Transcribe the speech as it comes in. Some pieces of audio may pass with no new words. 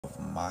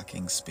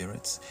mocking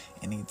spirits,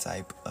 any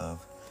type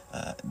of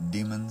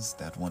demons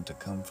that want to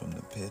come from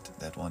the pit,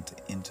 that want to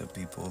enter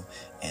people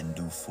and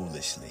do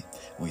foolishly,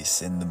 we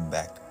send them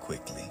back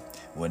quickly.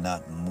 We're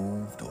not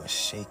moved or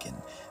shaken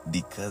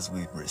because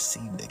we've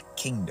received a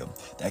kingdom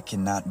that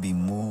cannot be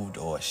moved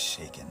or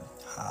shaken.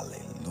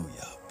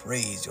 Hallelujah.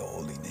 Praise your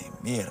holy name.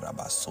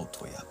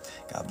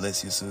 God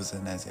bless you,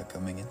 Susan, as you're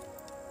coming in.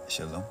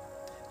 Shalom.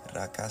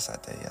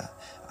 Rakasateya.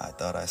 I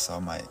thought I saw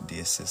my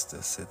dear sister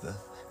Sitha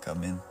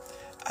come in.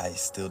 I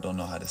still don't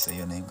know how to say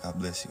your name. God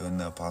bless you, and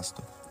the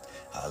apostle.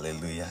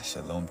 Hallelujah.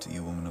 Shalom to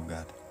you, woman of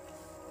God.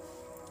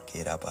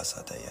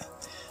 Kirapasateya.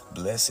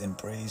 Bless and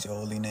praise your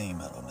holy name,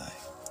 Adonai.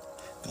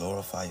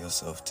 Glorify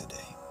yourself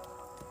today.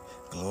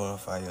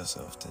 Glorify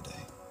yourself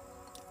today.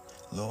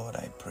 Lord,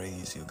 I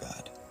praise you,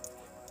 God.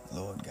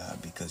 Lord God,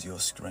 because your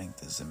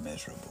strength is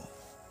immeasurable.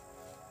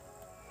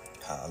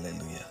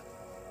 Hallelujah.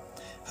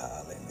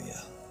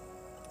 Hallelujah.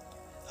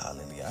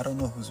 Hallelujah. I don't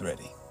know who's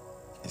ready.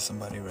 Is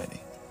somebody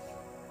ready?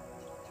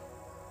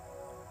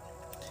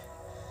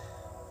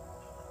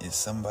 Is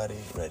somebody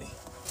ready?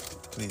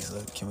 Please,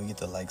 can we get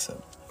the likes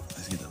up?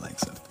 Let's get the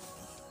likes up.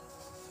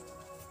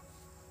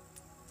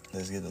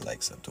 Let's get the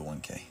likes up to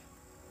 1K.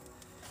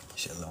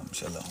 Shalom,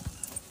 shalom.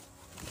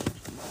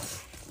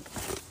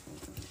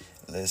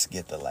 Let's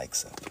get the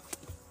likes up.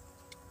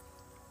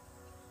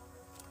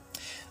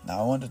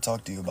 Now, I want to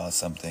talk to you about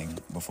something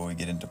before we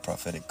get into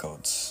prophetic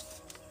codes.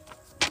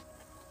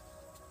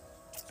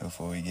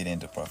 Before we get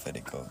into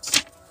prophetic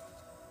codes,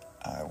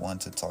 I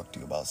want to talk to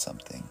you about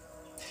something.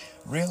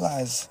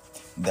 Realize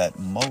that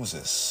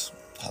Moses,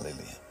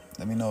 hallelujah.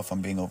 Let me know if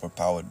I'm being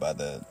overpowered by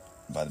the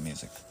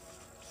music.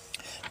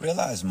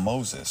 Realize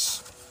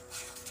Moses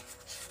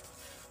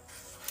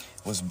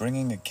was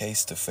bringing a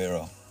case to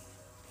Pharaoh.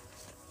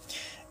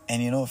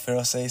 And you know what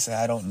Pharaoh says?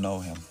 I don't know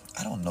him.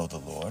 I don't know the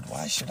Lord.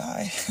 Why should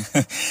I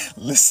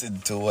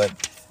listen to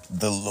what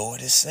the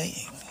Lord is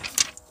saying?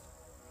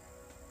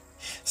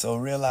 So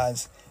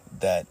realize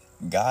that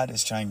God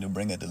is trying to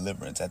bring a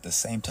deliverance. At the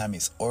same time,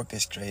 he's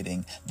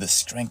orchestrating the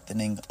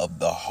strengthening of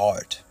the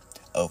heart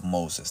of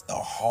Moses, the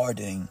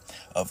hardening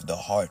of the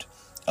heart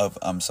of,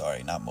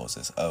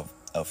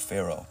 of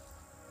Pharaoh,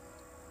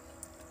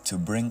 to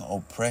bring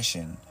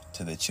oppression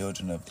to the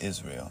children of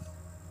Israel.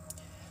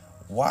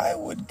 Why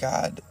would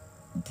God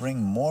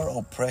bring more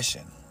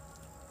oppression?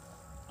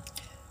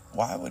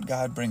 Why would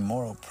God bring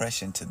more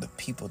oppression to the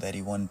people that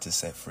he wanted to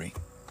set free?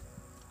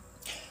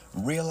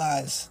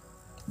 Realize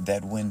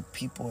that when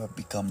people have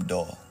become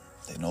dull,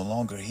 they no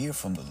longer hear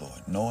from the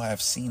Lord, nor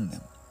have seen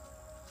them.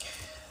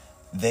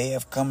 They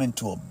have come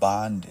into a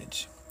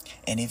bondage.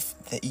 And if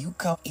you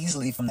come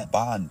easily from that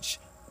bondage,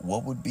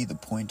 what would be the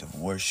point of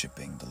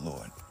worshiping the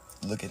Lord?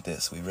 Look at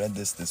this. We read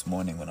this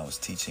morning when I was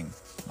teaching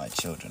my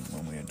children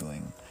when we were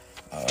doing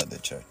our other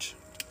church.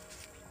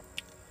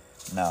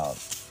 Now,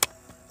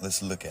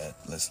 let's look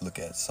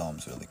at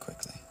Psalms really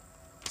quickly.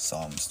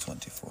 Psalms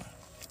 24.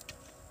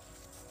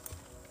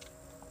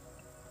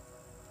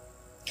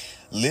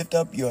 Lift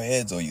up your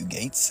heads, O you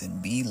gates,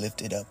 and be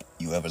lifted up,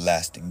 you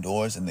everlasting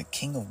doors, and the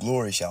King of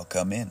glory shall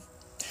come in.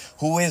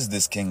 Who is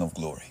this King of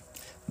glory?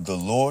 The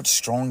Lord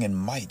strong and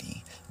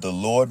mighty, the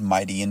Lord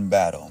mighty in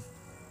battle.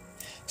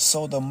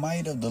 So the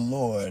might of the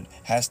Lord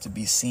has to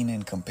be seen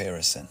in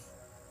comparison.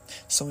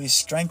 So he's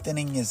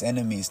strengthening his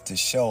enemies to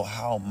show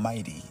how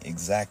mighty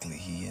exactly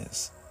he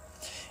is.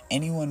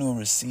 Anyone who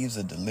receives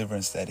a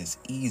deliverance that is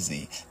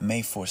easy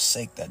may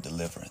forsake that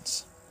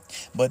deliverance.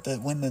 But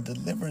when the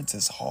deliverance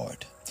is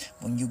hard,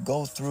 when you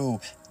go through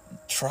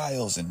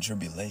trials and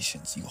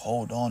tribulations, you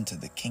hold on to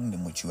the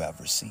kingdom which you have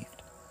received.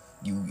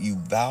 You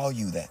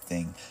value that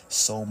thing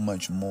so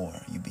much more.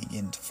 You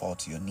begin to fall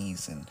to your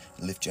knees and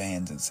lift your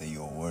hands and say,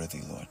 "You are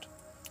worthy, Lord."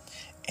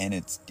 And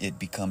it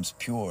becomes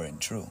pure and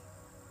true.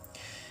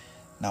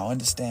 Now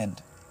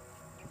understand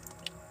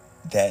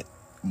that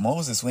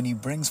Moses, when he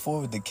brings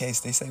forward the case,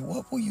 they say,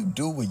 "What will you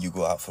do when you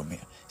go out from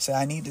here?" Say,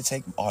 "I need to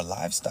take our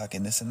livestock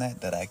and this and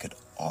that I could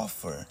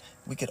offer.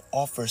 We could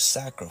offer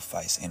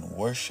sacrifice and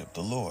worship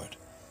the Lord."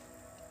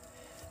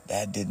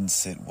 That didn't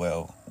sit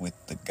well with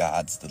the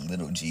gods, the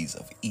little g's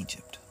of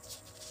Egypt.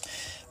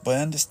 But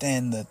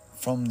understand that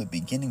from the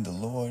beginning, the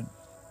Lord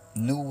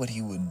knew what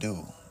he would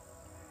do.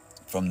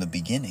 From the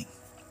beginning,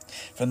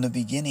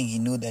 he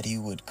knew that he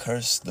would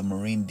curse the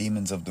marine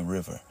demons of the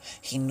river.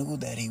 He knew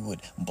that he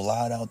would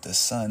blot out the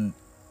sun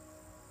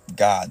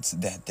gods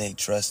that they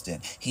trust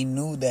in. He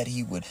knew that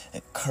he would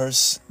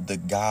curse the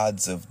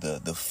gods of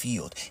the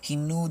field. He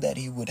knew that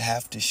he would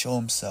have to show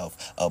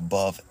himself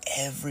above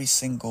every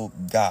single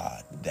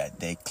god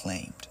that they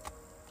claimed.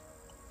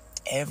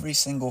 Every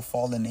single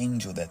fallen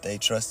angel that they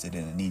trusted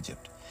in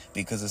Egypt.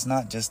 Because it's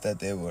not just that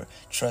they were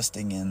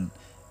trusting in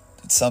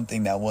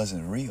something that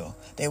wasn't real.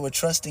 They were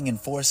trusting in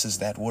forces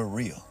that were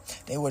real.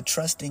 They were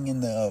trusting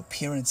in the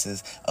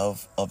appearances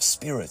of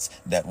spirits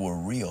that were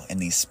real, and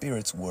these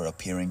spirits were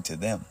appearing to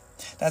them.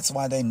 That's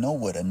why they know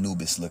what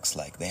Anubis looks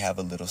like. They have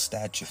a little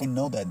statue. They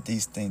know that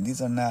these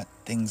are not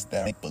things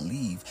that they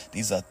believe.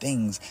 These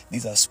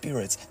are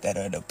spirits that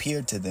had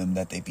appeared to them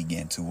that they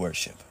began to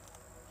worship.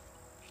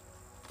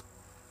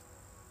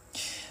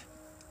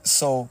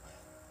 So,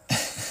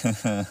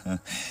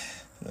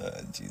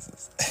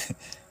 Jesus.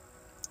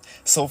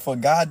 So for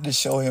God to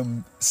show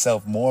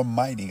himself more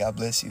mighty, God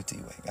bless you,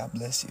 T-Way, God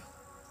bless you.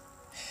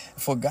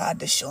 For God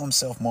to show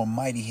himself more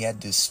mighty, he had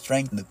to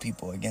strengthen the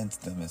people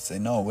against them and say,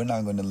 no, we're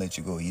not going to let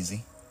you go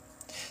easy.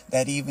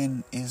 That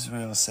even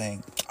Israel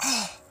saying,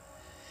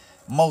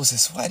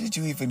 Moses, why did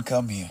you even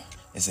come here?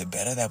 Is it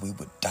better that we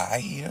would die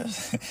here?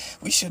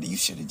 You should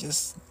have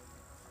just,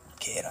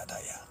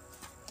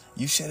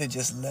 you should have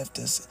just left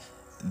us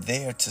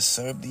there to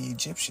serve the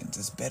Egyptians.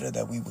 It's better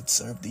that we would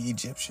serve the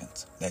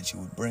Egyptians, that you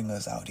would bring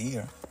us out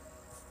here.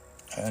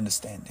 I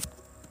understand it.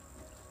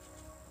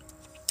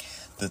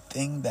 The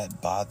thing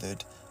that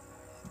bothered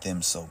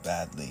them so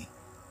badly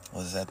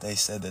was that they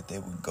said that they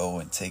would go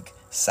and take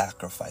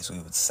sacrifice. We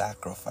would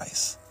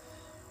sacrifice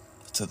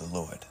to the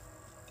Lord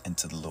and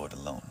to the Lord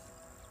alone.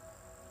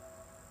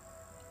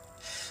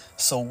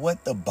 So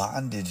what the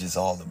bondage is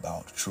all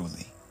about,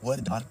 truly,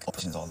 what the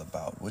oppression is all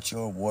about, what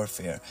your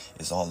warfare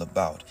is all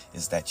about,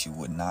 is that you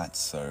would not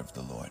serve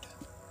the Lord.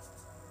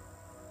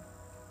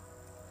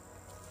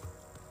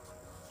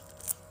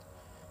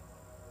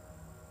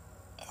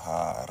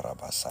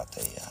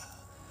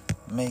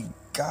 May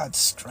God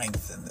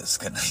strengthen this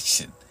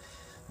connection.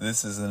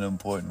 This is an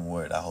important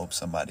word. I hope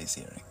somebody's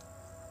hearing.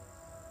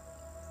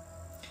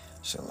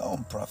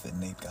 Shalom, Prophet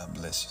Nate. God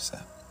bless you,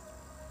 sir.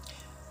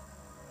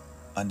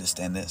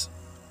 Understand this,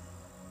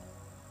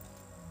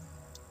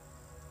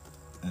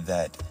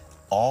 that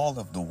all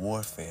of the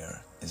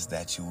warfare is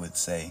that you would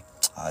say,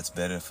 it's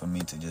better for me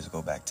to just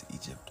go back to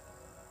Egypt.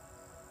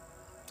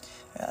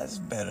 Yeah, it's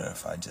better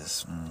if I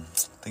just,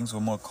 things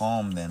were more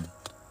calm then.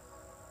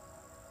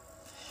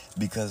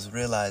 Because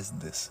realize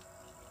this,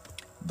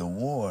 the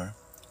war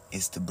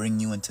is to bring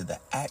you into the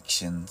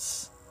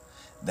actions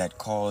that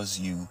cause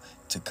you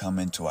to come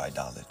into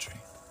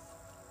idolatry.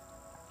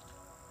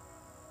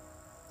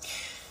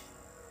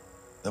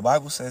 The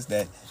Bible says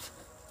that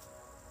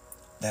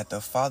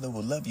the Father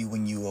will love you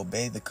when you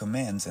obey the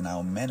commands, and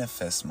I'll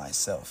manifest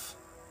myself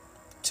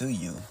to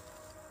you,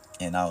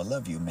 and I'll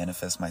love you,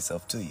 manifest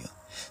myself to you.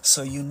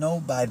 So you know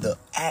by the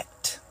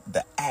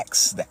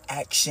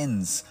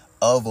actions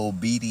of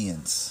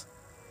obedience,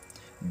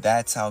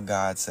 that's how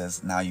God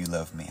says, now you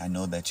love me. I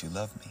know that you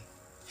love me.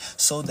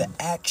 So the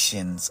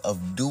actions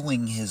of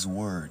doing his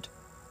word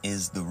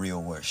is the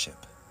real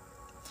worship.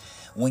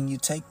 When you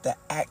take the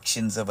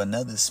actions of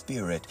another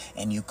spirit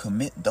and you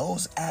commit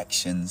those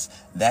actions,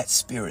 that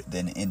spirit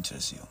then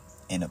enters you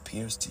and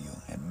appears to you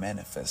and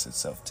manifests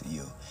itself to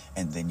you.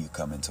 And then you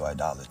come into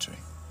idolatry.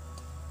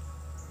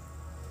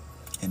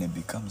 And it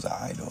becomes an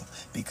idol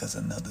because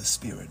another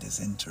spirit is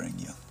entering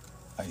you.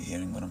 Are you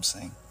hearing what I'm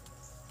saying?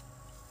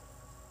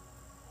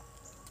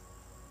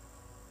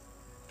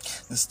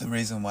 This is the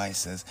reason why he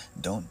says,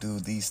 don't do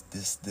this.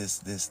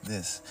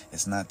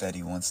 It's not that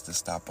he wants to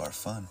stop our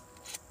fun.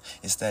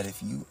 It's that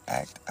if you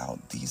act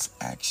out these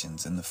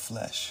actions in the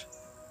flesh,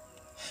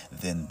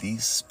 then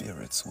these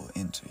spirits will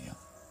enter you.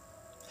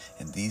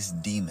 And these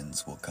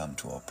demons will come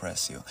to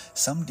oppress you.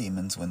 Some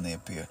demons, when they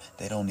appear,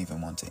 they don't even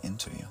want to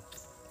enter you.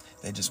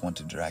 They just want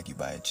to drag you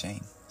by a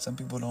chain. Some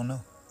people don't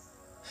know.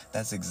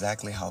 That's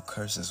exactly how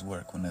curses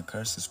work. When a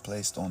curse is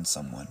placed on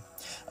someone,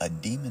 a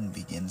demon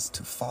begins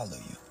to follow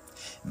you.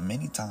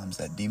 Many times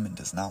that demon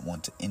does not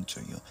want to enter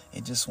you.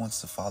 It just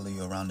wants to follow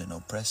you around and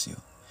oppress you.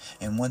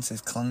 And once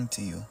it's clung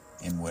to you,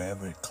 and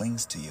wherever it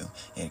clings to you,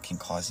 it can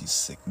cause you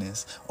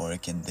sickness, or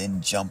it can then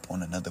jump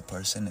on another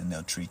person and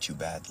they'll treat you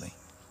badly.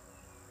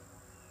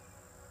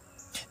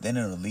 Then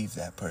it'll leave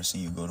that person,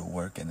 you go to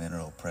work, and then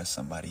it'll oppress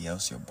somebody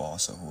else, your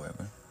boss or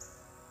whoever.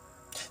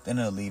 Then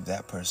it'll leave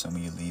that person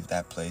when you leave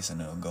that place,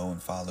 and it'll go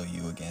and follow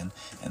you again,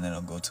 and then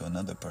it'll go to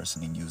another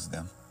person and use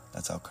them.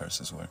 That's how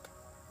curses work.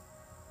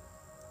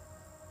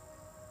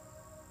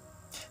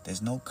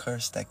 There's no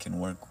curse that can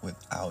work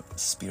without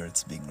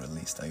spirits being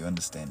released. Are you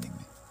understanding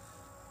me?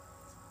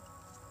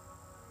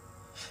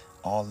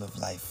 All of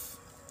life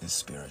is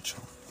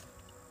spiritual.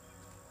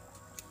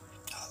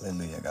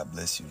 Hallelujah. God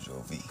bless you,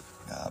 Jovi.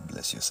 God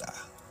bless you, sir.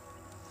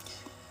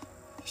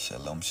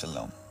 Shalom,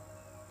 shalom.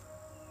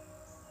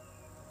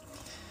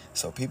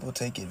 So people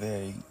take it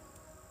very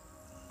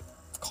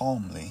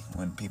calmly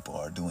when people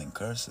are doing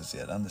curses,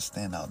 yet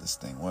understand how this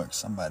thing works.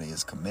 Somebody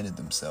has committed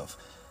themselves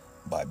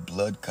by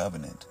blood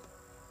covenant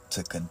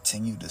to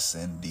continue to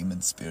send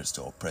demon spirits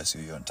to oppress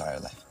you your entire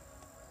life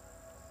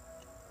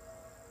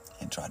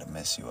and try to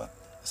mess you up.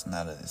 It's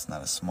not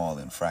a small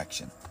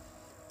infraction.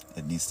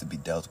 It needs to be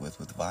dealt with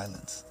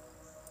violence.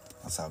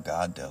 That's how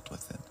God dealt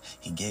with it.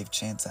 He gave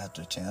chance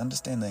after chance.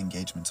 Understand the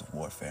engagements of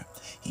warfare.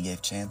 He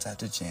gave chance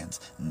after chance,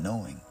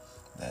 knowing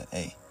that,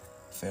 hey,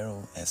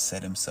 Pharaoh has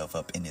set himself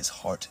up in his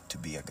heart to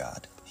be a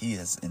god. He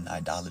is in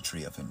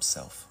idolatry of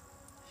himself.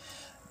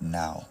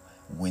 Now,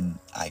 when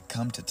I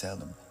come to tell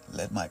him,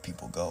 let my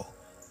people go,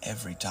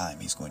 every time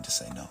he's going to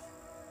say no.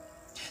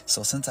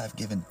 So since I've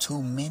given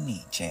too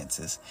many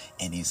chances,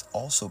 and he's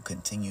also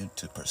continued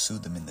to pursue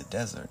them in the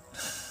desert,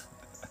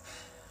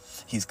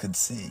 he's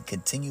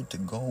continued to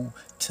go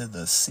to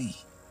the sea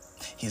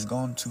He's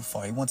gone too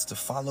far. He wants to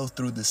follow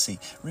through the sea.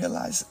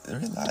 Realize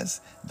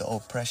the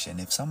oppression.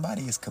 If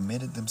somebody has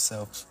committed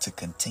themselves to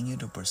continue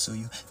to pursue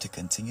you,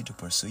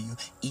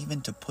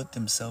 even to put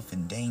themselves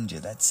in danger,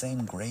 that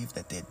same grave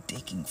that they're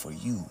digging for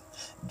you,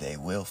 they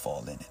will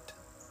fall in it.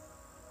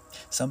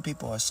 Some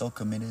people are so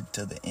committed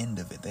to the end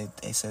of it.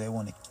 They say they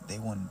want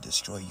to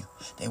destroy you.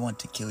 They want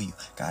to kill you.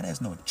 God has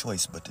no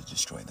choice but to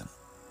destroy them.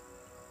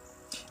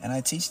 And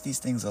I teach these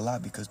things a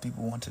lot because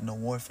people want to know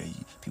warfare.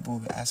 People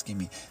are asking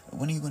me,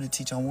 when are you going to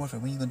teach on warfare?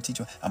 When are you going to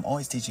teach on... I'm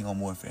always teaching on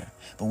warfare.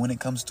 But when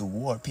it comes to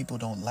war, people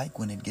don't like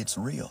when it gets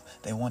real.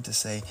 They want to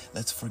say,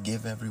 let's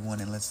forgive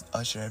everyone and let's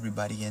usher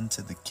everybody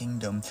into the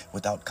kingdom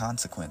without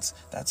consequence.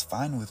 That's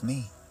fine with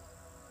me.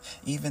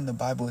 Even the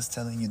Bible is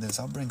telling you this.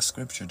 I'll bring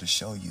scripture to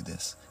show you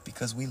this.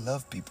 Because we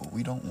love people.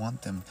 We don't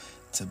want them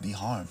to be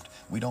harmed.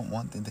 We don't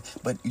want them to...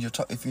 But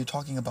if you're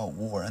talking about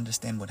war,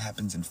 understand what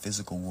happens in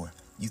physical war.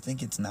 You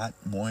think it's not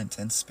more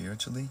intense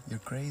spiritually? You're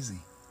crazy.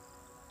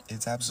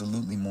 It's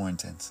absolutely more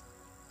intense.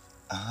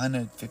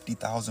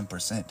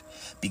 150,000%.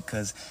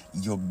 Because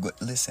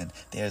listen,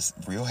 there's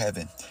real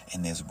heaven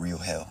and there's real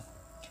hell.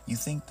 You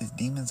think the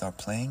demons are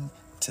playing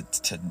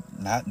to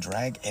not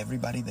drag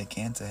everybody they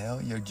can to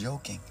hell? You're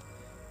joking.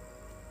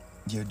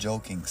 You're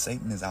joking.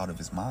 Satan is out of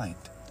his mind.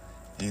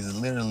 He's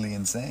literally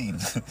insane.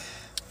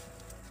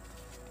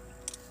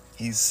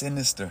 He's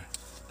sinister.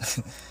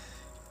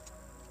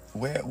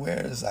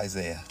 Where is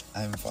Isaiah?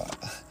 I'm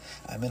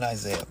in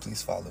Isaiah.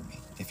 Please follow me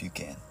if you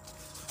can.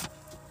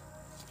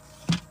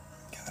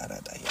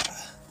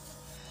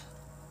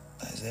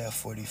 Isaiah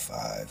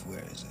 45.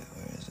 Where is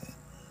it?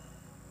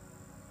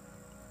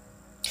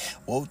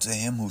 Woe to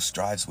him who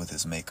strives with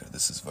his maker.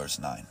 This is verse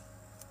 9.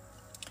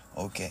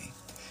 Okay.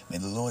 May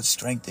the Lord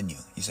strengthen you.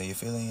 You say you're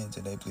feeling it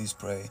today. Please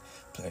pray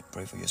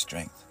for your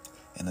strength.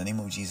 In the name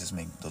of Jesus,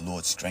 may the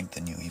Lord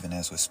strengthen you, even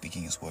as we're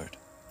speaking his word.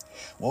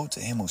 Woe to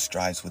him who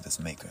strives with his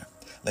maker.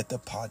 Let the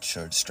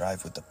potsherd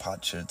strive with the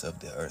potsherds of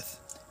the earth.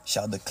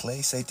 Shall the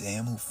clay say to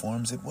him who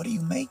forms it, what are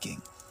you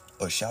making?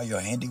 Or shall your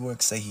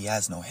handiwork say he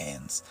has no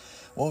hands?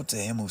 Woe to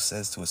him who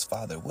says to his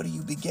father, what are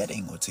you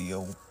begetting?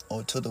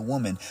 Or to the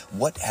woman,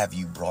 what have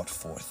you brought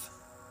forth?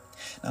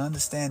 Now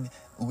understand,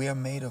 we are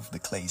made of the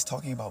clay. He's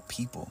talking about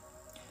people.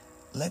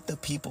 Let the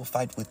people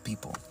fight with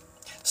people.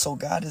 So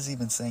God is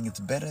even saying it's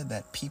better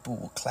that people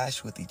will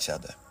clash with each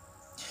other.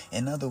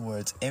 In other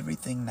words,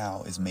 everything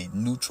now is made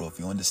neutral if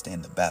you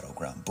understand the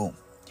battleground. Boom.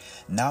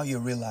 Now you're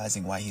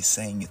realizing why he's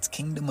saying it's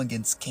kingdom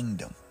against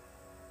kingdom.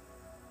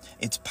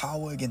 It's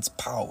power against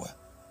power.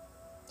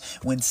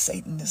 When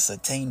Satanists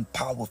attain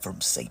power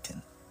from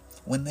Satan,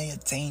 when they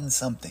attain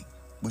something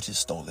which is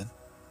stolen,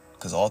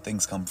 because all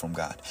things come from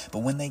God,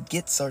 but when they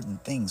get certain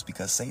things,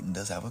 because Satan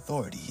does have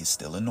authority, he's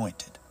still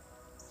anointed.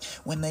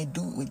 When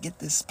we get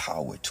this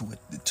power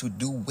to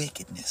do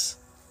wickedness,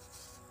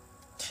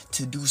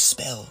 to do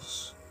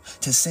spells,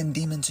 to send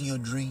demons in your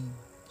dream,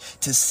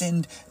 to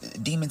send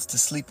demons to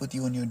sleep with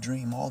you in your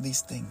dream, all these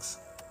things,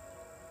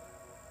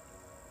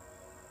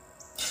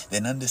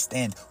 then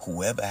understand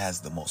whoever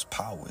has the most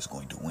power is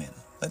going to win.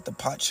 Let the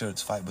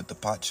potsherds fight with the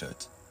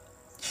potsherds.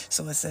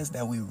 So it says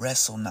that we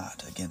wrestle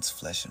not against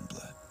flesh and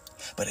blood,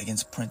 but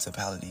against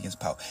principality, against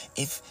power.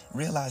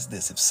 Realize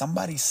this, if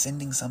somebody's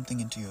sending something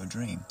into your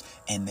dream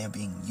and they're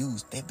being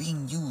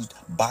used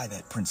by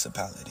that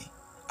principality.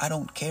 I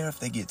don't care if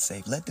they get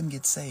saved. Let them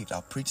get saved.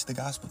 I'll preach the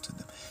gospel to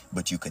them.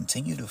 But you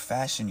continue to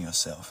fashion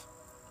yourself.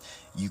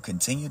 You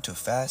continue to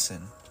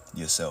fasten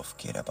yourself.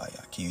 Can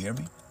you hear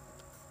me?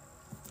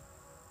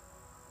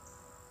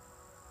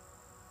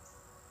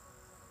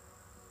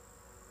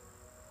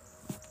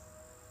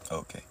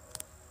 Okay.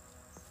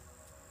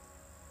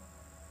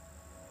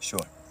 Sure.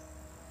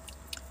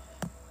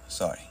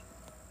 Sorry.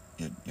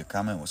 Your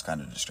comment was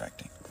kind of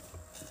distracting.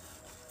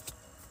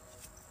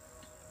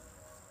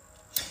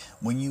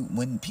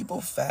 When people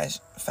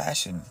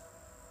fashion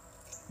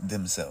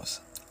themselves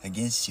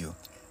against you,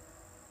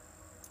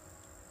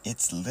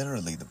 it's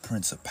literally the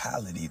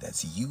principality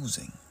that's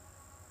using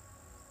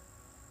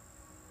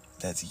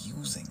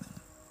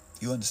them.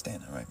 You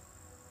understand that, right?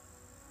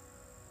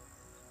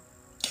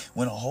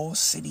 When a whole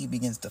city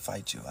begins to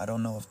fight you, I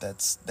don't know if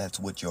that's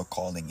what your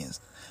calling is,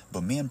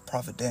 but me and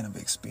Prophet Dan have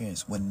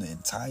experienced when the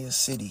entire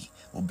city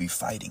will be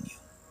fighting you.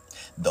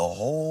 The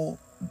whole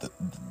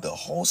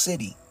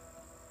city.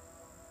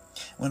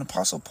 When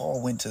Apostle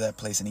Paul went to that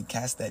place and he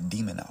cast that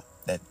demon out,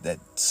 that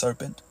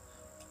serpent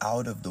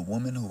out of the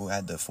woman who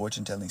had the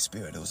fortune-telling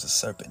spirit. It was a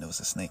serpent. It was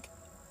a snake.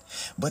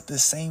 But the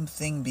same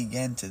thing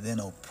began to then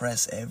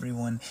oppress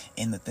everyone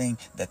in the thing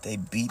that they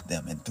beat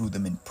them and threw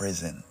them in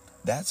prison.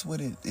 That's what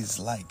it is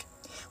like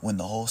when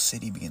the whole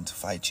city begins to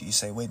fight you. You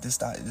say, wait, this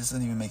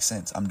doesn't even make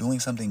sense. I'm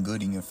doing something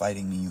good and you're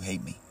fighting me. You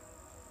hate me.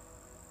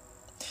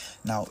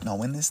 Now,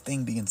 when this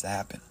thing begins to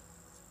happen,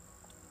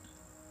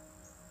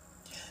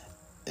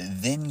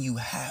 then you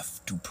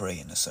have to pray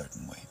in a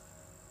certain way.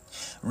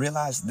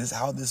 Realize this,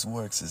 how this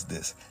works is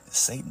this.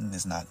 Satan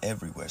is not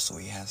everywhere, so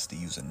he has to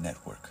use a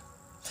network.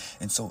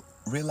 And so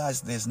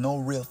realize there's no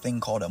real thing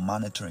called a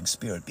monitoring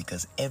spirit,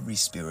 because every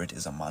spirit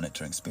is a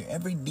monitoring spirit.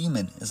 Every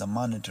demon is a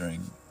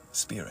monitoring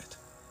spirit.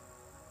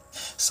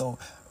 So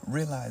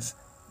realize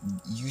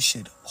you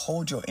should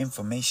hold your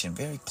information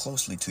very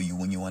closely to you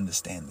when you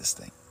understand this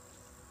thing.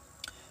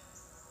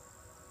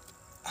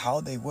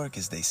 How they work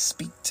is they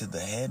speak to the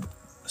head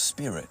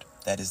spirit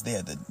that is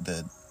there,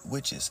 the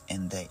witches,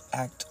 and they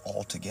act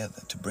all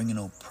together to bring an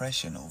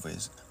oppression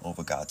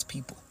over God's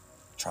people.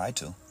 Try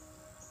to.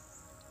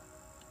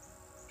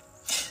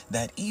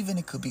 That even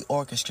it could be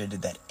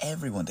orchestrated that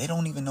everyone, they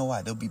don't even know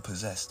why, they'll be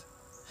possessed.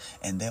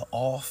 And they'll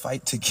all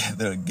fight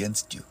together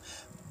against you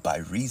by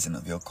reason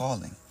of your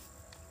calling.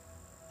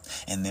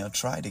 And they'll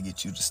try to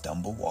get you to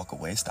stumble, walk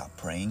away, stop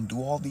praying,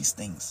 do all these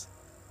things.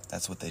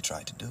 That's what they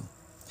try to do.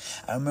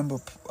 I remember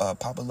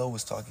Papa Lo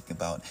was talking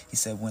about, he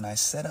said when I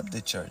set up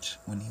the church,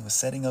 when he was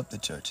setting up the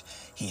church,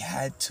 he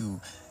had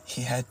to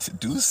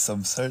do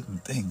some certain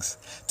things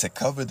to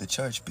cover the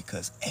church,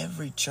 because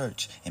every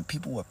church and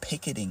people were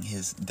picketing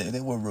they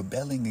were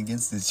rebelling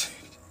against the church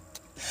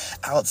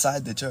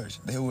outside the church.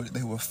 They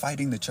were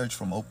fighting the church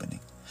from opening,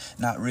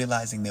 not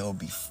realizing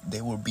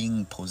they were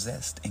being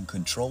possessed and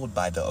controlled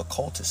by the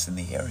occultists in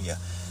the area,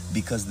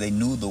 because they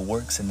knew the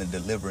works and the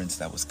deliverance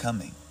that was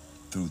coming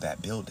through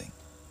that building.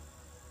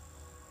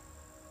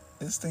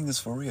 This thing is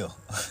for real.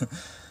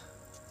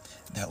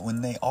 That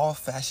when they all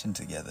fashion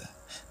together,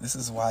 this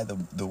is why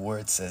the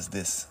word says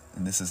this,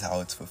 and this is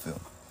how it's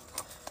fulfilled.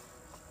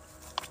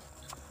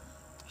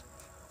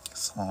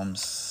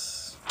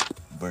 Psalms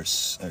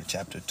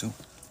chapter 2.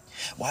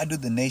 Why do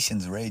the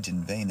nations rage in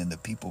vain, and the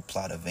people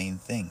plot a vain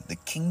thing? The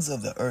kings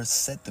of the earth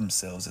set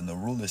themselves, and the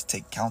rulers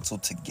take counsel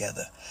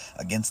together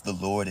against the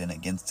Lord and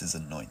against his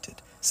anointed,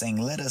 saying,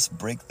 let us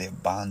break their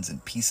bonds in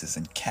pieces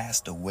and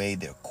cast away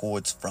their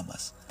cords from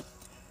us.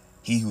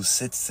 He who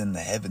sits in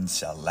the heavens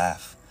shall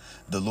laugh.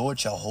 The Lord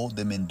shall hold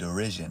them in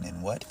derision,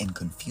 and what? In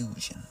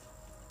confusion.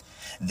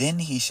 Then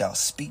he shall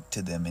speak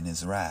to them in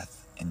his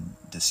wrath, and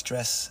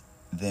distress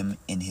them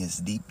in his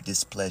deep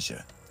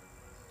displeasure.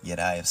 Yet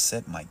I have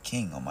set my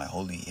king on my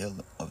holy hill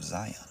of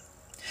Zion.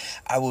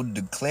 I will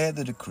declare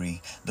the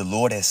decree. The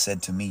Lord has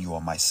said to me, you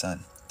are my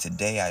son.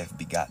 Today I have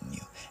begotten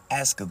you.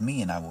 Ask of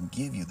me, and I will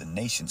give you the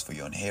nations for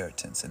your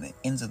inheritance, and the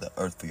ends of the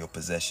earth for your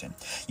possession.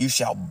 You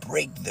shall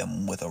break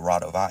them with a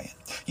rod of iron.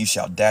 You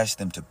shall dash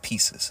them to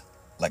pieces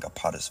like a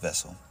potter's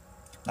vessel.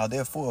 Now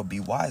therefore be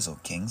wise, O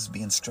kings,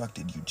 be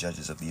instructed, you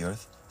judges of the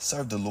earth.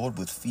 Serve the Lord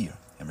with fear,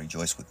 and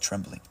rejoice with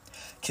trembling.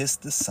 Kiss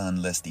the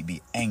Son, lest he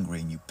be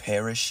angry, and you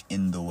perish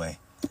in the way.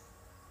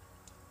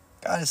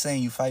 God is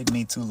saying, you fight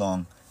me too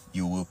long,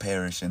 you will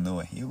perish in the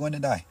way. You're going to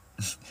die.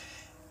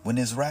 When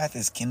his wrath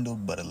is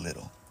kindled but a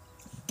little.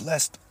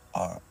 Blessed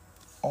are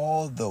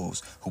all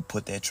those who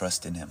put their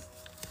trust in him.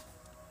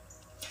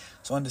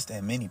 So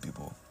understand, many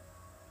people,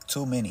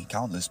 too many,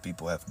 countless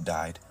people have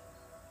died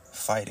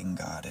fighting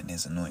God and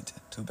his anointed.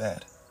 Too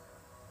bad.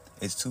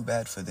 It's too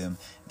bad for them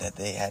that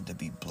they had to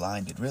be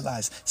blinded.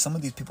 Realize some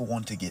of these people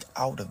want to get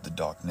out of the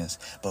darkness,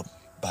 but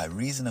by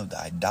reason of the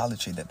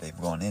idolatry that they've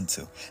gone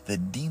into, the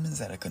demons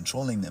that are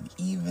controlling them,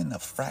 even a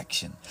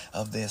fraction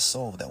of their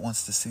soul that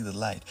wants to see the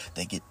light,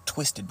 they get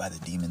twisted by the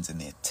demons, and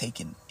they're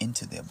taken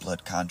into their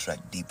blood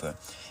contract deeper,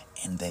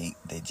 and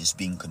they're just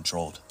being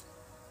controlled.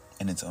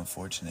 And it's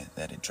unfortunate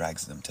that it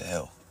drags them to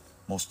hell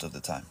most of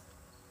the time.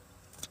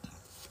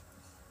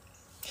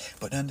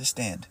 But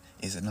understand,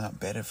 is it not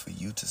better for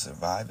you to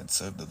survive and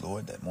serve the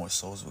Lord, that more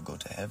souls will go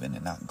to heaven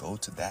and not go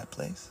to that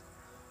place?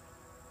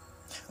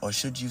 Or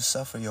should you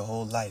suffer your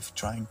whole life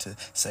trying to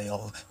say,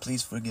 oh,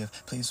 please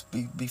forgive, please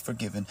be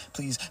forgiven,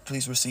 please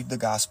receive the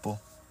gospel,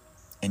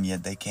 and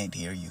yet they can't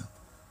hear you?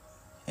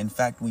 In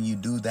fact, when you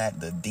do that,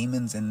 the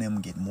demons in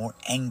them get more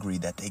angry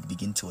that they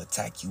begin to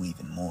attack you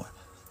even more.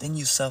 Then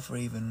you suffer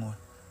even more.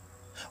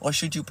 Or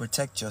should you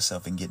protect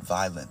yourself and get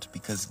violent?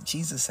 Because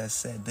Jesus has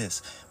said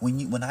this,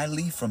 when I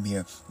leave from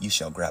here, you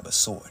shall grab a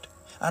sword.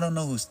 I don't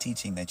know who's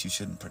teaching that you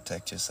shouldn't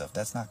protect yourself.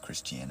 That's not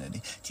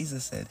Christianity.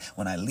 Jesus said,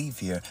 when I leave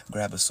here,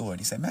 grab a sword.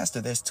 He said,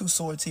 Master, there's 2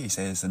 swords here. He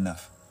said, it's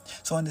enough.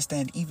 So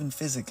understand, even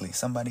physically,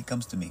 somebody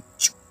comes to me,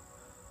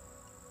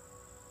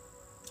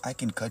 I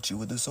can cut you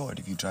with a sword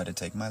if you try to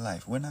take my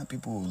life. We're not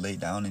people who lay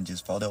down and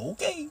just fall down.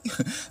 Okay,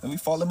 let me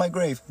fall in my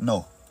grave.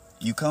 No,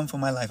 you come for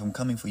my life. I'm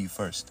coming for you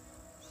first.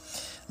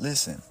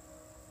 Listen,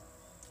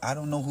 I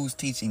don't know who's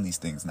teaching these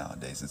things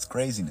nowadays. It's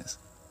craziness.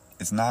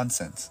 It's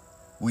nonsense.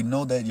 We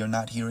know that you're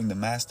not hearing the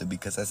master,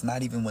 because that's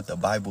not even what the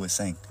Bible is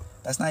saying.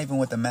 That's not even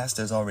what the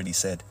master has already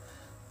said.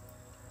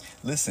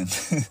 Listen,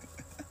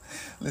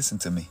 listen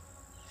to me.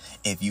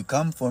 If you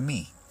come for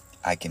me,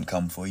 I can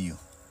come for you.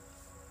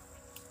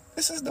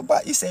 This is the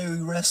Bible. You say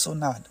we wrestle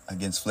not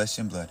against flesh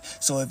and blood.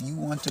 So if you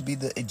want to be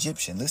the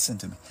Egyptian, listen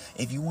to me.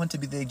 If you want to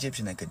be the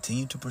Egyptian and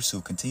continue to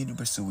pursue,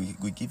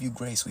 we give you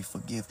grace, we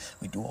forgive,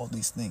 we do all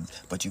these things.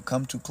 But you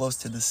come too close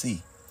to the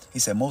sea. He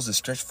said, Moses,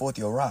 stretch forth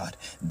your rod,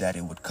 that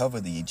it would cover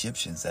the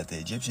Egyptians, that the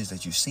Egyptians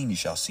that you've seen, you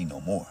shall see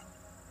no more.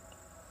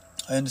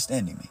 Are you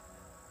understanding me?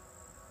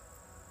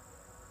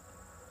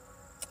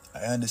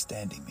 Are you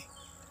understanding me?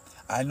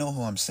 I know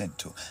who I'm sent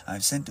to.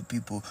 I'm sent to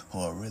people who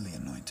are really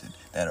anointed,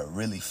 that are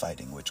really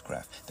fighting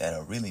witchcraft, that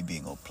are really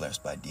being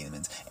oppressed by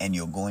demons, and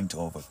you're going to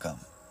overcome.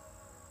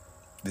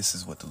 This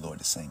is what the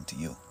Lord is saying to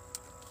you.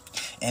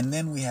 And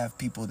then we have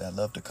people that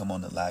love to come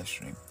on the live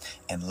stream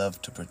and love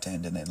to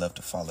pretend, and they love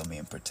to follow me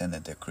and pretend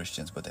that they're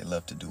Christians, but they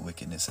love to do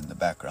wickedness in the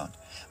background.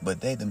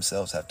 But they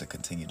themselves have to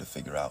continue to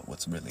figure out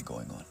what's really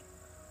going on.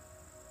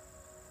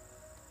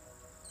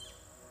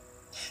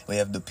 We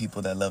have the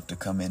people that love to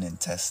come in and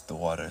test the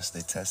waters.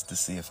 They test to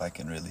see if I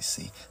can really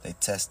see. They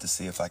test to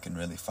see if I can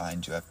really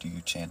find you after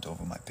you chant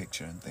over my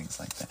picture and things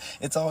like that.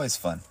 It's always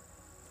fun.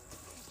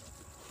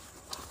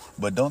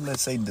 But don't let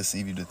Satan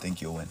deceive you to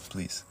think you'll win,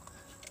 please.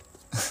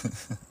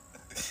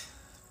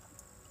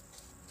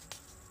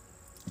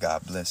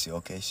 God bless you.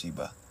 Okay,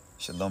 Sheba.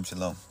 Shalom,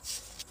 shalom.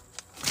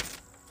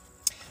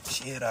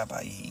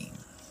 Shirabayim.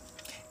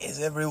 Is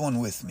everyone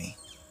with me?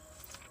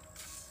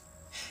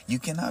 You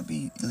cannot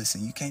be,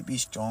 listen, you can't be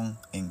strong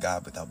in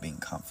God without being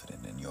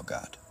confident in your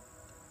God.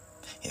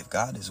 If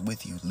God is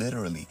with you,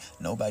 literally,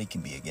 nobody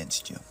can be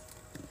against you.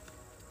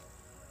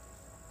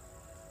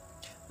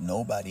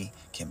 Nobody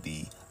can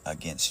be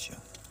against you.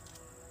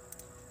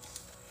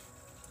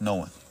 No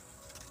one.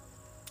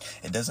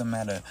 It doesn't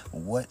matter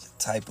what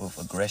type of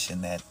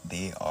aggression that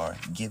they are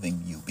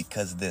giving you,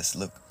 because this,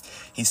 look,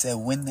 he said,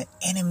 when the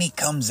enemy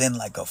comes in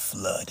like a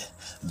flood,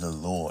 the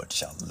Lord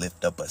shall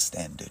lift up a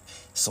standard.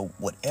 So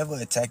whatever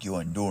attack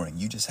you're enduring,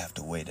 you just have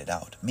to wait it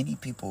out. Many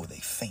people, they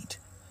faint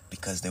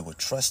because they were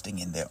trusting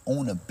in their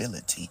own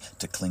ability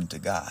to cling to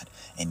God.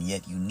 And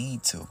yet you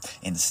need to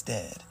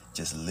instead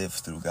just live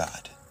through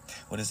God.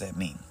 What does that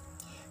mean?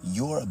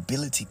 Your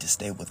ability to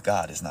stay with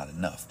God is not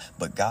enough,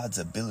 but God's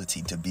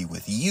ability to be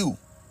with you,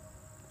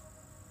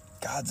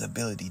 God's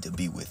ability to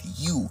be with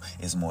you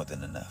is more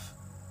than enough.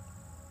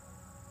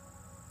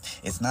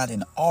 It's not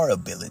in our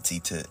ability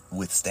to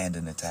withstand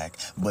an attack,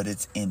 but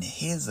it's in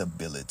his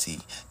ability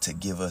to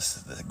give us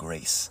the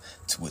grace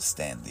to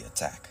withstand the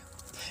attack.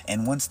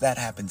 And once that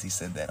happens, he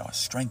said that our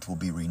strength will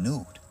be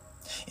renewed.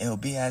 It'll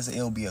be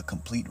a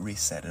complete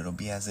reset. It'll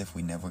be as if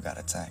we never got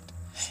attacked.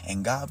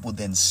 And God will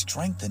then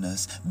strengthen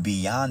us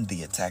beyond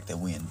the attack that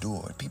we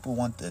endured. People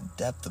want the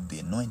depth of the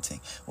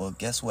anointing. Well,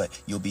 guess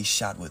what? You'll be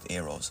shot with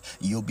arrows.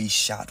 You'll be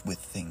shot with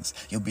things.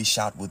 You'll be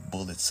shot with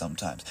bullets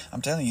sometimes.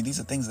 I'm telling you, these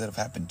are things that have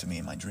happened to me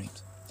in my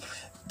dreams.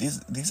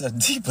 These are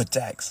deep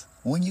attacks.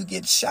 When you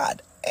get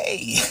shot,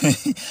 hey,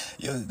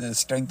 the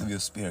strength of your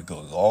spirit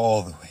goes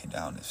all the way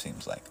down, it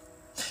seems like.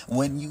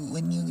 When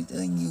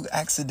you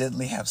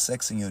accidentally have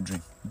sex in your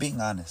dream,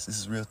 being honest, this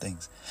is real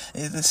things.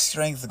 The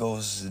strength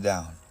goes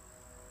down.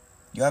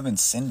 You haven't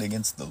sinned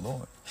against the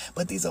Lord.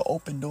 But these are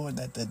open doors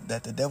that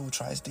the devil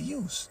tries to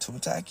use to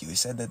attack you. He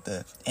said that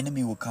the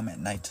enemy will come at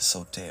night to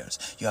sow tares.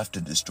 You have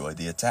to destroy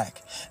the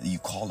attack. You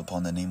call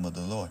upon the name of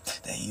the Lord,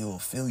 that he will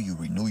fill you,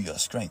 renew your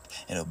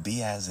strength. It'll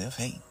be as if,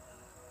 hey,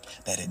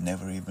 that it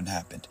never even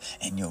happened.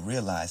 And you'll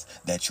realize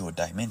that your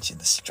dimension,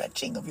 the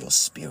stretching of your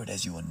spirit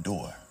as you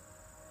endure,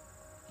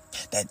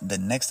 that the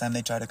next time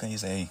they try to come, you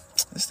say, hey,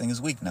 this thing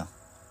is weak now.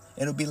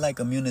 It'll be like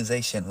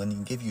immunization when you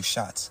give you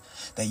shots,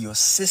 that your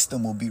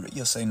system will be,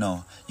 you'll say,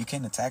 no, you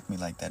can't attack me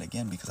like that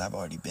again because I've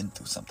already been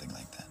through something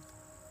like that.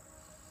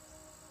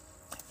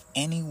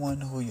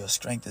 Anyone who your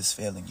strength is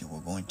failing you, we're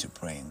going to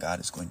pray and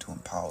God is going to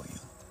empower you.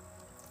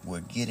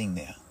 We're getting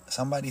there.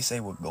 Somebody say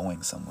we're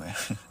going somewhere.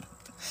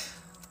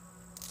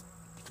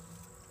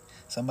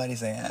 Somebody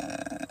say,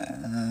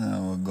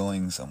 we're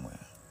going somewhere.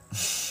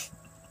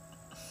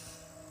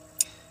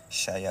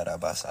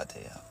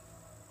 Shayarabasateya.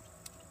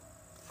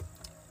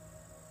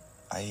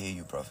 I hear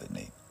you, Prophet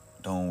Nate.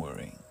 Don't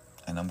worry.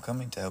 And I'm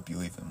coming to help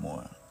you even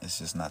more. It's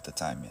just not the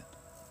time yet.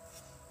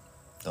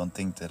 Don't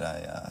think that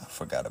I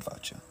forgot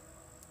about you.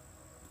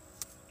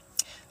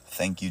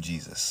 Thank you,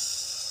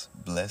 Jesus.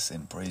 Bless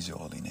and praise your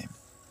holy name.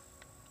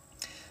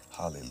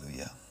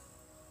 Hallelujah.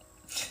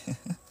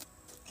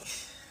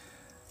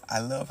 I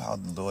love how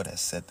the Lord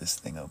has set this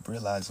thing up.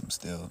 Realize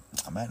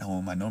I'm at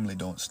home. I normally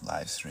don't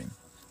live stream.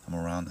 I'm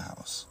around the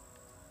house.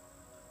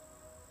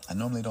 I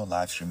normally don't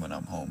live stream when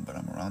I'm home, but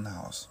I'm around the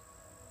house.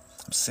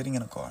 I'm sitting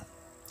in a car,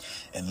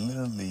 and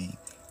literally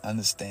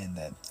understand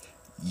that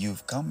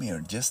you've come here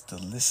just to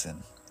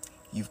listen.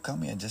 You've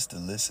come here just to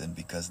listen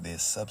because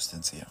there's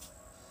substance here.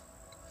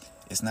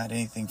 It's not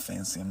anything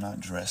fancy. I'm not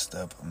dressed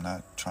up. I'm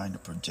not trying to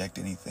project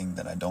anything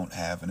that I don't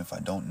have. And if I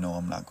don't know,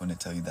 I'm not going to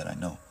tell you that I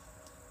know.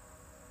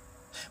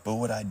 But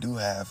what I do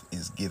have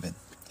is given,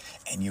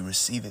 and you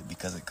receive it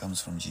because it comes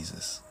from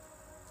Jesus.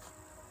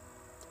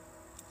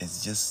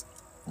 It's just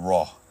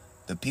raw.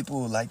 The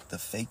people who like the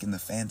fake and the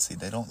fancy,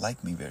 they don't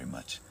like me very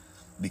much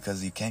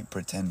because you can't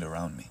pretend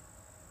around me.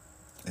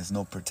 There's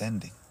no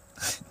pretending.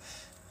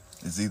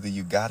 It's either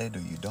you got it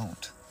or you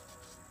don't.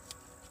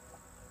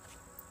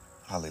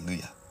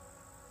 Hallelujah.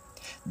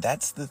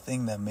 That's the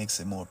thing that makes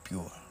it more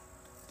pure.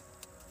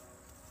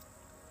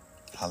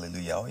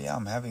 Hallelujah. Oh yeah,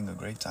 I'm having a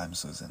great time,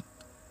 Susan.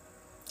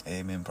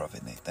 Amen,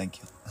 Prophet Nate. Thank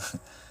you.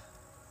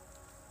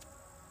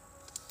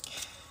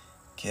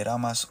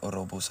 Keramas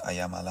orobus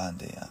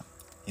ayamalandea.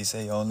 You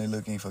say you're only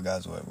looking for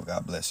God's word. Well,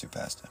 God bless you,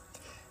 Pastor.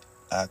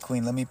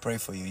 Queen, let me pray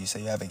for you. You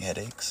say you're having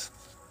headaches.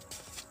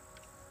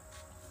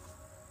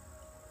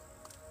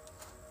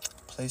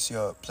 You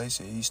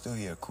still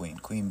here, Queen?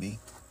 Queen B?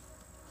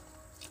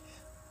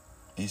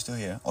 Are you still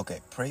here? Okay,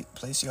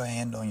 place your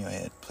hand on your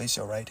head. Place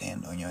your right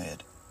hand on your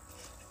head.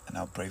 And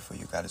I'll pray for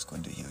you. God is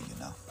going to heal you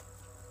now.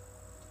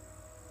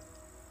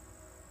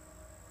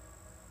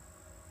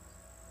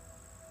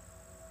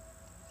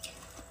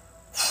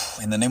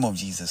 In the name of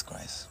Jesus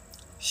Christ.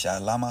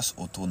 Shalamas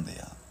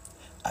Otundia.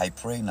 I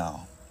pray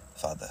now,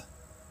 Father.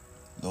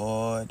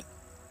 Lord,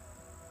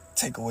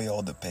 take away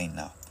all the pain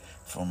now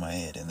from my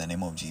head in the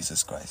name of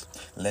Jesus Christ.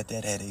 Let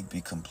that headache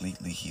be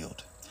completely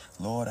healed.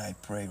 Lord, I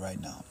pray right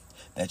now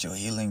that your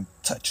healing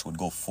touch would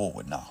go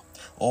forward now.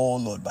 Oh,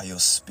 Lord, by your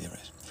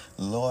Spirit.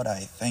 Lord, I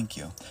thank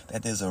you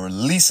that there's a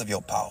release of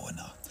your power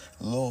now.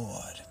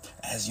 Lord,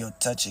 as you're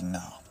touching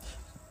now,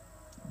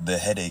 the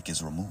headache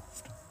is removed.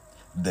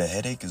 The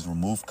headache is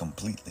removed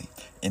completely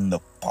in the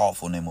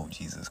powerful name of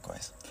Jesus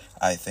Christ.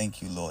 I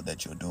thank you, Lord,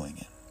 that you're doing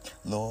it.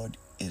 Lord,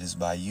 it is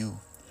by you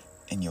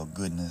and your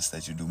goodness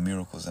that you do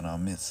miracles in our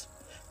midst.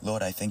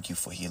 Lord, I thank you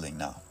for healing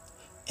now.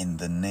 In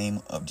the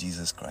name of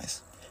Jesus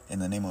Christ. In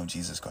the name of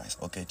Jesus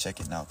Christ. Okay, check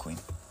it now, Queen.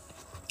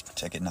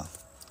 Check it now.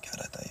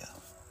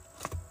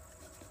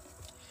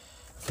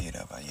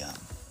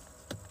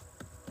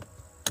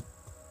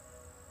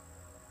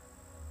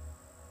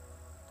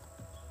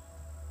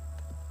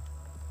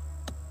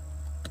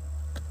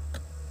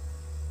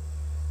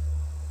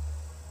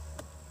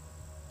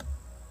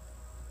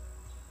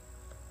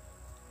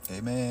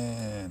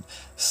 Amen.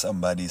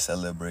 Somebody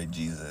celebrate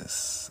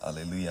Jesus.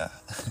 Hallelujah.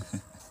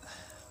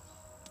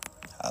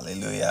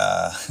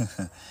 Hallelujah.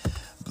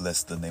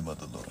 Bless the name of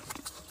the Lord.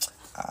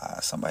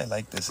 Somebody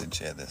like this and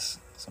share this.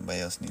 Somebody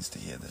else needs to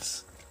hear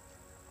this.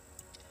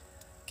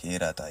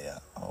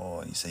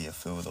 Oh, you say you're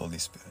filled with the Holy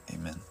Spirit.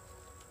 Amen.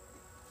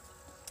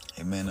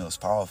 Amen. It was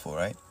powerful,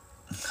 right?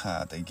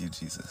 Thank you,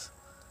 Jesus.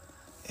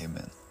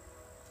 Amen.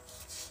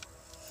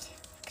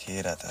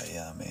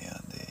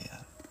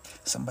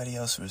 Somebody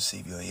else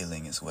receive your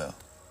healing as well.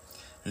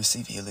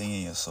 Receive healing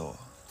in your soul.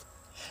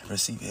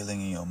 Receive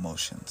healing in your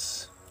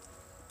emotions.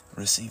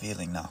 Receive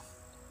healing now.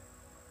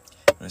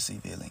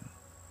 Receive healing.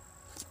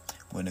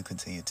 We're going to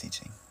continue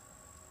teaching.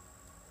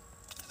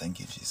 Thank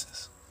you,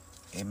 Jesus.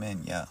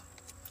 Amen. Yeah.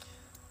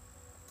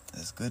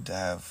 It's good to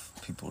have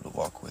people to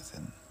walk with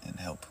and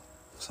help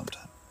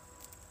sometime.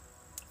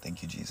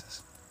 Thank you,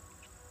 Jesus.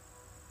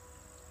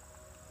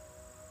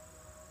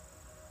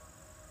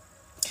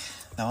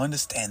 Now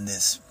understand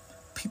this.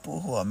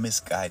 People who are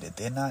misguided,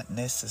 they're not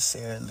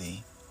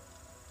necessarily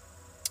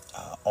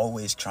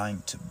always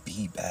trying to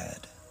be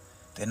bad.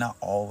 They're not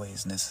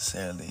always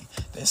necessarily.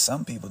 There's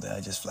some people that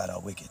are just flat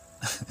out wicked.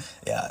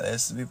 Yeah,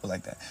 there's people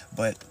like that.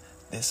 But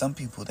there's some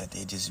people that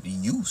they just be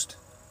used.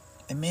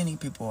 And many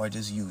people are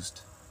just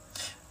used.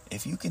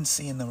 If you can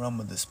see in the realm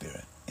of the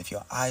Spirit, if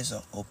your eyes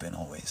are open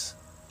always,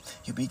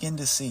 you begin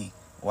to see,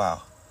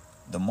 wow,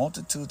 the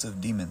multitudes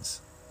of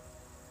demons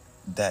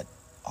that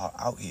are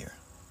out here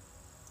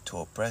to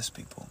oppress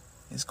people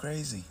is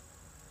crazy.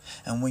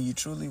 And when you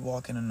truly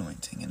walk in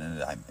anointing in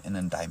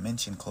a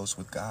dimension close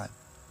with God,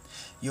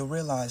 you'll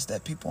realize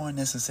that people aren't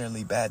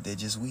necessarily bad, they're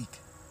just weak.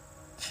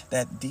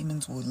 That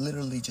demons will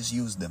literally just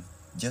use them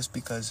just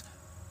because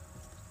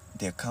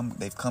they've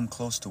come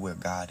close to where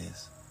God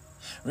is.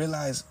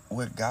 Realize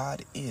where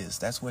God is,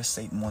 that's where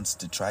Satan wants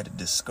to try to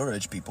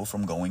discourage people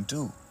from going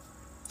to.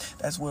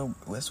 That's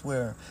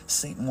where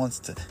Satan wants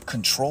to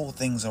control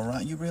things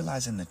around. You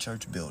realize in the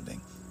church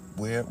building,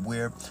 where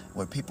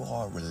people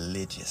are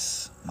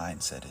religious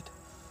mindseted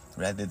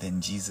rather than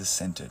Jesus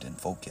centered and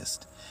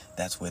focused,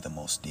 that's where the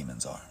most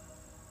demons are.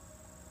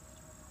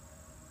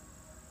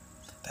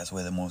 That's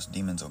where the most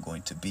demons are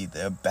going to be.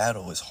 Their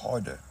battle is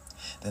harder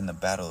than the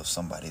battle of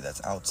somebody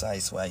that's outside.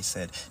 That's why I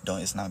said,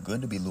 it's not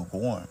good to be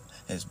lukewarm.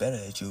 It's better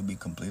that you be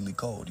completely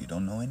cold. You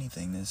don't know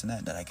anything, this and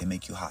that I can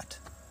make you hot.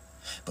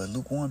 But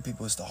lukewarm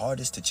people is the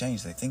hardest to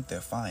change. They think they're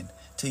fine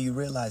till you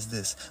realize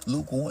this.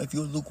 Lukewarm. If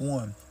you're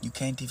lukewarm, you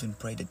can't even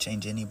pray to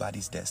change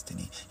anybody's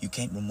destiny. You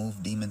can't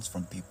remove demons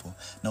from people.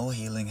 No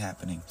healing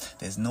happening.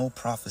 There's no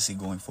prophecy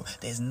going forth.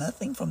 There's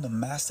nothing from the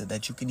master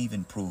that you can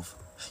even prove.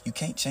 You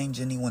can't change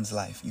anyone's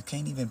life. You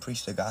can't even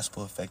preach the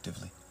gospel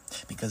effectively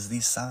because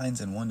these signs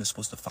and wonders are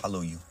supposed to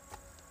follow you.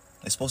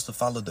 They're supposed to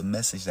follow the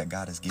message that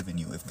God has given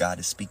you if God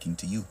is speaking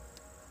to you.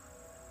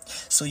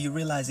 So you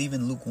realize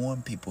even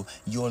lukewarm people,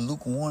 you're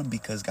lukewarm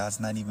because God's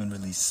not even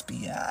really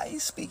speaking.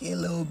 He's speaking a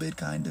little bit,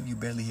 kind of. You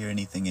barely hear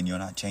anything and you're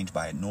not changed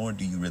by it, nor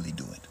do you really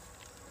do it.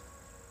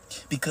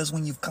 Because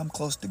when you've come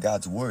close to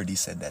God's word, he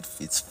said that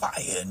it's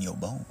fire in your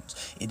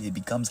bones. It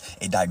becomes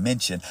a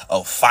dimension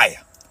of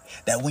fire.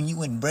 That when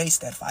you embrace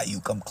that fire,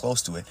 you come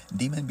close to it,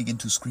 demon begin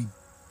to scream.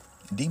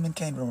 Demon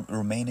can't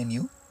remain in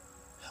you.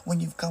 When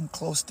you've come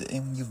close to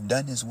him, you've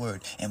done his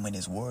word, and when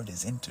his word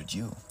has entered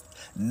you,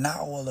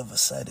 now all of a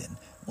sudden,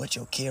 what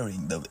you're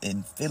carrying, the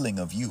infilling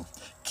of you,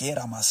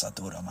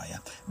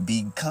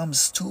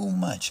 becomes too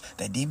much.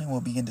 That demon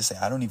will begin to say,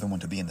 I don't even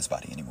want to be in this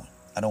body anymore.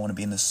 I don't want to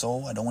be in the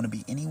soul. I don't want to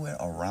be anywhere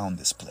around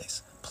this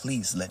place.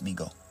 Please let me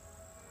go.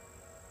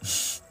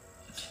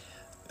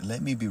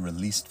 Let me be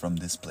released from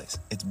this place.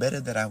 It's better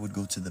that I would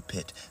go to the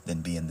pit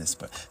than be in this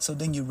place. So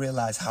then you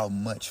realize how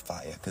much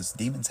fire, because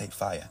demons hate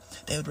fire.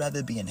 They would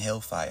rather be in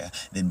hellfire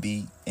than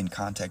be in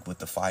contact with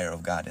the fire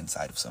of God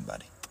inside of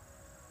somebody.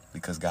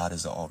 Because God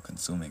is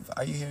all-consuming.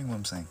 Are you hearing what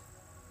I'm saying?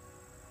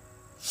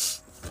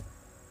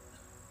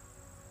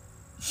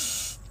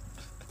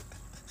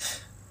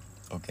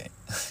 Okay.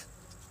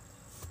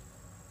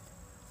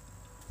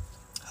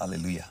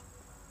 Hallelujah.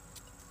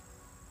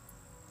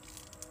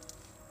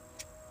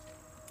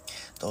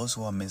 Those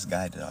who are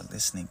misguided are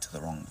listening to the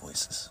wrong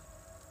voices.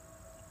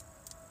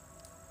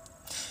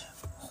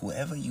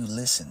 Whoever you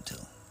listen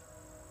to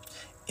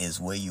is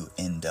where you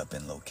end up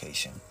in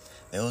location.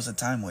 There was a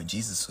time where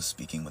Jesus was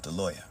speaking with a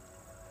lawyer.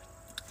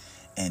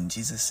 And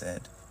Jesus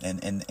said, and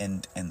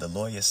the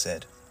lawyer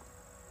said,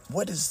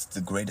 "What is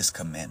the greatest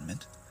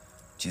commandment?"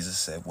 Jesus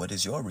said, "What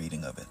is your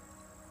reading of it?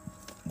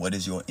 What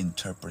is your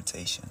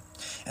interpretation?"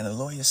 And the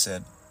lawyer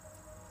said,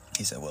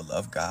 well,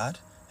 love God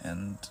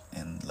and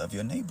love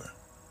your neighbor.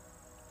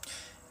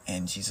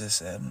 And Jesus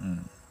said,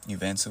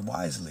 "You've answered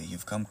wisely.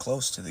 You've come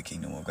close to the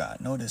kingdom of God."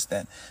 Notice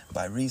that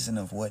by reason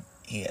of what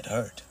he had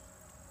heard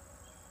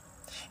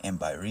and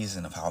by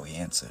reason of how he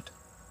answered,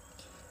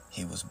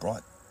 he was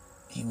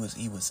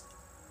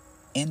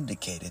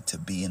indicated to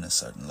be in a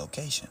certain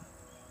location.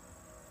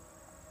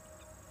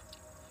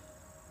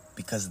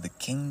 Because the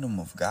kingdom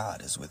of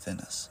God is within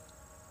us.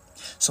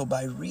 So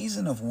by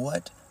reason of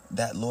what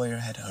that lawyer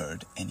had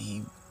heard and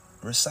he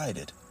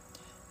recited,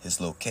 his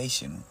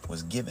location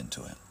was given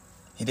to him.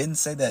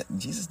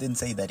 Jesus didn't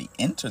say that he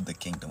entered the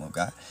kingdom of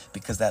God,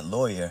 because that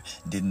lawyer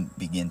didn't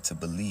begin to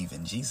believe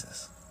in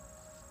Jesus.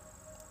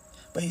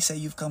 But he said,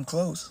 "You've come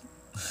close."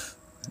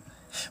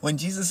 When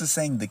Jesus is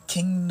saying the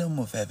kingdom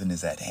of heaven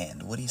is at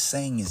hand, what he's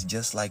saying is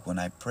just like when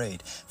I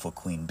prayed for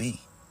Queen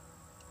Bee.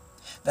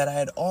 That I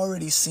had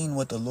already seen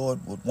what the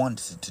Lord would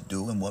wanted to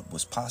do and what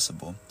was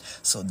possible.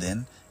 So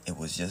then it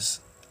was just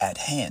at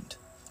hand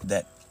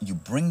that you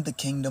bring the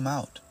kingdom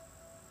out.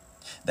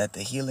 That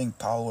the healing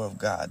power of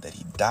God that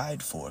he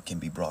died for can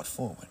be brought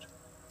forward.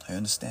 Are you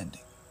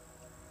understanding?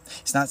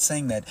 It's not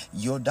saying that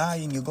you're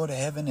dying, you go to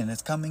heaven and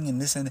it's coming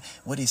and this and that.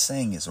 What he's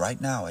saying is right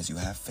now, as you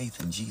have faith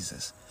in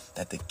Jesus,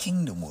 that the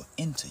kingdom will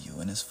enter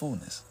you in its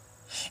fullness.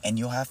 And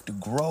you'll have to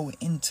grow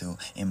into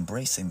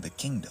embracing the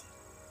kingdom.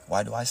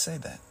 Why do I say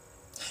that?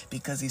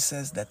 Because he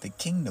says that the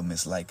kingdom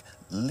is like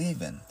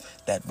leaven,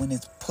 that when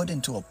it's put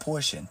into a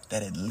portion,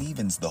 that it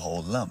leavens the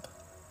whole lump.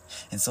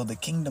 And so the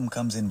kingdom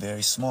comes in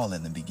very small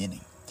in the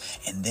beginning.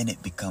 And then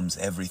it becomes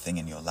everything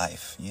in your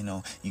life. You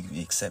know, you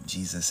accept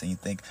Jesus and you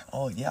think,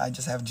 oh yeah, I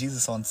just have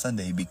Jesus on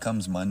Sunday. He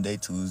becomes Monday,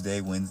 Tuesday,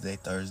 Wednesday,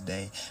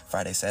 Thursday,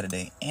 Friday,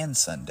 Saturday, and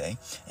Sunday.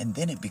 And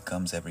then it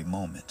becomes every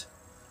moment.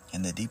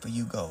 And the deeper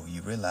you go,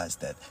 you realize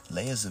that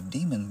layers of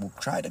demon will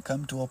try to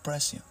come to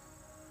oppress you.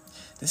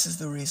 This is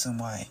the reason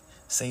why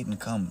Satan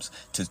comes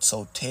to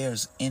sow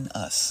tares in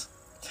us.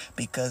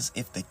 Because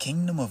if the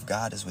kingdom of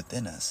God is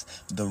within us,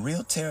 the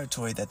real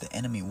territory that the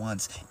enemy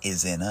wants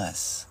is in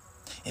us.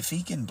 If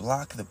he can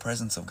block the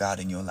presence of God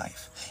in your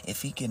life,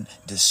 if he can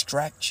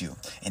distract you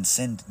and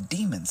send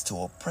demons to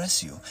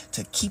oppress you,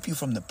 to keep you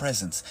from the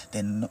presence,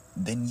 then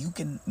you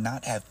can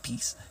not have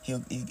peace.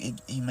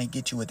 He may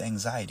get you with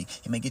anxiety.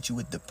 He may get you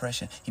with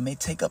depression. He may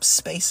take up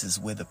spaces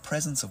where the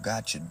presence of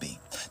God should be,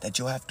 that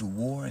you'll have to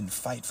war and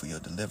fight for your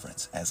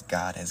deliverance as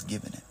God has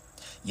given it.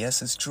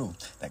 Yes, it's true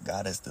that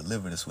God has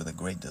delivered us with a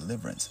great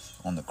deliverance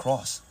on the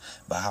cross.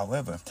 But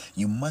however,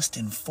 you must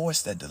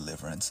enforce that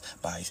deliverance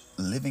by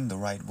living the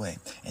right way.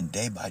 And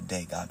day by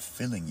day, God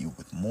filling you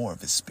with more of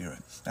his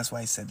spirit. That's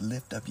why he said,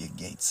 lift up your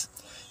gates,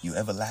 you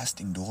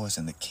everlasting doors,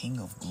 and the King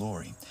of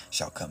glory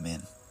shall come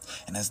in.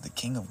 And as the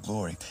King of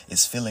glory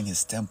is filling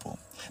his temple,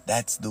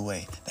 that's the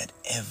way that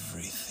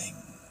everything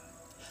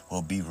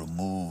will be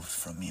removed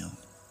from you.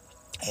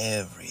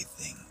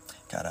 Everything.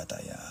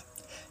 Karataya.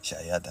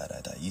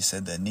 You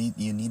said that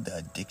you need the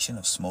addiction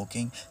of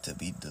smoking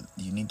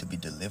you need to be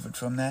delivered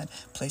from that.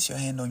 Place your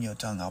hand on your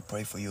tongue. I'll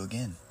pray for you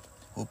again.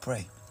 We'll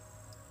pray.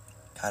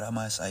 I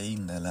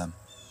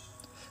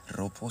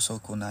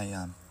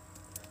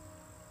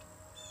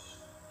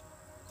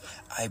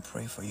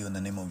pray for you in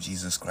the name of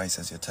Jesus Christ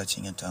as you're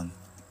touching your tongue,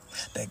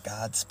 that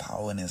God's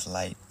power and his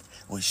light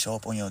will show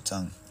up on your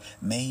tongue.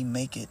 May he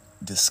make it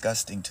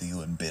disgusting to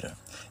you and bitter.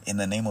 In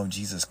the name of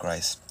Jesus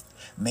Christ,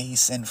 may he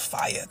send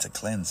fire to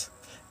cleanse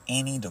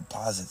any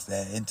deposits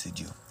that entered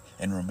you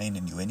and remain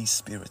in you, any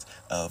spirits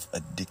of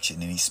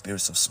addiction, any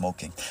spirits of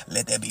smoking,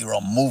 let that be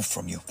removed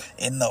from you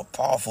in the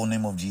powerful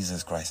name of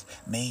Jesus Christ.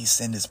 May he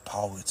send his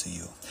power to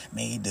you.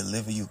 May he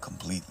deliver you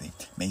completely.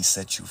 May he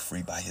set you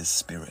free by his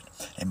spirit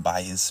and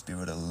by his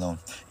spirit alone,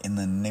 in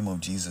the name of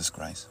Jesus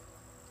Christ.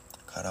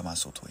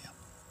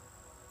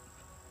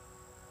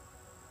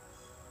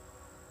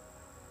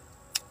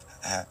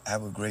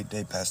 Have a great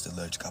day, Pastor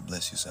Lurch. God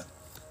bless you, sir.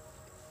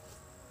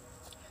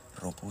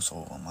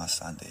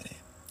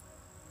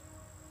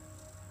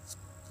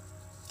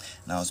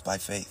 Now it's by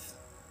faith.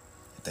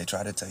 They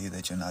try to tell you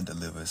that you're not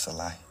delivered. It's a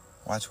lie.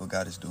 Watch what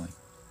God is doing.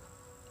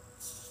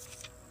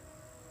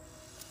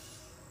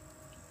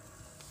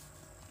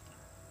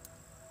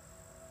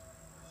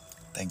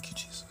 Thank you,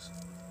 Jesus.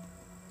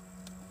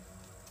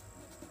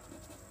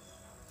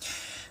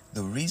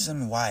 The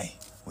reason why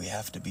we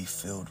have to be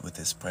filled with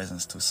His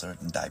presence to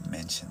certain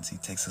dimensions, He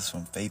takes us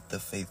from faith to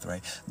faith,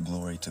 right?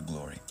 Glory to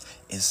glory,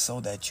 is so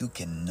that you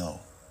can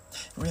know.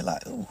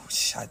 Realize, oh,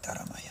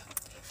 Shataramaya.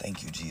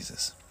 Thank you,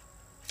 Jesus.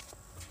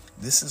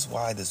 This is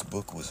why this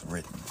book was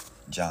written.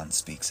 John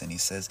speaks and he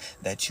says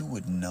that you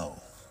would know,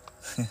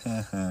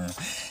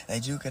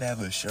 that you could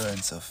have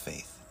assurance of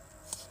faith.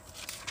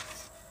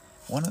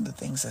 One of the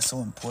things that's so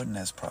important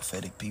as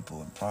prophetic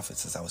people and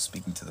prophets, as I was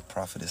speaking to the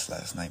prophetess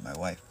last night, my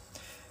wife,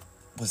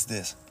 was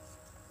this: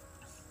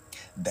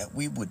 that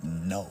we would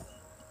know,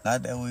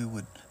 not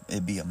that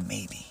it'd be a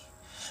maybe,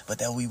 but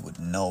that we would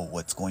know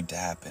what's going to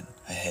happen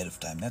ahead of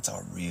time. That's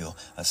our real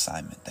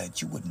assignment,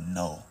 that you would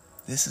know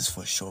this is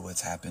for sure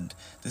what's happened,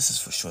 this is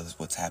for sure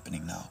what's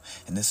happening now,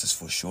 and this is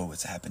for sure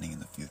what's happening in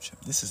the future.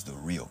 This is the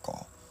real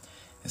call.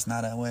 It's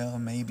not a, well,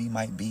 maybe,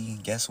 might be,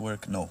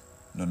 guesswork. No.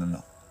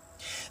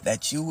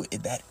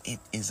 That it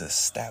is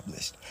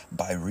established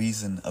by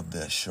reason of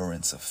the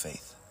assurance of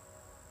faith.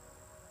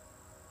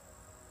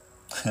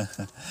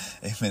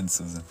 Amen,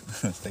 Susan.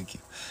 Thank you.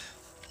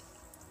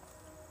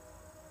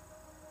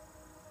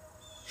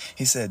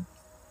 He said,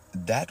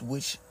 that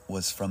which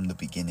was from the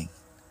beginning,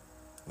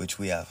 which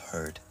we have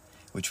heard,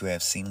 which we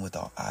have seen with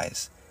our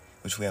eyes,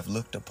 which we have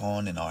looked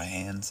upon and our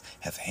hands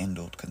have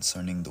handled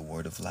concerning the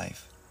word of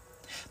life.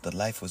 The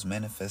life was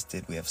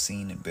manifested, we have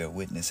seen and bear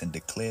witness and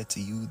declare to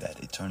you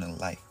that eternal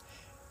life,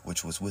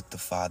 which was with the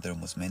Father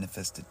and was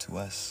manifested to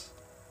us.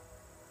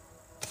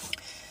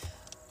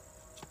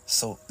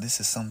 So this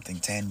is something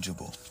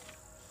tangible.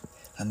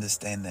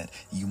 Understand that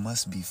you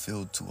must be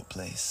filled to a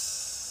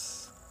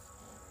place.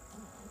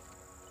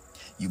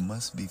 You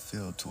must be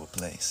filled to a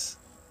place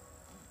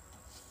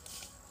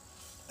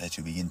that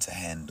you begin to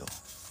handle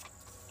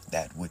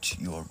that which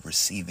you're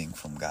receiving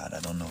from God. I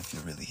don't know if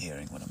you're really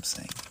hearing what I'm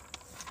saying.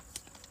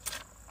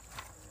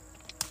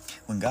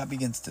 When God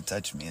begins to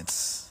touch me,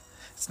 it's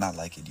not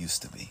like it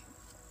used to be.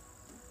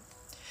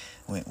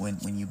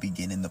 When you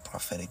begin in the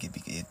prophetic,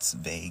 it's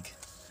vague.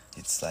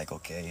 It's like,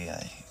 okay,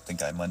 I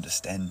think I'm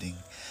understanding.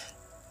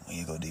 When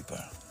you go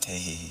deeper,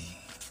 hey.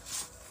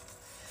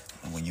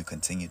 And when you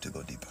continue to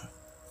go deeper,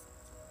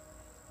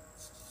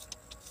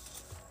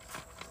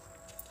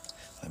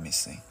 let me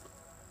see.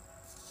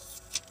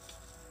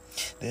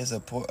 There's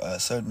a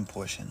certain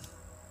portion.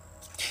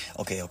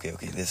 Okay.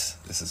 This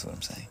is what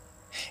I'm saying.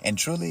 And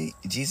truly,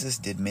 Jesus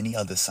did many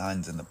other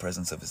signs in the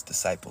presence of his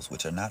disciples,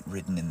 which are not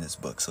written in this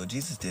book. So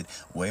Jesus did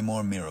way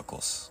more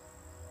miracles.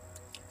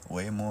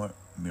 Way more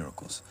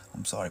miracles.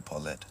 I'm sorry,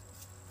 Paulette.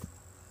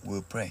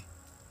 We'll pray.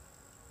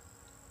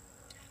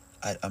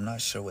 I'm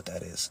not sure what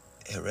that is.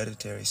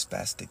 Hereditary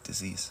spastic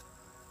disease.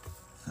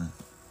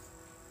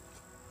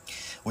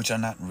 Which are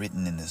not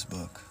written in this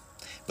book.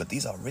 But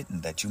these are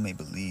written that you may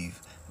believe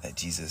that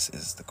Jesus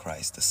is the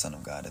Christ, the Son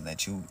of God, and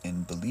that you,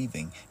 in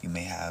believing, you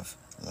may have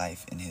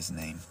life in his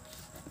name.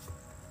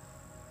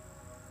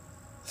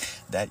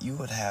 That you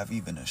would have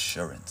even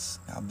assurance.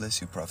 God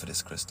bless you,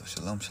 Prophetess Crystal.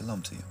 Shalom,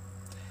 shalom to you.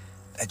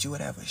 That you would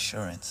have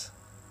assurance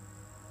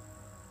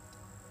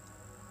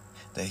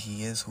that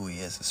he is who he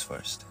is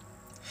first.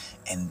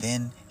 And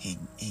then he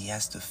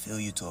has to fill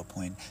you to a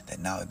point that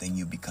now then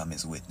you become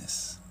his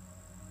witness.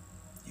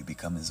 You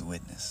become his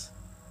witness.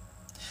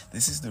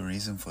 This is the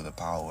reason for the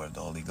power of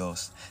the Holy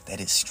Ghost, that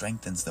it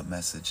strengthens the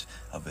message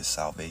of his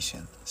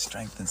salvation,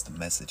 strengthens the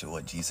message of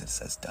what Jesus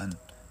has done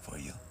for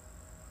you.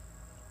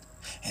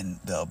 And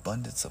the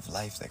abundance of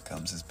life that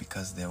comes is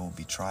because there will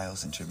be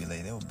trials and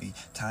tribulations. There will be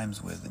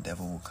times where the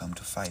devil will come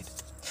to fight.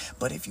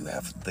 But if you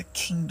have the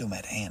kingdom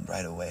at hand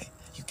right away,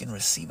 you can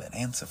receive an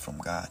answer from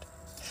God.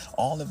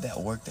 All of that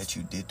work that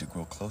you did to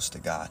grow close to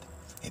God,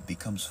 it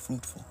becomes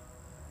fruitful.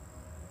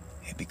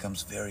 It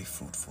becomes very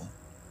fruitful.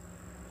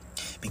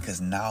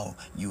 Because now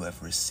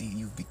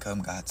you've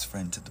become God's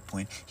friend to the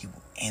point he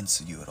will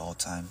answer you at all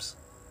times.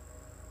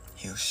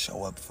 He'll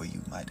show up for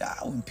you, my God,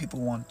 when people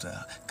want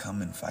to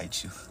come and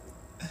fight you.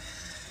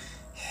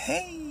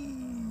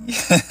 Hey!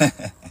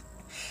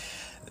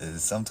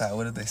 Sometimes,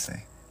 what do they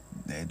say?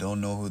 They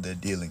don't know who they're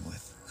dealing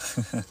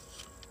with.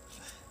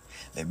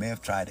 They may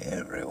have tried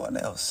everyone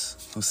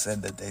else who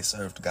said that they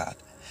served God.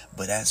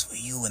 But as for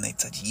you, when they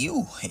touch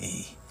you,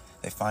 hey,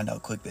 they find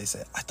out quick. They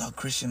say, I thought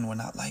Christians were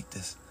not like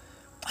this.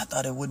 I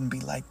thought it wouldn't be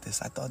like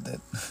this. I thought that.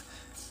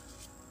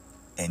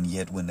 And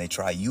yet when they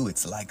try you,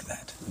 it's like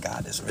that.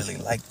 God is really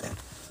like that.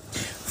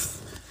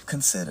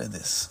 Consider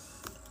this.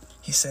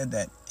 He said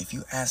that if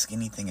you ask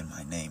anything in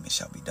my name, it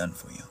shall be done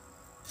for you.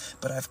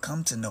 But I've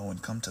come to know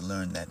and come to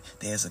learn that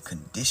there's a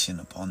condition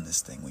upon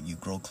this thing. When you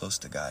grow close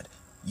to God,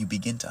 you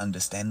begin to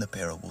understand the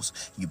parables.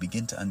 You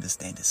begin to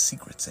understand his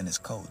secrets and his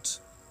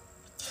codes.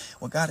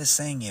 What God is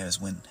saying here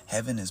is when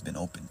heaven has been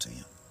opened to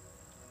you,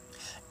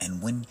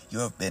 and when you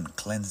have been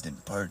cleansed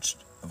and purged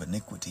of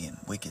iniquity and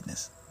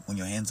wickedness, when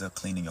your hands are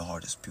clean and your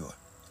heart is pure,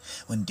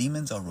 when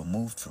demons are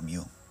removed from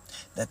you,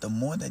 that the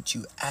more that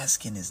you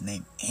ask in his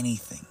name,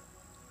 anything,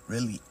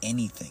 really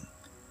anything,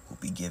 will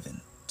be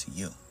given to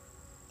you.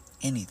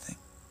 Anything.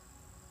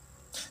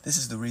 This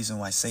is the reason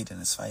why Satan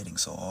is fighting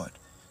so hard,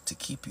 to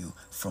keep you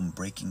from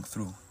breaking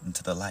through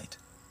into the light.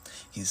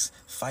 He's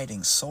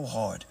fighting so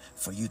hard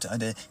for you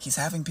to he's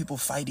having people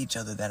fight each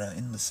other that are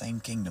in the same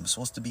kingdom,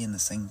 supposed to be in the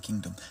same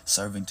kingdom,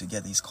 serving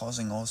together. He's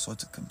causing all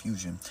sorts of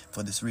confusion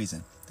for this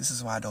reason. This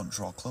is why I don't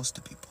draw close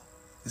to people.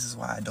 This is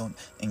why I don't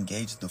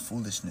engage the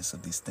foolishness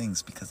of these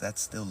things, because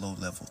that's still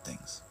low-level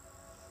things.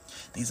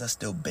 These are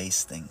still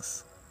base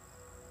things.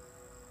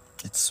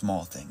 It's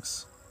small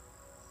things.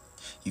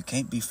 You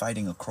can't be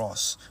fighting a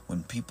cross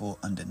when people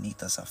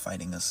underneath us are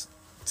fighting us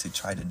to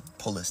try to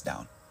pull us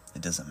down.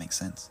 It doesn't make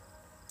sense.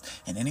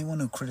 And anyone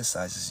who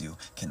criticizes you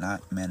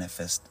cannot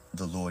manifest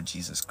the Lord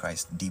Jesus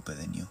Christ deeper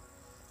than you.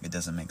 It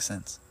doesn't make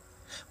sense.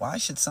 Why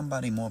should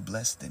somebody more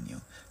blessed than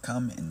you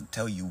come and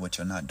tell you what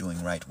you're not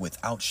doing right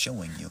without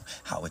showing you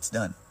how it's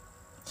done?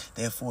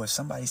 Therefore, if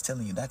somebody's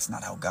telling you that's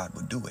not how God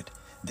would do it,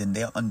 then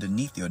they're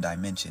underneath your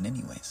dimension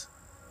anyways,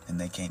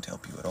 and they can't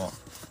help you at all.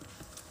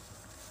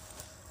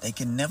 They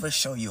can never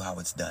show you how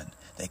it's done.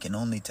 They can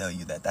only tell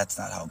you that that's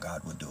not how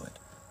God would do it.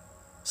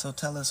 So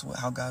tell us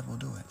how God will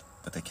do it,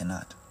 but they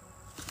cannot.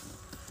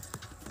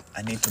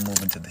 I need to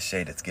move into the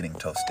shade. It's getting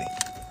toasty.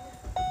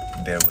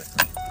 Bear with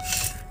me.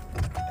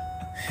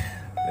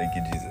 Thank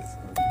you, Jesus.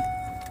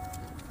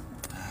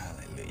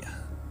 Hallelujah.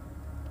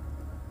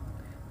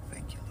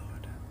 Thank you,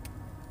 Lord.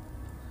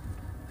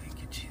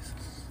 Thank you,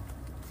 Jesus.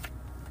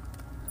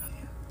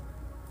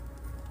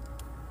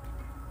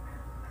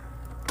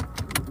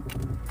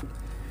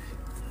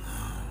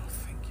 Oh,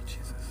 thank you,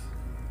 Jesus.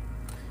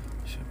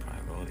 Should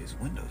probably roll these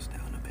windows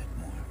down a bit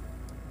more.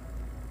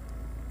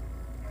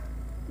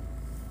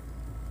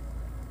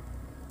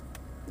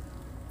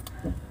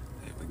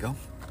 There we go.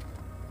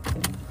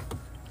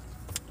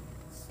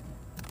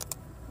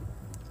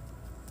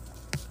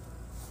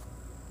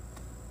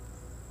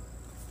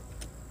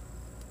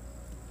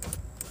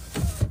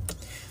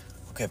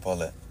 Okay,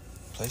 Paulette,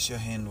 place your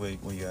hand where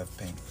you have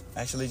pain.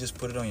 Actually, just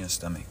put it on your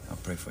stomach. I'll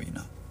pray for you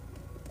now.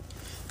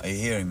 Are you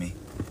hearing me?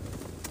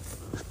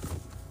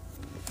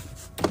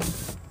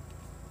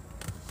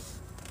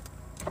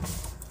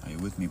 Are you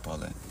with me,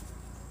 Paulette?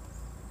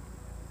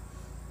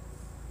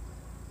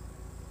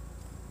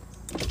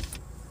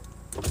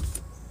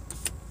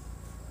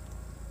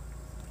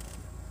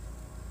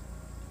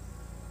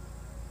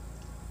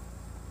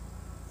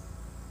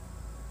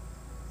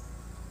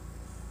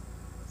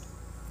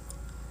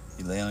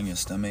 You lay on your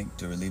stomach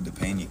to relieve the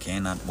pain. You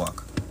cannot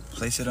walk.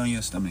 Place it on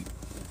your stomach.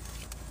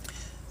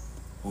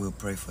 We'll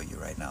pray for you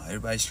right now.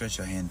 Everybody stretch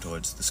your hand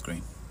towards the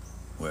screen,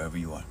 wherever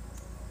you are.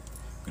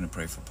 I'm going to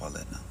pray for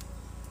Paulette now.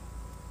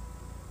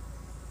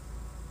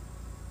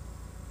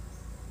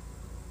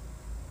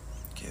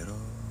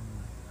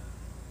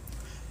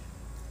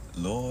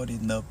 Lord,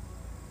 in the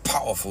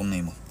powerful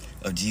name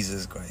of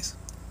Jesus Christ,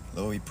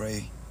 Lord, we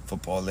pray for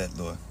Paulette,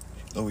 Lord.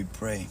 Lord, we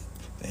pray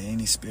that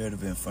any spirit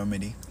of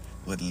infirmity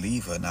would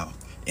leave her now,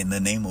 in the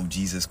name of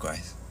Jesus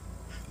Christ.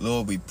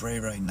 Lord, we pray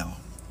right now,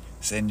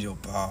 send your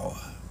power,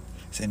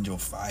 send your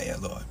fire,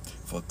 Lord,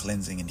 for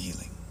cleansing and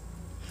healing.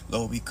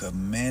 Lord, we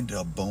command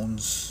our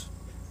bones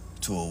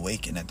to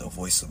awaken at the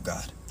voice of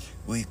God.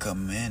 We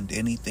command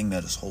anything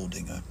that is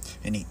holding her,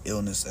 any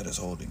illness that is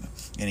holding her,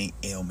 any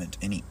ailment,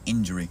 any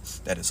injury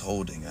that is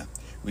holding her.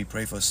 We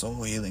pray for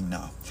soul healing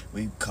now.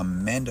 We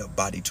command our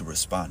body to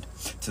respond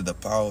to the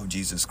power of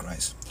Jesus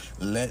Christ.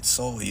 Let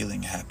soul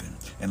healing happen,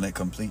 and let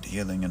complete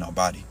healing in our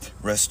body,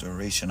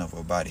 restoration of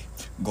our body.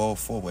 Go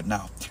forward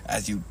now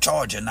as you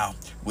charge her now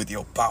with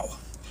your power.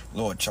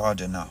 Lord, charge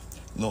her now.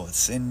 Lord,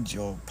 send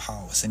your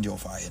power, send your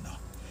fire now.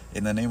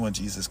 In the name of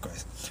Jesus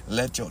Christ,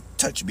 let your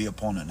touch be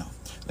upon her now.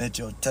 Let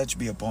your touch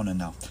be upon her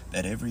now,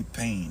 that every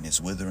pain is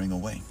withering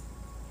away.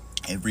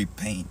 Every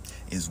pain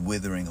is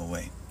withering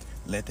away.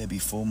 Let there be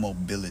full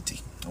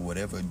mobility, or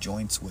whatever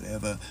joints,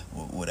 whatever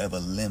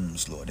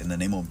limbs, Lord. In the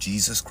name of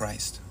Jesus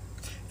Christ.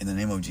 In the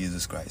name of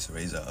Jesus Christ,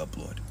 raise her up,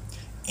 Lord.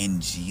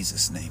 In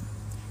Jesus' name.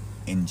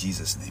 In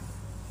Jesus' name.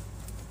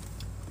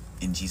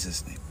 In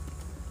Jesus' name.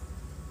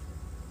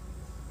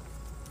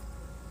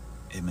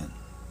 Amen.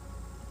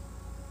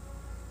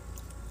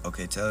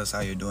 Okay, tell us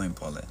how you're doing,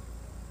 Paulette.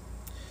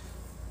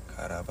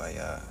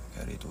 Karabaya,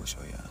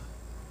 Karitoshoya.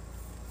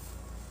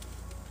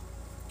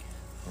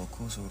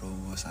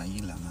 Rokusoro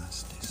Saila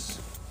Mastis.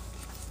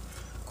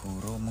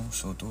 Kuromo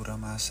Sotura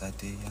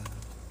Masateya.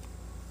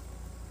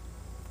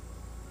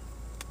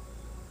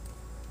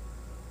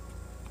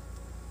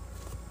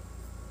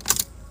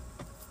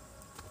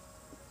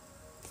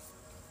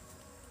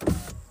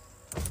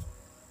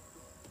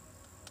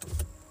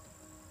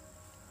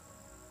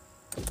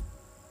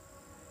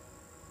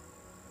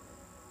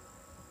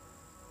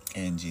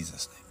 In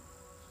Jesus' name.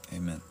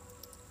 Amen.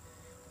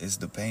 Is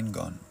the pain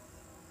gone?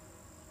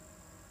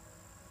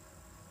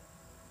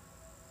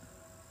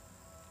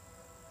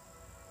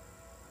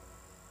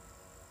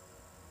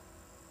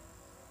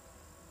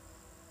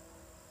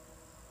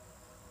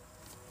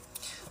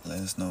 Let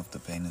us know if the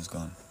pain is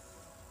gone.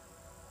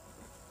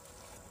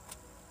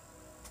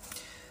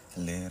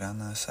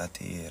 Lerana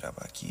sati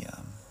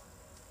rabakiam.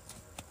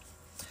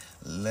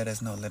 Let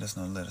us know, let us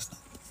know, let us know.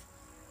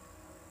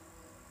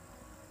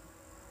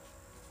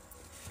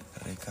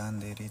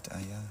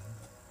 Rekanderitaya.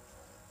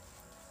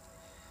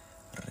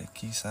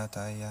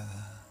 Rekisataya.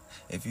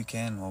 If you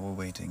can, while we're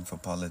waiting for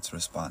Paulette's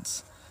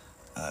response,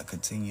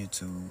 continue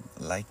to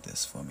like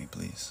this for me,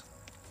 please.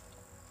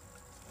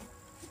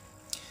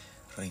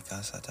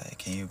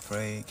 Can you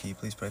pray? Can you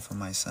please pray for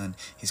my son?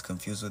 He's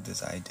confused with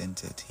his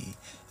identity.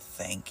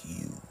 Thank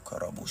you.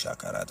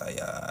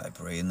 I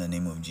pray in the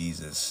name of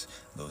Jesus,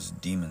 those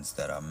demons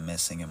that are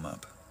messing him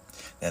up,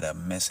 that are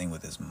messing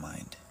with his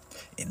mind.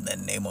 In the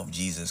name of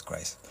Jesus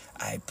Christ,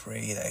 I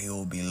pray that he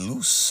will be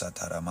loose, that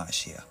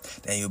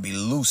he will be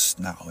loose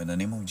now in the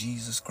name of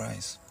Jesus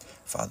Christ.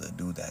 Father,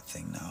 do that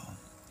thing now.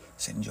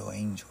 Send your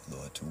angel,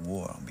 Lord, to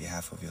war on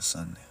behalf of your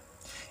son.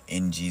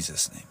 In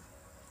Jesus' name.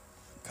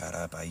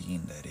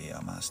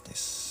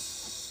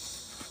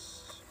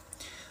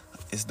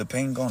 Is the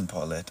pain gone,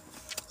 Paulette?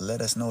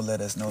 Let us know,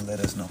 let us know, let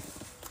us know.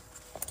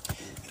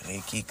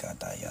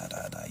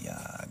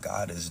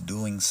 God is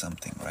doing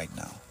something right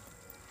now.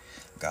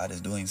 God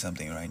is doing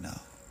something right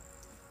now.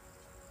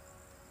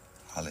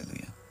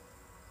 Hallelujah.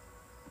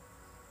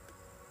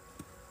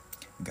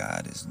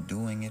 God is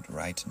doing it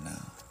right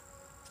now.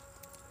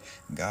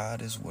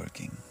 God is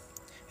working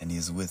and He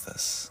is with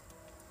us.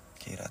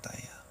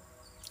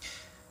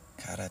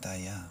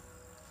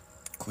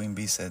 Queen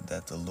Bee said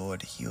that the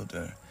Lord healed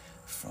her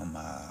from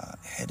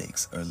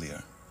headaches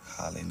earlier.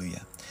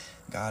 Hallelujah.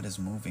 God is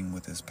moving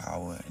with His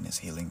power and His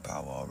healing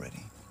power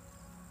already.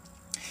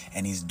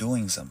 And He's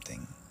doing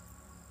something.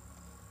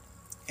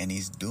 And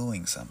He's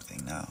doing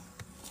something now.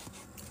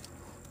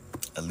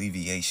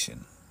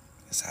 Alleviation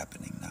is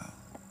happening now.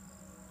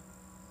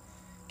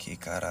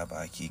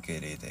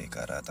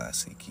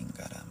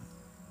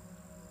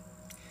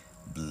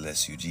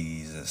 Bless you,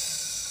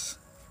 Jesus.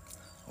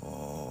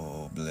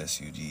 Oh, bless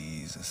you,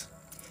 Jesus.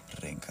 I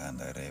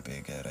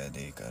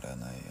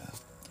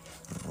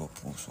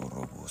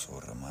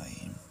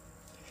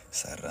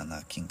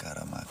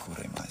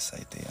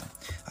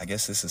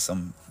guess this is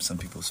some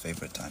people's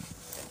favorite time,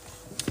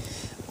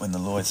 when the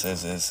Lord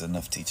says there's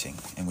enough teaching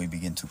and we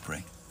begin to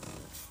pray.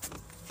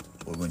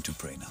 We're going to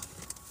pray now.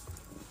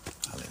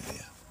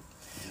 Hallelujah.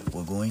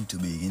 We're going to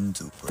begin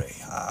to pray.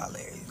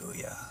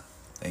 Hallelujah.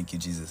 Thank you,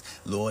 Jesus.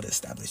 Lord,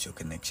 establish your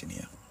connection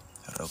here.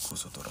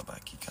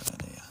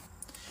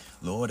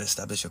 Lord,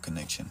 establish your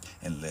connection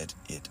and let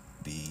it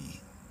be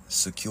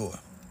secure,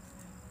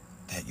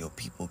 that your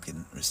people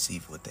can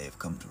receive what they have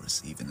come to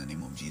receive in the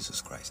name of Jesus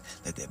Christ.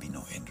 Let there be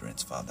no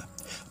hindrance, Father.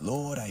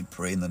 Lord, I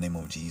pray in the name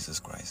of Jesus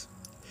Christ.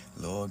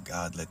 Lord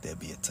God, let there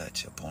be a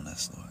touch upon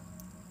us, Lord.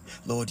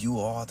 Lord, you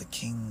are the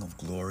King of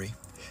glory,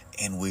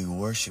 and we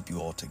worship you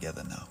all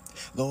together now.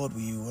 Lord,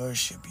 we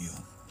worship you.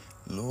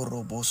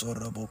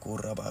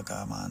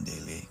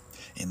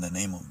 In the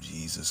name of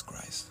Jesus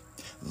Christ.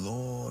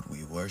 Lord,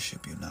 we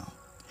worship you now.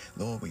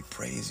 Lord, we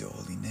praise your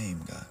holy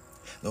name, God.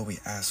 Lord, we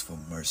ask for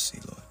mercy,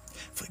 Lord.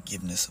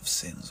 Forgiveness of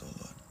sins, oh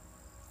Lord.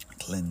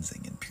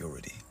 Cleansing and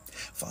purity.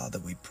 Father,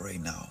 we pray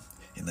now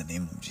in the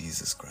name of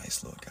Jesus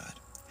Christ, Lord God,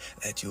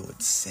 that you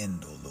would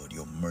send, oh Lord,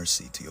 your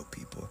mercy to your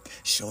people.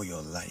 Show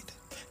your light.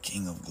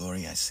 King of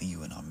glory, I see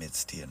you in our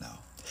midst here now.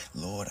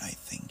 Lord, I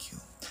thank you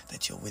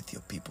that you're with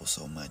your people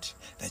so much,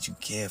 that you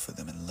care for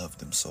them and love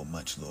them so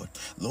much, Lord.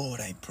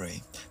 Lord, I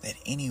pray that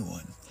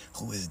anyone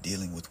who is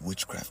dealing with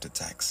witchcraft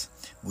attacks,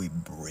 we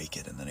break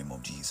it in the name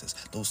of Jesus.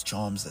 Those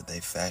charms that they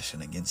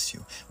fashion against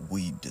you,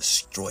 we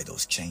destroy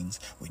those chains.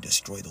 We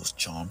destroy those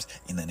charms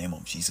in the name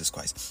of Jesus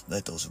Christ.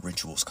 Let those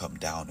rituals come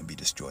down and be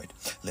destroyed.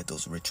 Let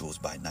those rituals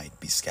by night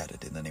be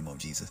scattered in the name of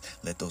Jesus.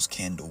 Let those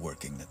candle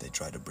working that they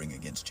try to bring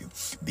against you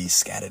be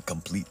scattered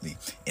completely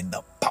in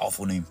the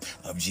powerful name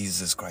of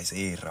Jesus Christ.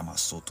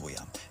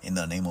 In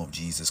the name of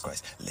Jesus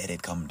Christ, let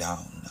it come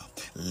down now.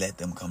 Let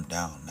them come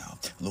down now.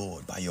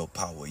 Lord, by your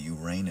power you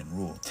reign and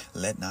rule.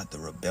 Let not the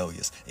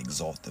rebellious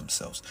exalt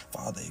themselves.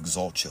 Father,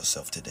 exalt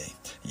yourself today.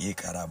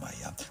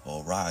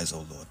 Arise,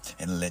 O Lord,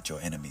 and let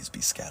your enemies be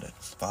scattered.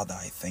 Father,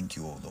 I thank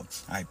you, O Lord.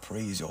 I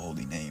praise your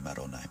holy name,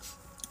 Adonai.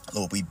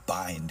 Lord, we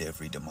bind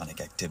every demonic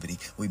activity.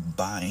 We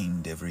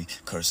bind every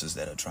curses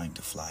that are trying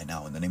to fly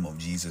now in the name of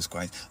Jesus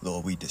Christ.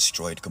 Lord, we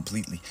destroy it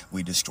completely.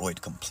 We destroy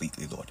it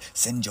completely, Lord.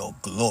 Send your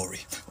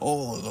glory.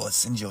 Oh, Lord,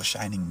 send your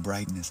shining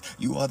brightness.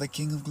 You are the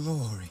King of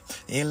glory.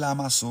 And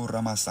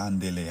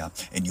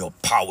your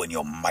power and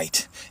your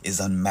might is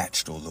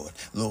unmatched, oh Lord.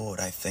 Lord,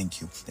 I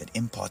thank you that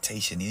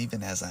impartation,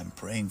 even as I'm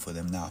praying for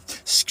them now,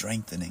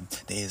 strengthening,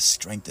 there is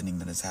strengthening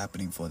that is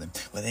happening for them.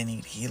 Where they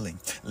need healing,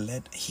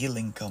 let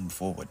healing come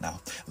forward now.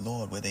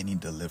 Lord, where they need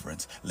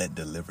deliverance, let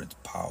deliverance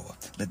power,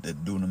 let the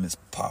dunamis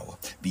power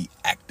be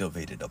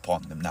activated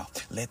upon them now.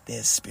 Let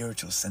their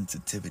spiritual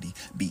sensitivity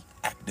be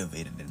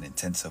activated and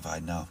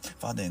intensified now.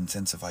 Father,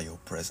 intensify your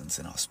presence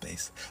in our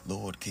space.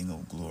 Lord, King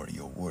of glory,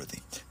 you're worthy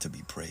to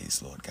be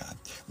praised, Lord God.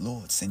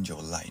 Lord, send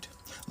your light.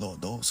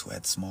 Lord, those who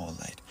had small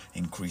light,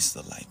 increase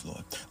the light,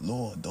 Lord.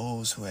 Lord,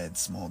 those who had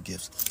small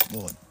gifts,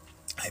 Lord,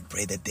 I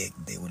pray that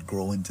they would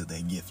grow into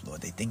their gift,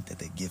 Lord. They think that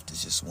their gift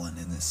is just one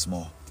and it's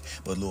small.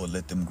 But Lord,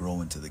 let them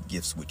grow into the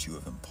gifts which you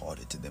have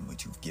imparted to them,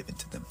 which you've given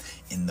to them,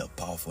 in the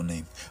powerful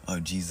name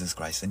of Jesus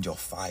Christ. Send your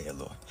fire,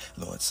 Lord.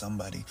 Lord,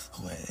 somebody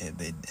who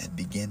had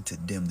began to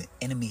dim, the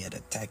enemy had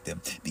attacked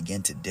them,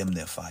 began to dim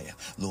their fire.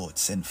 Lord,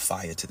 send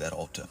fire to that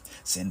altar.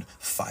 Send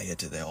fire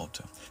to that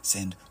altar.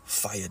 Send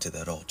fire to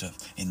that altar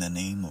in the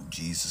name of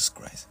Jesus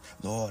Christ.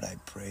 Lord, I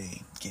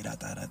pray,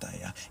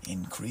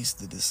 increase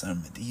the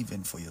discernment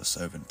even for your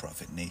servant,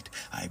 Prophet Nate.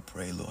 I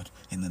pray, Lord,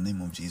 in the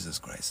name of Jesus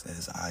Christ, that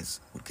his eyes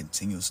would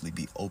continuously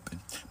be open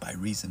by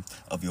reason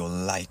of your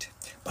light.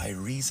 By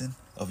reason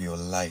of your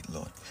light,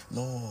 Lord.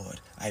 Lord,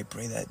 I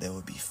pray that there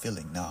will be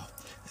filling now.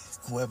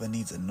 Whoever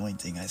needs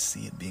anointing, I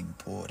see it being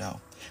poured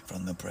out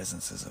from the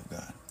presences of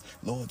God.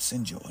 Lord,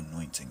 send your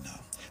anointing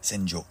now.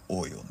 Send your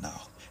oil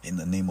now. In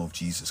the name of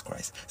Jesus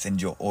Christ.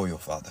 Send your oil,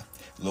 Father.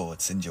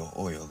 Lord, send your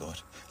oil, Lord.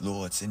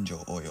 Lord, send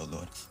your oil,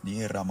 Lord.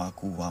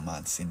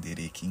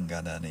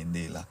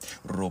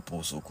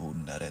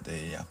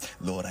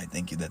 Lord, I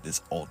thank you that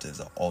this altar is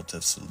an altar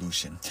of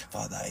solution.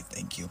 Father, I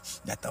thank you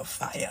that the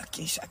fire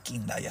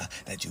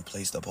that you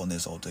placed upon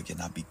this altar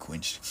cannot be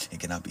quenched. It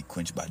cannot be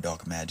quenched by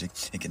dark magic.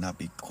 It cannot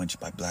be quenched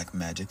by black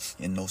magic.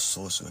 And no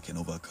sorcerer can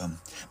overcome.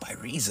 By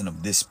reason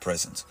of this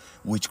presence,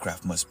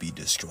 witchcraft must be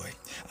destroyed.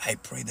 I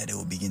pray that it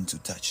will begin to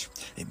touch.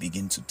 It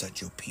begin to touch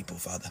your people,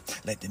 Father.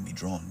 Let them be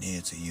drawn near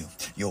to you.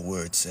 Your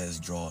word says,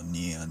 draw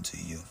near unto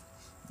you.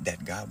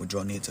 That God would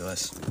draw near to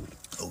us.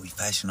 Oh, we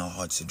fashion our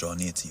hearts to draw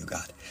near to you,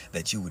 God,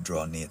 that you would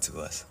draw near to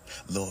us.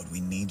 Lord,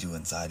 we need you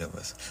inside of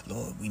us.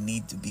 Lord, we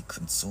need to be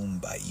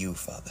consumed by you,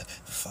 Father.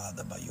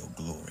 Father, by your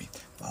glory.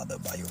 Father,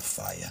 by your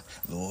fire.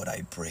 Lord,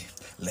 I pray,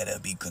 let her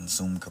be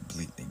consumed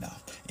completely now.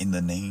 In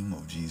the name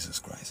of Jesus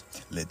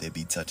Christ, let there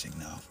be touching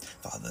now.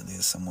 Father,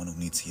 there's someone who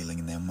needs healing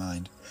in their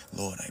mind.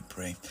 Lord, I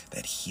pray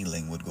that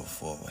healing would go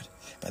forward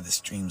by the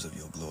streams of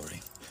your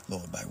glory.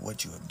 Lord, by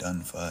what you have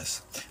done for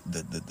us,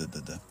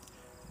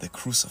 the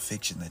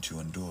crucifixion that you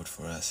endured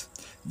for us.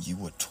 You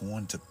were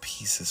torn to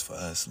pieces for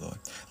us, Lord.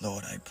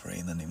 Lord, I pray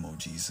in the name of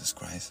Jesus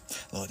Christ,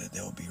 Lord, that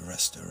there will be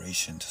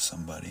restoration to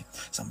somebody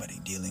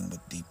dealing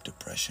with deep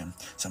depression,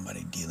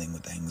 somebody dealing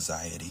with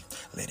anxiety.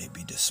 Let it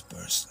be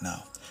dispersed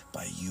now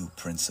by you,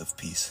 Prince of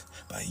Peace,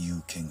 by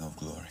you, King of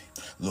Glory.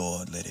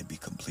 Lord, let it be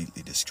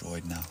completely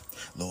destroyed now.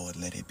 Lord,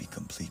 let it be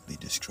completely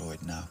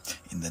destroyed now.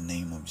 In the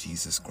name of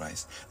Jesus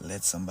Christ,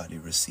 let somebody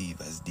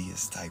receive as D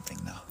is typing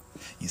now.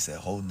 You said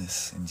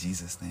wholeness in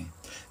Jesus' name.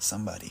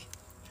 Somebody,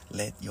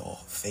 let your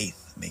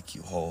faith make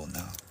you whole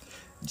now.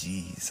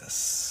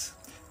 Jesus.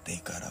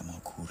 Thank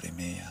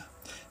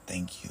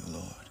you,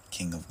 Lord,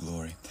 King of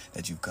Glory,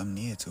 that you've come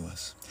near to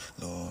us.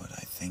 Lord,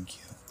 I thank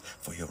you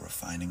for your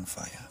refining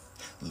fire.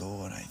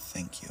 Lord, I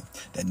thank you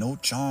that no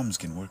charms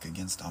can work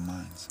against our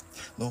minds.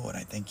 Lord,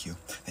 I thank you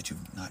that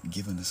you've not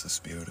given us a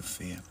spirit of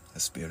fear, a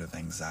spirit of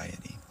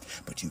anxiety,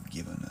 but you've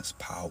given us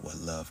power,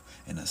 love,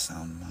 and a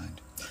sound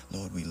mind.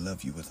 Lord, we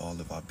love you with all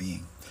of our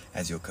being,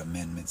 as your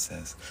commandment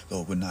says.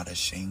 Lord, we're not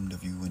ashamed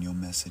of you and your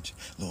message.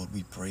 Lord,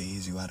 we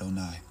praise you,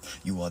 Adonai.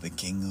 You are the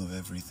King of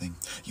everything.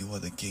 You are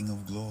the King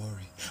of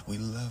glory. We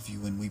love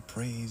you and we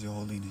praise your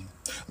holy name.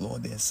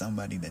 Lord, there's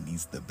somebody that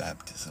needs the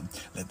baptism.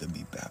 Let them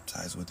be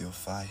baptized with your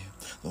fire.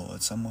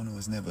 Lord, someone who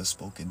has never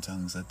spoken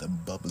tongues, let the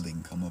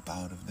bubbling come up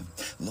out of them.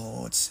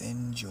 Lord,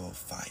 send your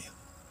fire.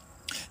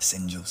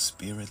 Send your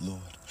spirit,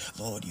 Lord.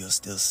 Lord, you're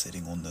still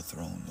sitting on the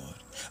throne, Lord.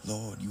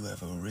 Lord, you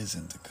have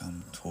arisen to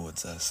come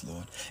towards us,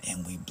 Lord.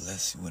 And we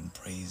bless you and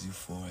praise you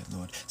for it,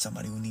 Lord.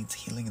 Somebody who needs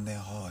healing in their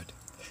heart,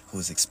 who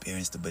has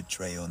experienced a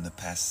betrayal in the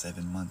past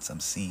 7 months, I'm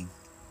seeing.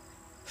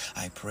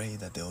 I pray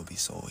that there will be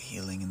soul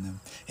healing in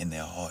them, in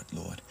their heart,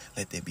 Lord.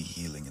 Let there be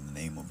healing in the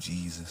name of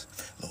Jesus.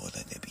 Lord,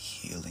 let there be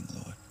healing,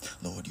 Lord.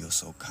 Lord, you're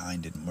so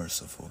kind and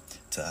merciful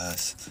to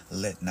us.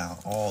 Let now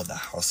all the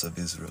house of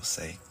Israel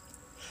say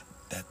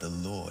that the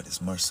Lord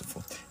is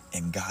merciful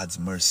and God's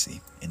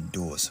mercy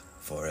endures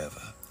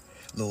forever.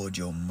 Lord,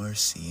 your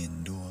mercy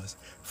endures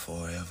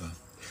forever.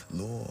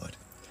 Lord,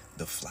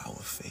 the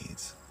flower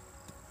fades,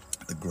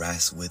 the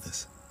grass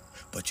withers,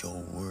 but your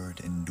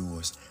word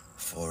endures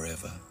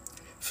forever.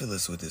 Fill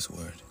us with this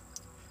word.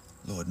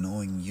 Lord,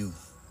 knowing you,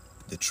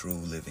 the true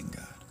living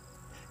God,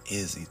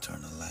 is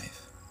eternal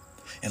life.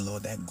 And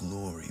Lord, that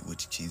glory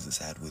which Jesus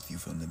had with you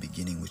from the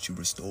beginning, which you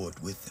restored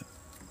with him,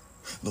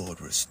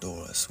 Lord,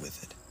 restore us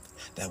with it,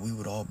 that we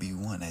would all be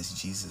one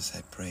as Jesus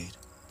had prayed.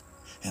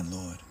 And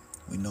Lord,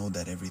 we know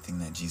that everything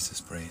that Jesus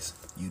prays,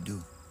 you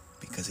do,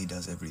 because he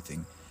does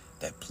everything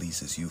that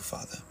pleases you,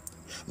 Father.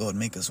 Lord,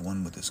 make us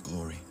one with his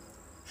glory.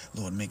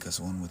 Lord, make us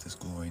one with his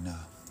glory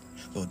now.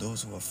 Lord,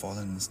 those who have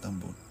fallen and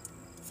stumbled,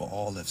 for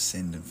all have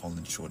sinned and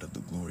fallen short of the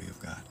glory of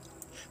God.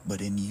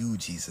 But in you,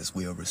 Jesus,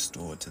 we are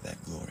restored to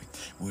that glory.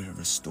 We are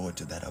restored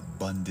to that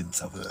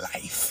abundance of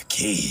life.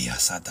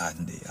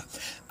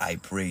 I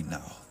pray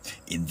now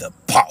in the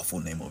powerful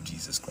name of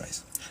Jesus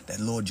Christ that,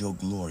 Lord, your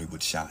glory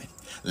would shine.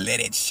 Let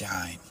it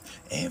shine.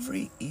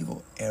 Every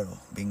evil arrow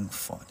being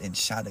fought and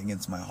shot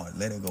against my heart,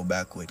 let it go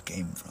back where it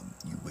came from,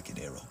 you wicked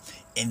arrow.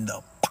 In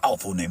the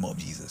powerful name of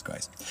Jesus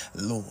Christ.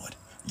 Lord,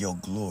 your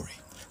glory,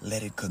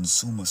 let it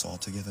consume us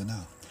altogether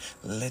now.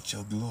 Let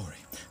your glory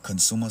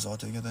consume us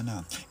altogether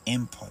now.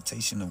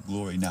 Impartation of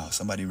glory now.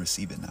 Somebody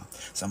receive it now.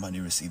 Somebody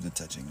receive the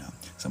touching now.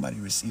 Somebody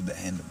receive the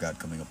hand of God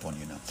coming upon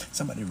you now.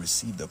 Somebody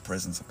receive the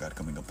presence of God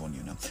coming upon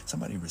you now.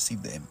 Somebody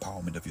receive the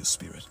empowerment of your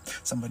spirit.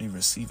 Somebody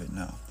receive it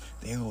now.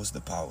 There goes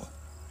the power.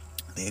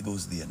 There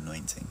goes the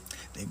anointing.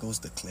 There goes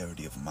the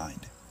clarity of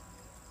mind.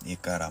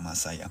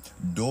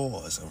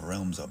 Doors of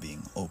realms are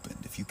being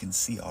opened. If you can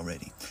see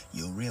already,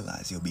 you'll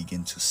realize you'll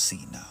begin to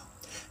see now.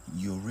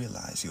 You'll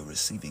realize you're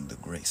receiving the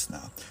grace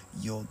now.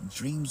 Your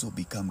dreams will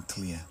become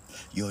clear.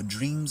 Your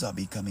dreams are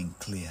becoming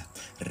clear.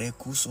 May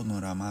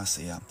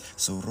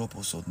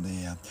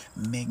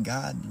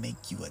God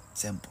make you a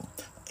temple,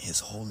 his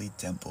holy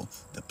temple,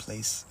 the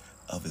place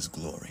of his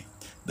glory,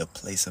 the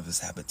place of his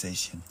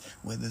habitation,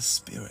 where the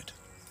Spirit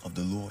of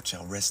the Lord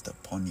shall rest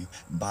upon you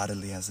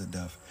bodily as a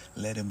dove.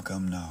 Let him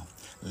come now.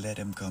 Let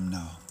him come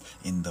now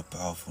in the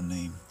powerful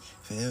name.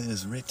 For it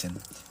is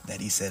written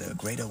that he said, a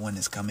greater one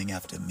is coming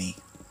after me.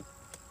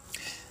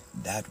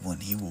 That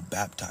one, he will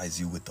baptize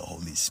you with the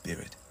Holy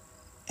Spirit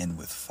and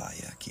with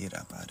fire.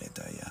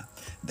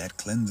 That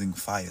cleansing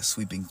fire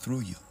sweeping through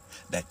you.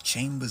 That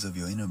chambers of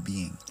your inner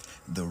being,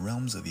 the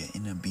realms of your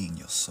inner being,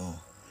 your soul,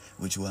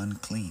 which were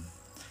unclean,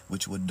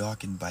 which were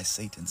darkened by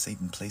Satan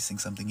placing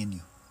something in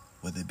you,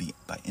 whether it be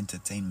by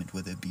entertainment,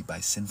 whether it be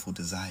by sinful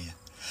desire.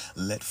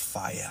 Let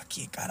fire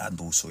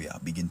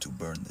begin to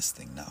burn this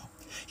thing now.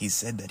 He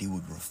said that he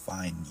would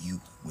refine you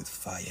with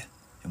fire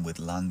and with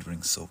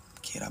laundering soap.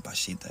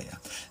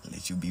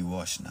 Let you be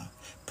washed now,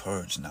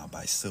 purged now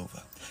by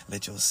silver.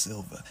 Let your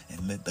silver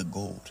and let the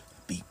gold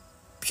be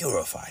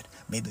purified.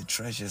 May the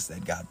treasures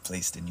that God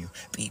placed in you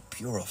be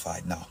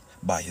purified now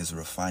by his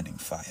refining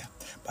fire.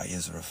 By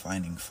his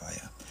refining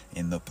fire,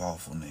 in the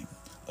powerful name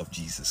of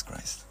Jesus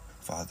Christ.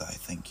 Father, I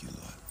thank you,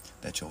 Lord,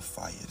 that your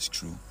fire is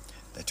true,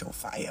 that your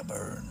fire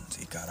burns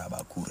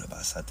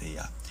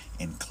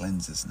and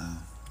cleanses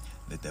now.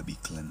 Let there be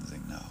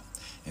cleansing now,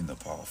 in the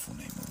powerful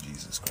name of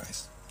Jesus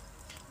Christ.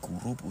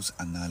 Kurupus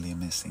anale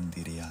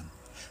mesindirian,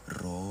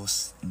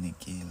 ros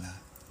nikila,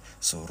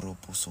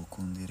 soropu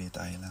sokundiri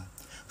taila,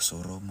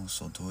 soromu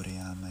sotori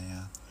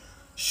amaya,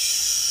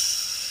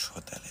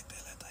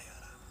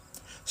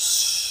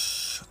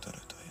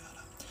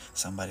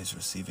 somebody's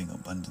receiving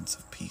abundance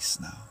of peace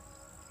now.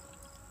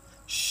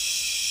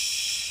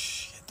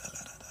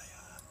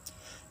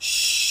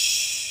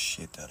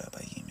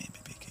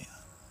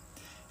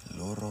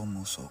 Loro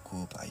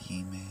musoku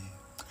paime,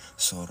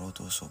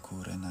 soroto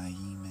sokura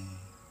naime,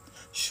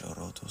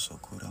 shoroto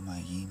sokura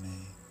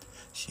maime,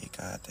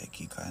 shikate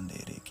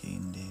kikandere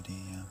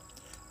kinderia.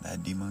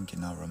 That demon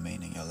cannot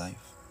remain in your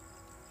life.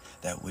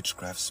 That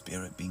witchcraft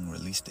spirit being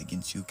released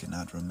against you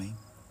cannot remain.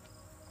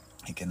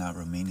 It cannot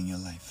remain in your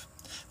life.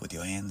 With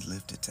your hands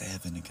lifted to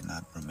heaven, it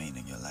cannot remain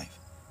in your life.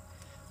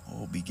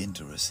 Oh, begin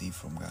to receive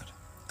from God.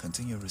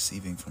 Continue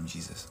receiving from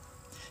Jesus.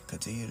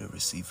 Continue to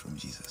receive from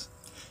Jesus.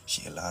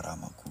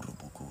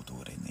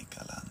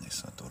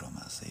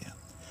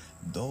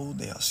 Though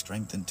they are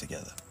strengthened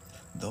together,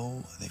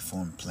 though they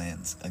form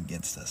plans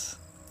against us,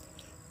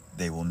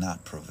 they will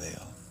not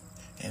prevail.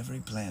 Every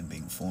plan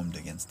being formed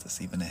against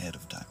us, even ahead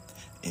of time,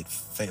 it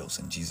fails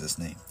in Jesus'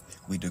 name.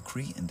 We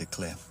decree and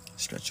declare,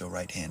 stretch your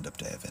right hand up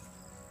to heaven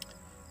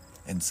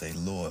and say,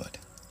 Lord,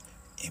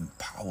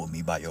 empower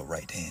me by your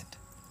right hand.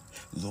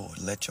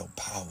 Lord, let your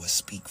power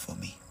speak for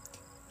me.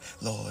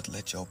 Lord,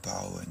 let your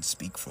power and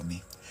speak for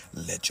me.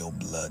 Let your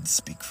blood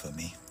speak for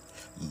me.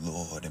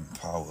 Lord,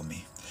 empower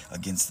me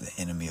against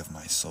the enemy of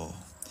my soul.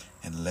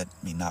 And let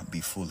me not be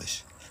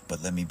foolish,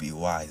 but let me be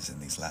wise in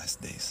these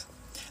last days.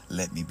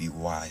 Let me be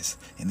wise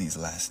in these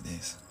last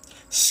days.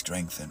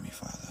 Strengthen me,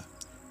 Father.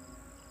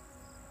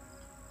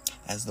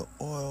 As the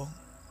oil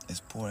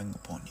is pouring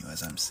upon you,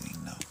 as I'm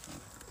seeing now,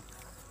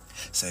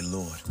 say,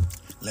 Lord,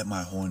 let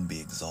my horn be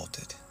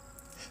exalted.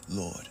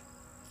 Lord,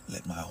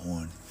 let my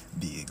horn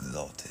be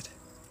exalted.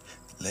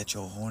 Let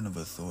your horn of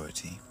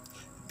authority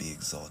be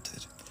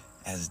exalted.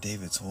 As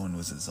David's horn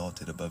was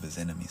exalted above his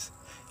enemies.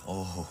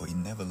 Oh, he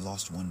never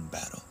lost one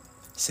battle.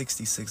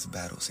 66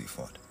 battles he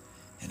fought,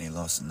 and he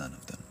lost none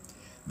of them.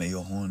 May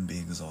your horn be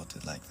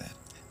exalted like that,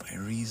 by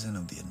reason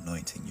of the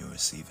anointing you're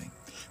receiving.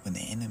 When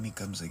the enemy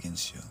comes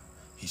against you,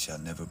 he shall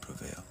never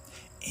prevail.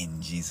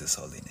 In Jesus'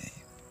 holy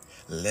name.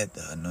 Let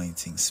the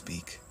anointing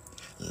speak.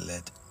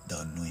 Let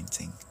the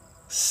anointing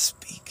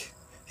speak.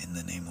 In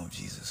the name of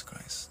Jesus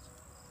Christ.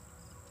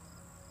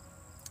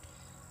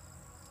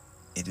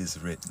 It is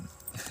written,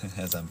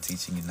 as I'm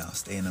teaching you now,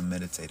 stay in a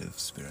meditative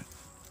spirit.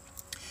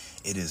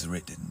 It is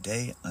written,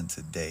 day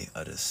unto day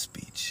utter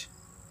speech.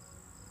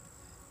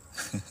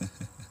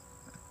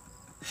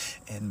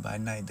 And by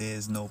night there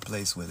is no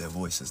place where their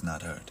voice is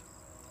not heard.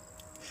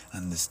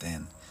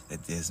 Understand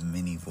that there's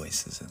many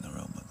voices in the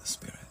realm of the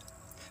Spirit.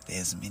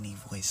 There's many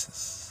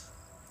voices.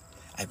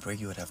 I pray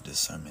you would have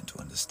discernment to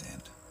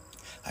understand.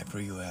 I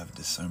pray you would have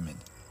discernment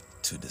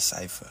to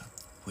decipher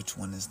which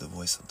one is the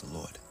voice of the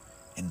Lord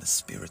and the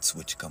spirits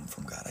which come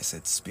from God. I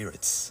said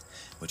spirits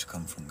which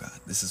come from God.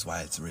 This is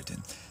why it's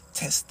written,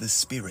 test the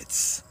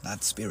spirits,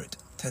 not spirit.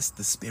 Test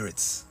the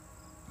spirits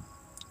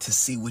to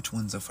see which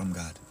ones are from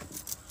God.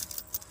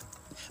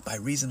 By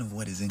reason of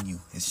what is in you,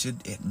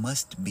 it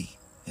must be,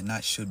 and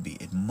not should be,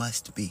 it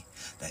must be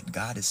that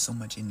God is so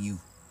much in you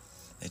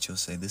that you'll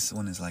say, this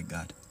one is like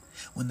God.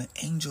 When the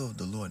angel of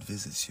the Lord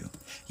visits you,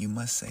 you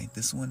must say,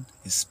 this one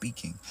is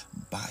speaking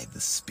by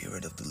the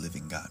Spirit of the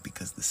living God,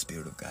 because the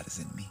Spirit of God is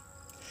in me.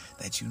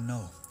 That you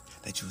know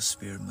that your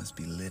spirit must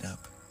be lit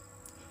up.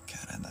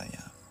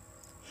 Karanaya.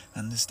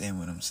 Understand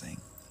what I'm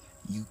saying.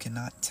 You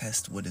cannot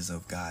test what is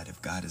of God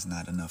if God is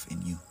not enough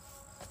in you.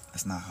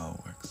 That's not how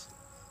it works.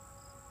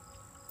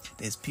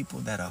 There's people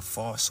that are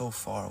so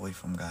far away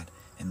from God,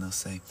 and they'll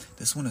say,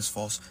 this one is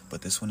false,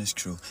 but this one is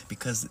true,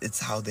 because it's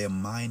how their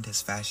mind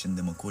has fashioned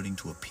them according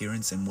to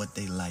appearance and what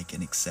they like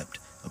and accept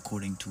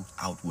according to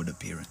outward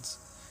appearance.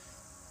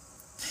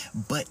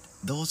 But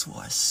those who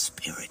are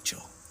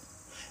spiritual,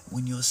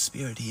 when your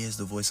spirit hears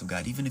the voice of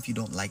God, even if you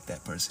don't like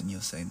that person,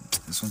 you'll say,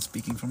 this one's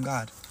speaking from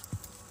God,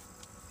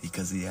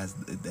 because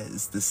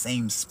it's the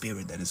same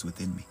spirit that is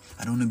within me.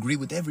 I don't agree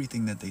with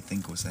everything that they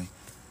think or say,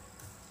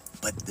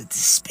 but the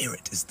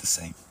spirit is the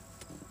same.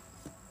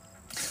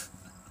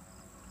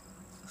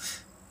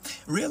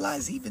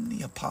 Realize even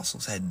the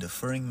apostles had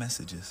differing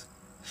messages.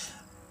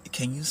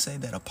 Can you say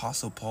that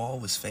Apostle Paul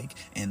was fake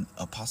and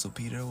Apostle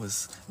Peter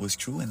was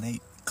true, and they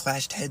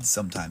clashed heads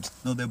sometimes?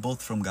 No, they're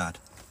both from God.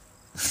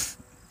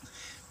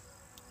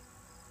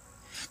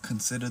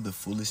 Consider the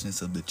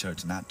foolishness of the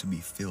church not to be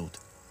filled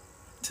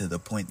to the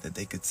point that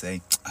they could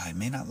say, I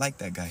may not like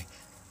that guy,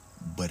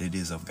 but it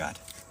is of God.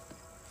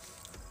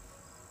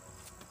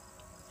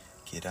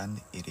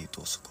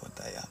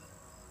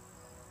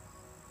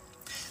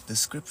 The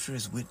scripture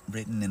is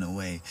written in a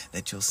way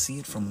that you'll see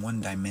it from one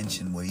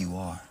dimension where you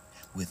are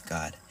with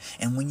God.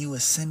 And when you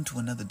ascend to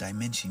another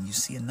dimension, you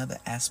see another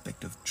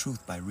aspect of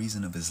truth by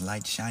reason of his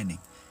light shining.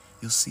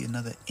 You'll see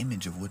another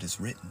image of what is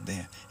written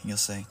there. And you'll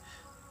say,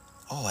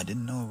 oh, I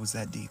didn't know it was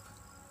that deep.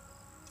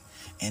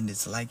 And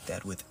it's like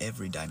that with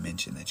every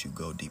dimension that you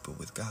go deeper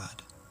with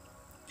God.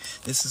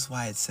 This is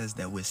why it says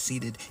that we're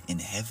seated in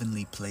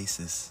heavenly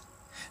places,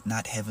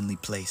 not heavenly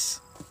place,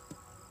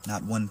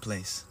 not one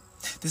place.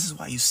 This is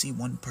why you see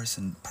one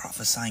person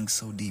prophesying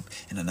so deep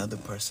and another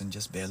person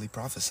just barely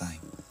prophesying.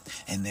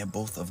 And they're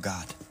both of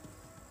God.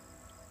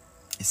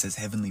 It says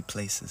heavenly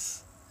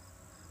places.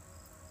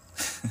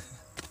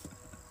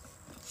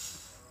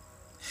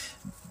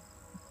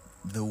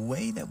 The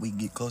way that we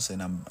get closer,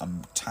 and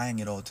I'm tying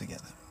it all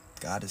together.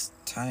 God is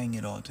tying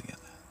it all together.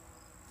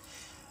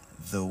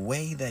 The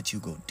way that you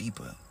go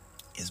deeper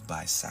is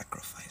by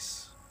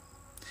sacrifice.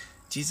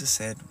 Jesus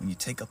said, when you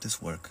take up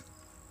this work,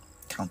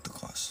 count the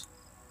cost.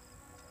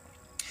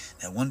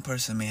 That one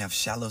person may have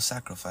shallow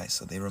sacrifice,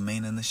 so they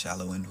remain in the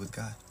shallow end with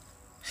God.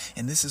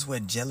 And this is where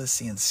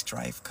jealousy and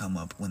strife come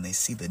up when they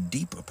see the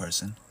deeper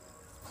person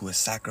who has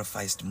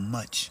sacrificed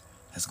much,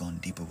 has gone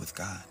deeper with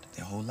God,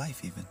 their whole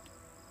life even.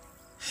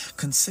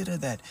 Consider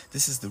that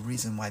this is the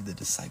reason why the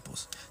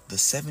disciples, the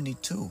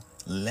 72,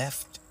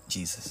 left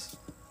Jesus.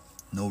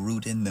 No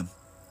root in them.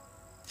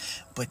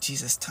 But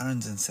Jesus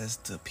turns and says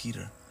to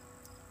Peter,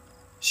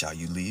 shall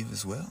you leave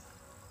as well?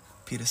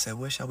 Peter said,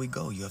 where shall we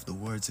go? You have the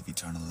words of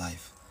eternal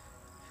life.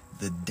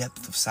 The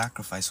depth of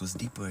sacrifice was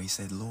deeper. He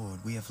said,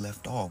 Lord, we have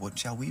left all. What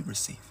shall we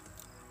receive?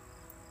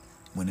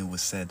 When it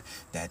was said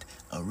that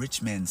a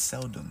rich man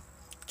seldom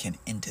can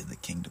enter the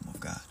kingdom of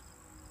God.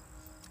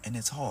 And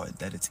it's hard,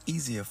 that it's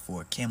easier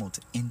for a camel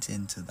to enter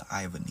into the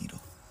eye of a needle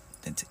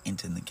than to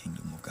enter in the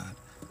kingdom of God.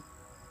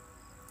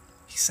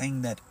 He's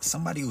saying that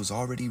somebody who's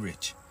already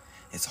rich,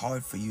 it's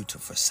hard for you to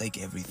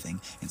forsake everything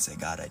and say,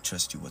 God, I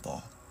trust you with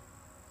all.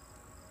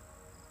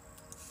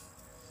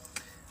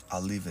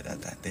 I'll leave it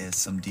at that. There's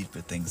some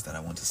deeper things that I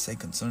want to say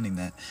concerning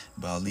that,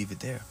 but I'll leave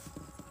it there.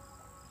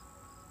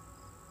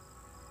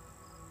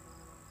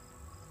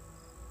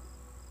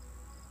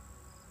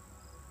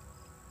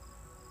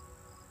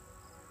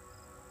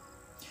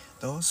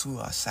 Those who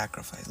are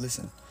sacrificed,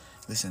 listen,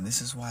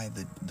 this is why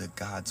the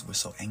gods were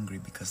so angry,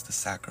 because the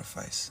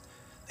sacrifice,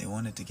 they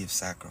wanted to give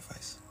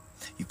sacrifice.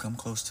 You come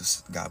close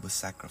to God with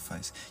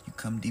sacrifice. You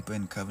come deeper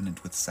in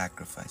covenant with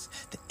sacrifice.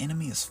 The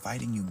enemy is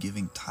fighting you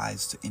giving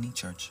tithes to any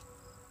church.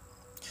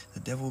 The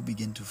devil will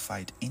begin to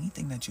fight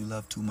anything that you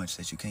love too much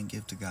that you can't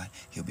give to God.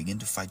 He'll begin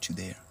to fight you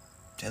there.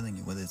 I'm telling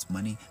you, whether it's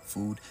money,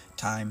 food,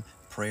 time,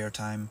 prayer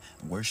time,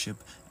 worship,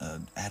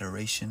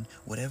 adoration,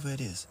 whatever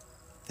it is,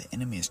 the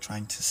enemy is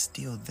trying to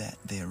steal that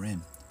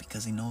therein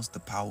because he knows the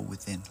power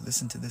within.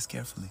 Listen to this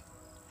carefully.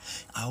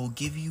 I will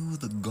give you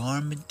the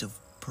garment of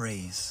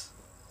praise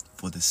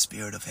for the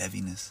spirit of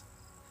heaviness.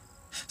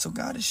 So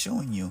God is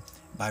showing you,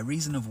 by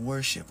reason of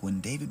worship, when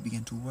David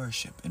began to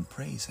worship and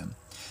praise him,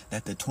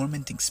 that the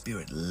tormenting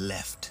spirit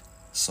left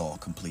Saul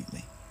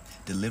completely.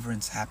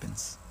 Deliverance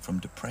happens from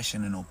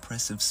depression and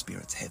oppressive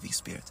spirits, heavy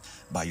spirits,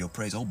 by your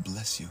praise. Oh,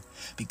 bless you.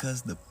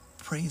 Because the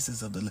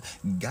praises of the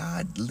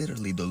God,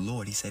 literally the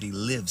Lord, he said he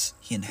lives,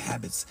 he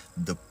inhabits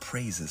the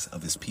praises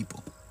of his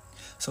people.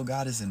 So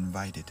God is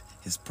invited.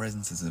 His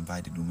presence is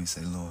invited when we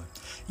say, Lord,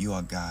 you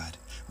are God.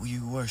 We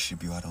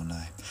worship you,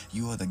 Adonai.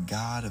 You are the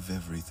God of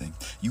everything.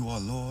 You are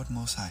Lord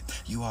Most High.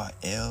 You are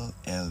El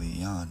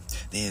Elyon.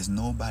 There is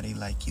nobody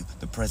like you.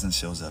 The presence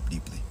shows up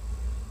deeply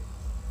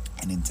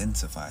and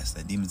intensifies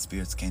that demon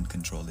spirits can't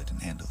control it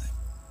and handle it.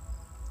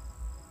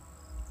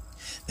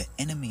 The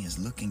enemy is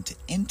looking to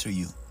enter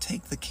you.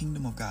 Take the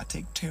kingdom of God.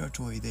 Take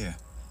territory there,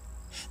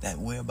 that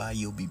whereby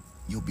you'll be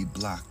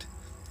blocked.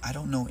 I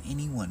don't know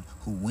anyone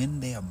who, when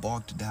they are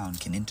bogged down,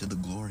 can enter the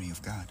glory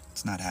of God.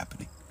 It's not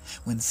happening.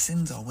 When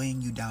sins are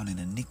weighing you down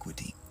and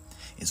iniquity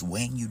is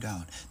weighing you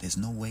down, there's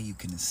no way you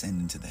can ascend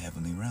into the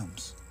heavenly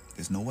realms.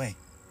 There's no way.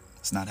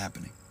 It's not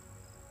happening.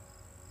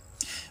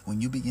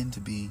 When you begin to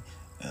be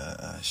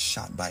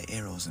shot by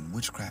arrows and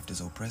witchcraft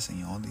is oppressing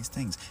you, all these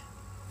things,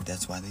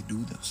 that's why they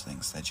do those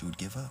things, that you would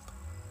give up.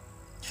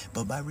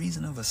 But by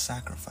reason of a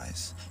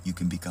sacrifice, you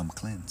can become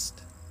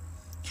cleansed.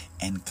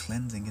 And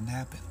cleansing can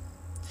happen.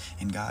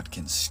 And God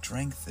can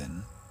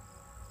strengthen,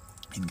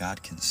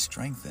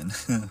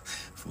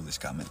 foolish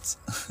comments.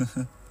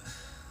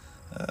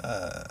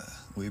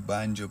 We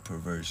bind your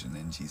perversion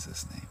in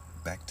Jesus' name.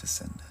 Back to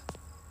sender.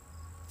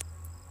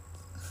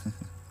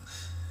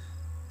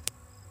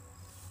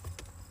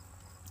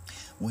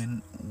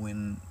 When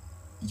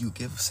you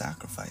give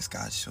sacrifice,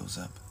 God shows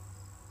up.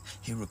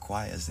 He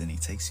requires, and he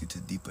takes you to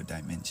deeper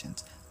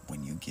dimensions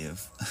when you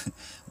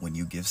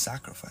give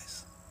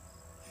sacrifice.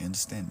 You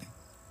understanding?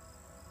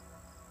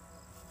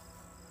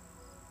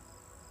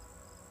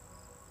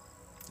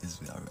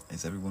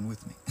 Is everyone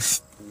with me?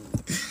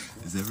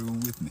 Is everyone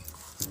with me?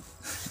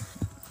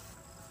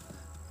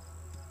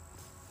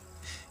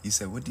 You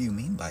said, what do you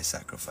mean by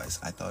sacrifice?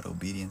 I thought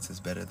obedience is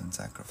better than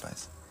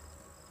sacrifice.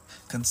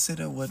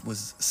 Consider what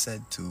was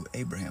said to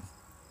Abraham.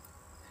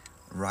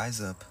 Rise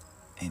up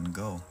and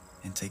go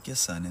and take your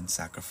son and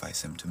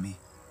sacrifice him to me.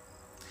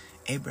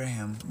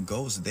 Abraham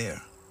goes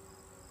there.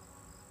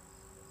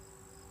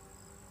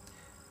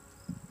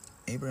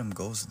 Abraham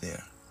goes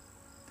there.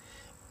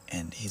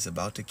 And he's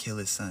about to kill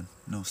his son.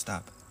 No,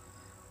 stop.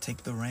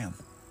 Take the ram.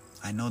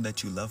 I know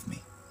that you love me.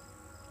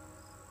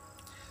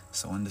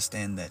 So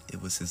understand that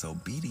it was his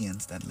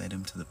obedience that led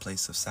him to the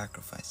place of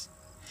sacrifice.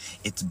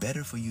 It's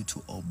better for you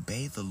to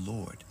obey the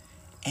Lord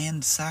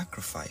and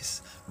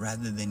sacrifice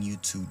rather than you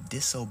to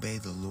disobey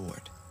the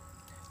Lord,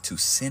 to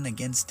sin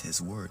against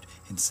his word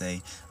and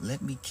say,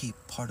 let me keep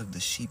part of the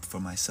sheep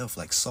for myself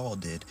like Saul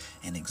did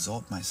and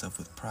exalt myself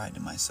with pride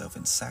in myself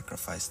and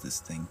sacrifice this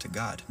thing to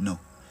God. No.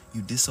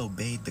 You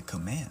disobeyed the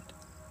command.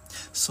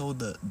 So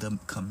the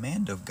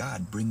command of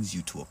God brings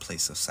you to a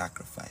place of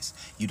sacrifice.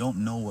 You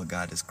don't know what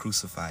God has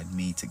crucified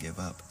me to give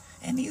up.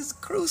 And he has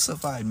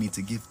crucified me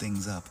to give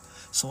things up.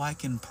 So I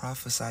can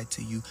prophesy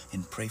to you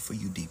and pray for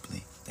you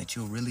deeply that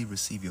you'll really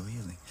receive your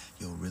healing.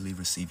 You'll really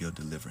receive your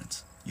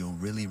deliverance. You'll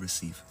really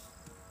receive.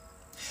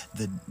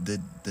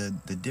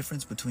 The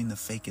difference between the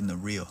fake and the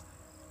real.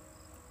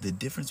 The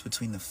difference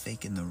between the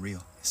fake and the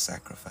real is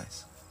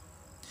sacrifice.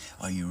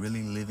 Are you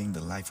really living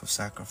the life of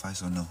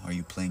sacrifice or no? Are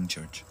you playing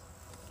church?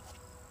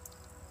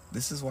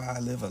 This is why I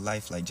live a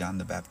life like John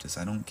the Baptist.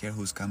 I don't care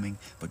who's coming,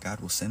 but God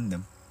will send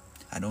them.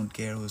 I don't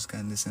care who's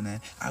coming, this and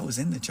that. I was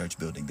in the church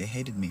building. They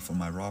hated me for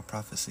my raw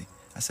prophecy.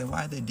 I said,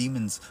 why are there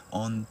demons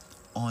on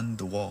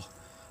the wall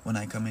when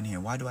I come in here?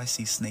 Why do I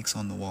see snakes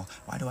on the wall?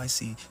 Why do I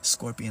see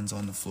scorpions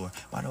on the floor?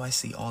 Why do I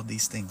see all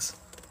these things?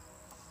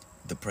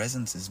 The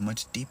presence is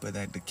much deeper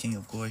that the King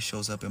of Glory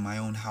shows up in my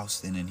own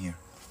house than in here.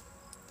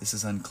 This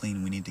is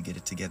unclean. We need to get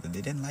it together. They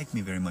didn't like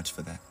me very much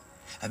for that.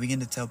 I began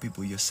to tell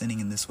people, you're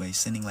sinning in this way,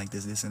 sinning like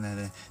this and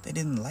that. They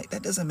didn't like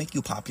that. Doesn't make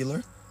you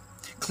popular.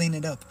 Clean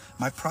it up.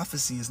 My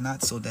prophecy is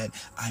not so that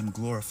I'm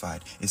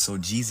glorified. It's so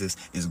Jesus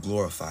is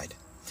glorified.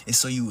 It's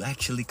so you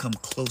actually come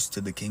close to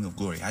the King of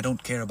Glory. I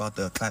don't care about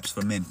the claps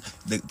for men.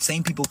 The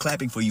same people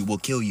clapping for you will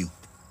kill you.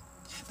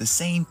 The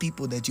same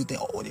people that you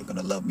think, oh, they're going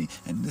to love me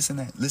and this and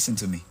that. Listen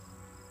to me.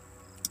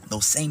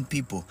 Those same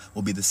people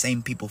will be the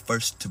same people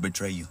first to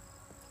betray you.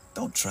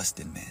 Don't trust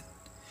in men,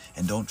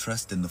 and don't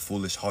trust in the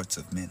foolish hearts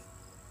of men,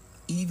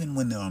 even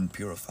when they're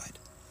unpurified.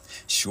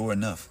 Sure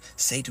enough,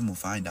 Satan will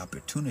find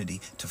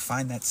opportunity to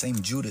find that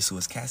same Judas who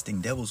is casting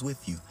devils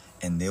with you,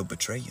 and they'll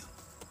betray you.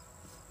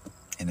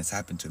 And it's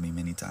happened to me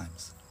many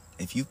times.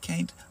 If you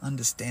can't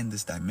understand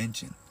this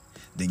dimension,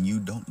 then you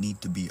don't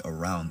need to be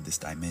around this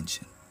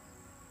dimension.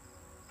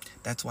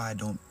 That's why I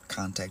don't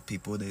contact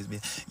people.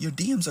 Your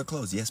DMs are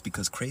closed. Yes,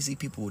 because crazy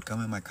people would come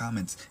in my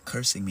comments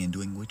cursing me and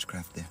doing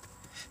witchcraft there.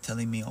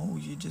 Telling me, oh,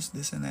 you're just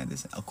this and that,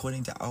 this,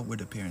 according to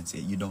outward appearance,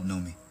 yet you don't know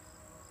me.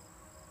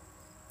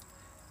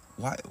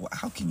 Why?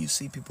 How can you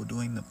see people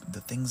doing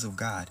the things of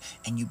God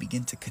and you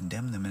begin to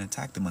condemn them and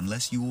attack them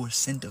unless you were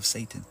sent of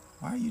Satan?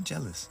 Why are you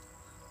jealous?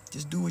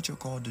 Just do what you're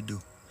called to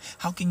do.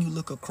 How can you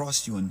look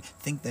across you and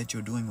think that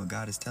you're doing what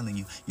God is telling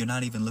you? You're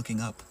not even looking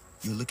up.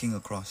 You're looking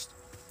across.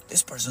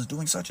 This person's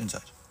doing such and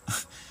such.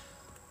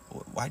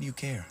 Why do you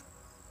care?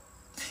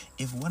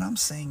 If what I'm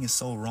saying is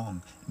so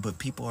wrong, but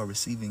people are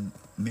receiving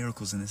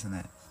miracles and this and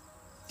that,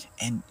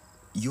 and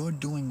you're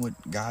doing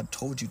what God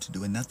told you to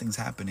do and nothing's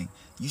happening,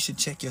 you should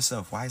check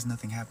yourself. Why is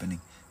nothing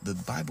happening? The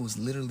Bible is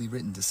literally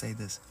written to say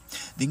this.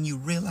 Then you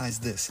realize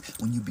this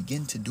when you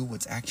begin to do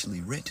what's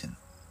actually written.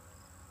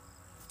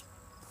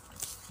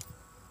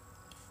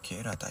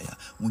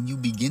 When you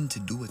begin to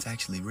do what's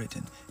actually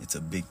written, it's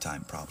a big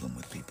time problem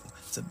with people.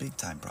 It's a big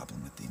time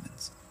problem with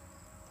demons.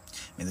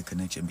 May the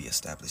connection be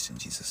established in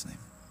Jesus' name.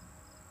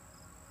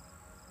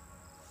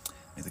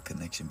 May the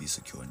connection be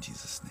secure in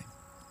Jesus' name.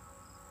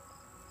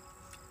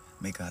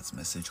 May God's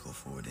message go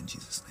forward in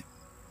Jesus' name.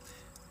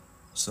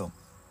 So,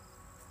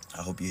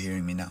 I hope you're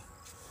hearing me now.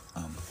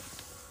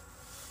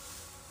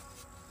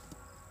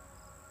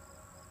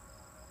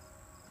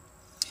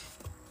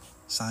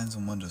 Signs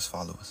and wonders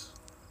follow us.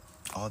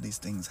 All these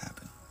things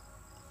happen.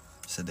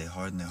 Said they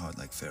harden their heart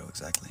like Pharaoh,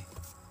 exactly.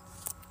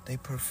 They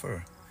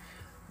prefer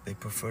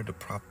to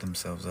prop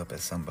themselves up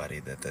as somebody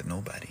that they're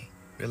nobody.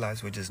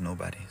 Realize we're just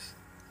nobodies.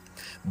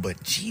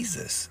 But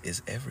Jesus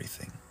is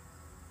everything.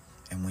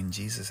 And when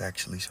Jesus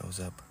actually shows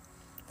up,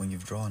 when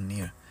you've drawn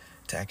near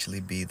to actually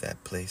be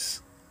that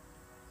place,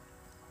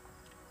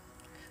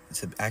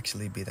 to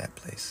actually be that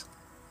place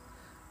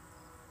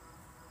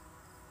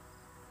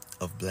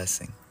of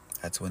blessing,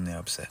 that's when they're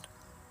upset.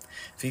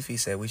 Fifi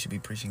said we should be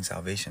preaching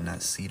salvation,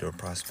 not seed or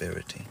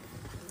prosperity.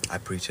 I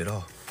preach it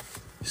all.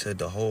 She said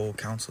the whole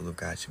counsel of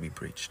God should be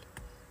preached.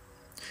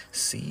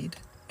 Seed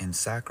and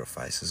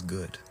sacrifice is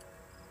good.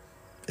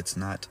 It's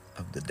not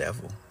of the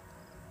devil.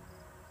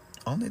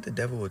 Only the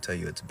devil will tell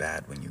you it's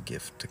bad when you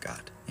give to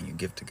God and you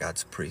give to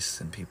God's priests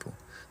and people.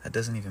 That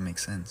doesn't even make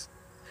sense.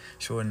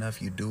 Sure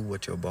enough, you do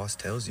what your boss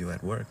tells you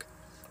at work.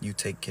 You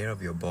take care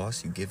of your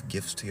boss. You give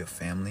gifts to your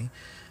family.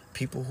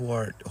 People who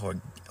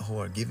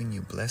are giving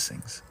you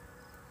blessings.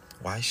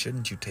 Why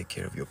shouldn't you take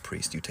care of your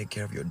priest? You take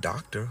care of your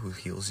doctor who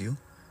heals you.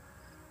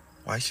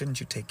 Why shouldn't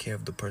you take care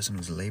of the person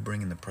who's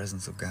laboring in the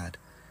presence of God?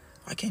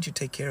 Why can't you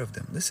take care of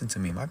them? Listen to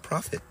me, my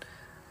prophet,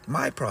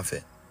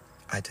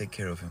 I take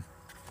care of him.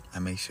 I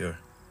make sure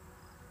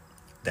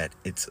that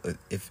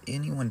if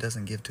anyone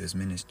doesn't give to his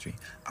ministry,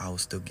 I will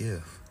still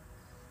give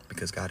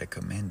because God had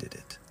commanded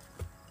it.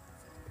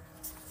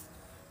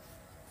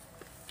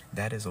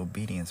 That is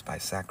obedience by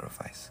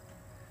sacrifice.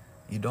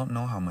 You don't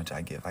know how much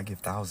I give. I give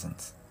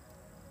thousands.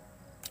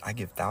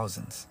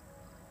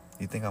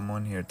 You think I'm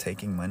on here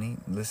taking money?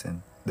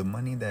 Listen, the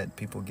money that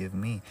people give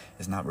me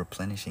is not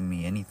replenishing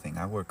me anything.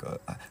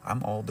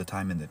 I'm all the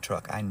time in the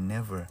truck. I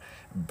never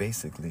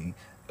basically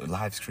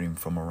live stream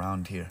from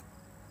around here.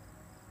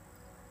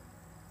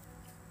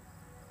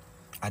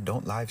 I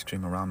don't live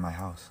stream around my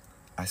house.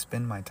 I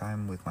spend my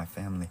time with my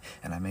family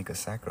and I make a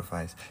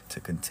sacrifice to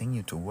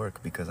continue to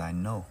work because I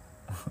know.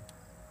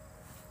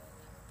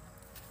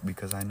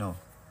 because I know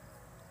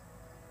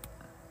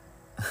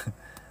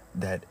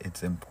that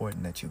it's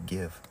important that you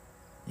give.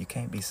 You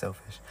can't be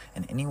selfish.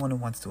 And anyone who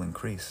wants to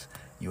increase,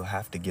 you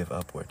have to give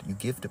upward. You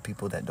give to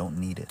people that don't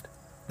need it.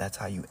 That's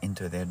how you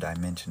enter their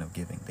dimension of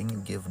giving. Then you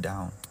give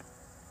down.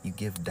 You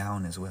give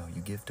down as well.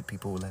 You give to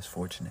people who are less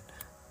fortunate.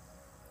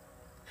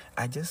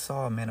 I just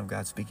saw a man of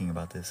God speaking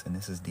about this, and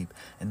this is deep.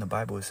 In the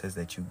Bible, it says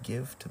that you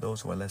give to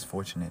those who are less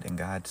fortunate, and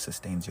God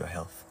sustains your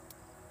health.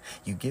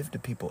 You give to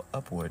people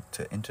upward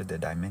to enter the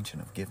dimension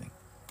of giving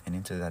and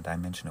enter that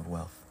dimension of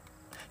wealth.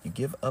 You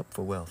give up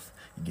for wealth.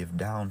 You give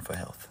down for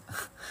health.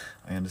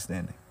 Are you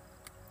understanding?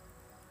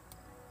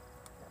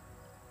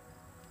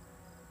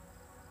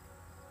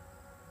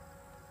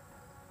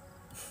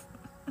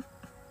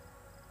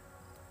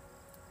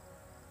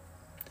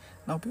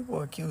 No, people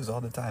are accused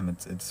all the time.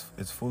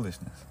 It's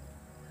foolishness.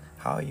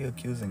 How are you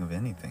accusing of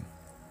anything?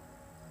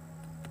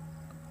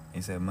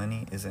 He said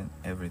money isn't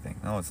everything.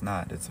 No, it's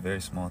not. It's a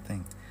very small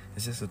thing.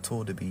 It's just a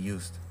tool to be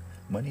used.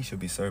 Money should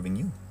be serving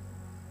you.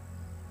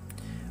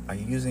 Are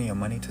you using your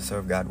money to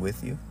serve God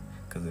with you?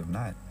 Because if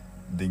not,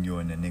 then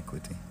you're in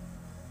iniquity.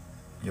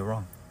 You're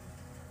wrong.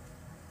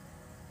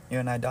 You're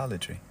in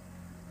idolatry.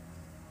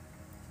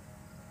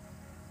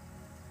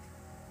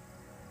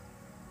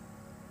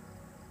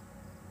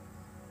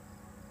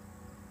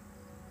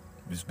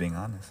 Just being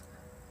honest.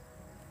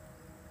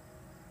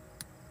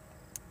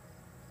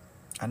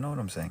 I know what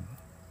I'm saying.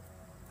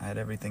 I had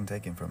everything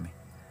taken from me.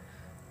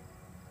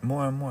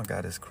 More and more,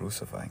 God is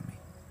crucifying me.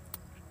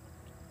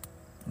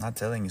 I'm not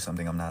telling you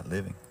something I'm not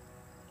living.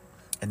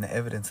 And the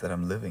evidence that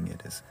I'm living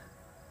it is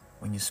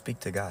when you speak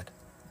to God,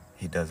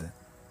 He does it.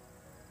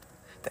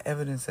 The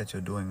evidence that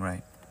you're doing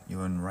right,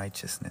 you're in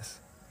righteousness,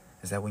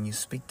 is that when you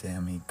speak to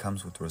Him, He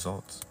comes with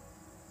results.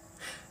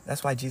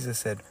 That's why Jesus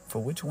said, for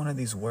which one of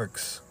these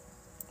works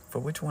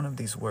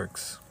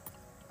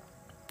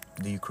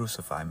do you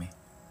crucify me?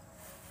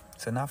 He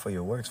said, not for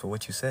your works, for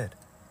what you said.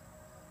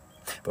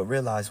 But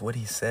realize what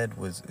He said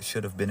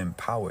should have been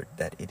empowered,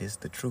 that it is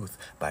the truth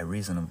by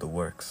reason of the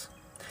works.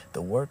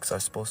 The works are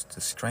supposed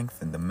to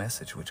strengthen the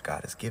message which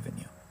God has given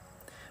you.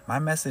 My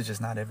message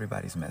is not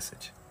everybody's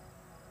message.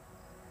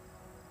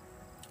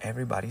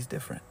 Everybody's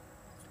different.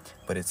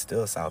 But it's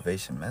still a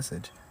salvation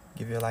message.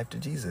 Give your life to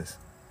Jesus.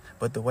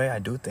 But the way I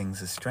do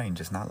things is strange.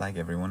 It's not like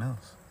everyone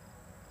else.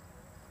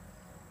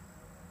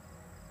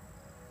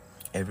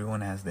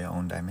 Everyone has their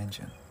own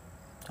dimension.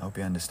 I hope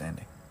you're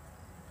understanding.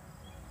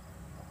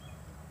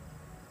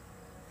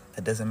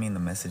 That doesn't mean the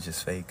message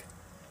is fake.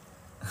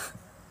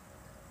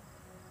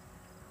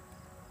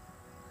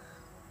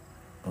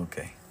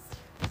 Okay.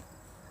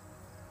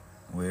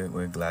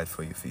 We're glad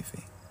for you,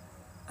 Fifi.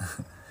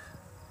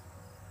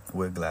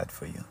 We're glad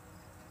for you.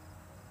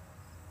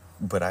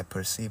 But I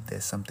perceive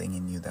there's something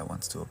in you that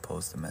wants to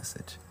oppose the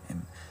message,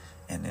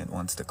 and it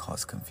wants to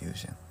cause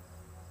confusion.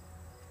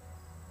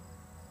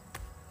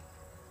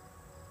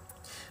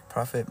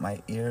 Prophet,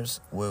 my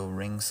ears will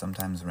ring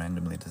sometimes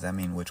randomly. Does that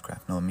mean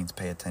witchcraft? No, it means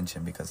pay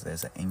attention, because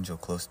there's an angel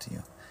close to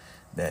you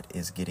that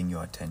is getting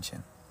your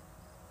attention.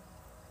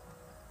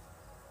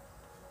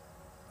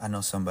 I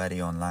know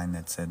somebody online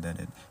that said that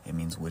it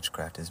means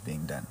witchcraft is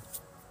being done.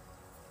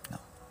 No.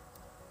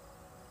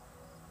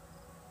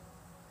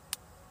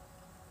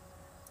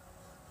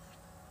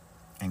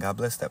 And God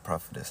bless that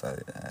prophetess.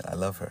 I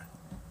love her.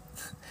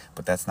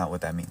 But that's not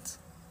what that means.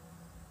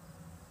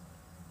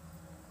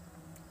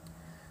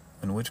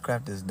 When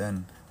witchcraft is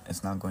done,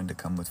 it's not going to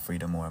come with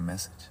freedom or a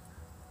message.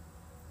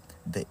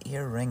 The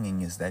ear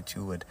ringing is that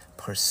you would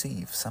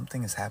perceive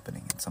something is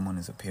happening and someone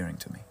is appearing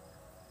to me.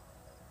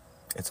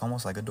 It's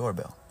almost like a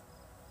doorbell.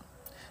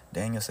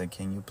 Daniel said,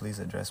 "Can you please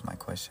address my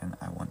question?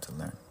 I want to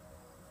learn."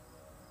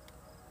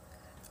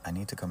 I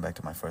need to come back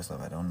to my first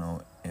love. I don't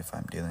know if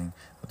I'm dealing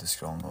with a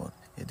stronghold.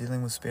 You're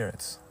dealing with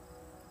spirits.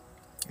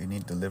 You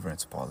need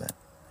deliverance, Paulette.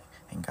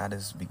 And God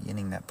is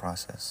beginning that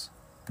process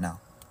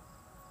now.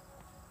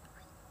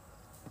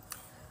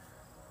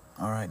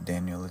 All right,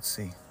 Daniel, let's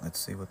see. Let's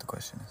see what the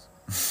question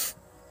is.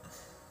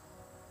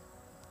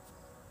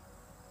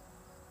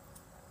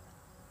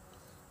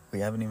 We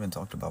haven't even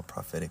talked about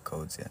prophetic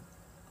codes yet.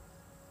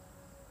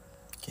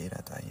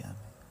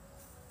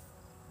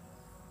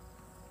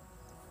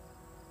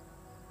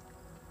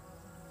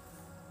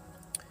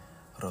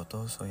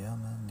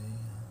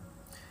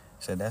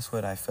 So that's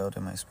what I felt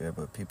in my spirit,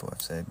 but people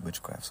have said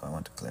witchcraft, so I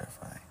want to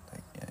clarify.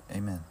 Like, yeah,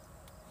 amen.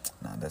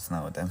 No, that's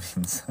not what that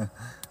means.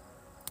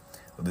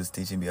 Will this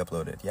teaching be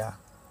uploaded? Yeah.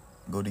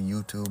 Go to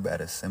YouTube at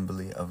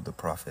Assembly of the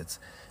Prophets,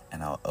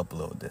 and I'll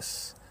upload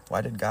this.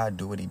 Why did God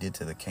do what he did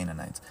to the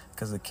Canaanites?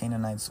 Because the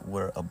Canaanites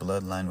were a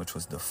bloodline which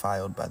was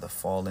defiled by the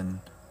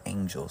fallen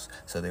angels.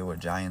 So they were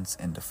giants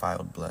in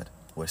defiled blood,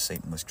 where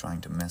Satan was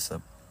trying to mess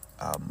up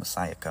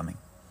Messiah coming.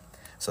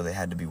 So they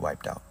had to be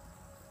wiped out.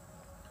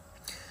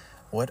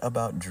 What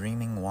about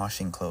dreaming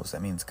washing clothes?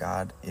 That means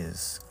God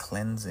is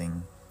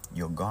cleansing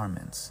your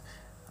garments,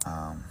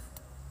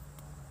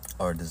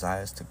 or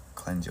desires to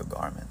cleanse your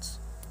garments.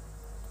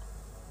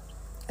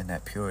 And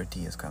that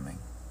purity is coming.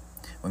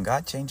 When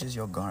God changes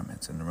your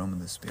garments in the realm of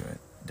the Spirit,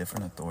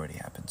 different authority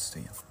happens to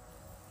you.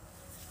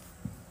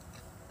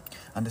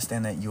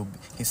 Understand that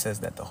he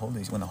says that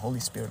when the Holy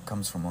Spirit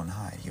comes from on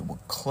high, he will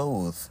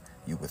clothe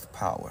you with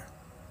power.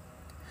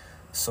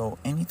 So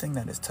anything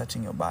that is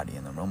touching your body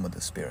in the realm of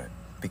the Spirit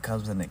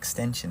becomes an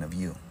extension of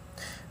you.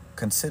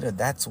 Consider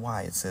that's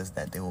why it says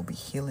that there will be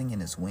healing in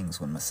his wings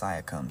when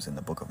Messiah comes in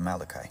the book of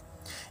Malachi.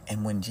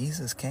 And when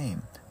Jesus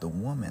came, the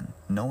woman,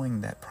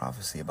 knowing that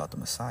prophecy about the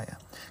Messiah,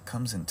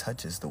 comes and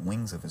touches the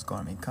wings of his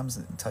garment. He comes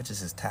and touches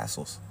his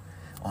tassels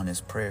on his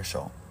prayer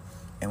shawl.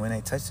 And when they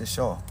touched his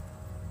shawl,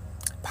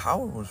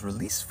 power was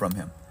released from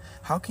him.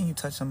 How can you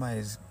touch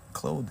somebody's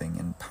clothing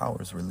and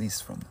power is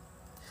released from them?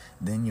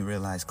 Then you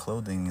realize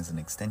clothing is an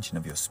extension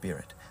of your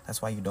spirit.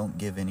 That's why you don't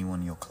give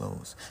anyone your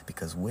clothes,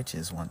 because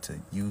witches want to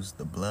use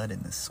the blood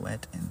and the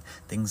sweat and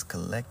things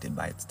collected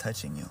by its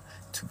touching you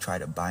to try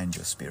to bind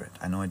your spirit.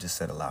 I know I just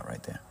said a lot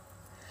right there.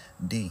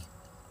 D,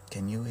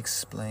 can you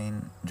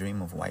explain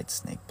dream of white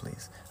snake,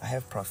 please? I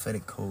have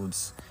prophetic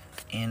codes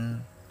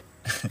in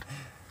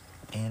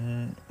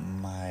in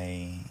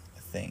my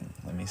thing.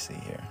 Let me see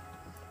here.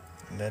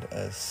 Let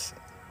us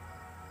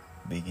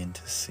begin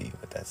to see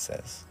what that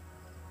says.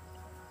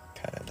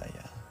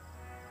 Karadaya.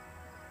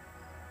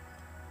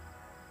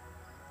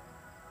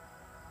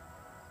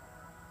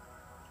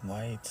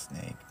 White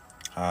snake.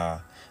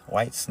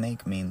 White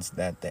snake means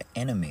that the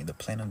enemy, the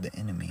plan of the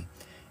enemy,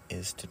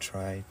 is to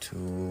try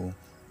to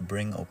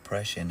bring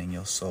oppression in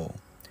your soul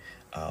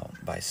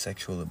by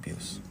sexual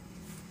abuse.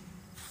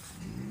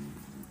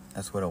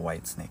 That's what a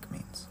white snake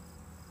means.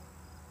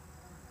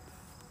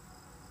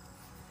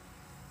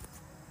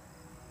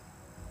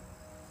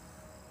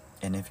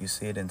 And if you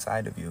see it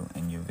inside of you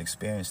and you've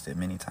experienced it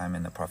many times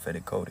in the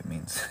prophetic code, it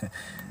means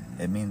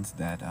it means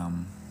that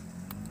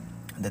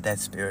that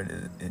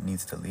spirit it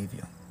needs to leave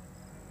you.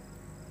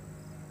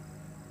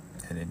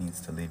 That it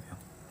needs to leave you.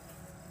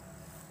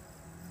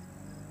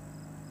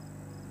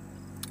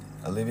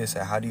 Olivia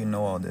said, "How do you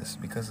know all this?"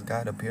 Because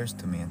God appears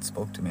to me and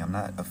spoke to me. I'm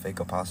not a fake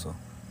apostle.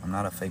 I'm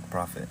not a fake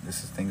prophet. This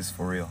thing is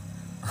for real.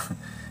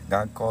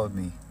 God called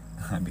me.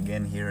 I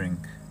began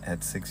hearing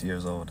at 6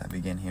 years old. I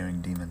began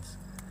hearing demons.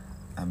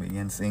 I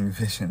began seeing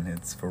vision.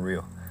 It's for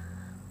real.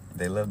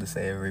 They love to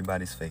say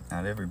everybody's fake.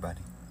 Not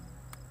everybody.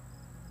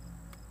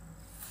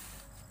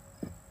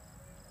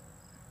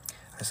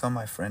 I saw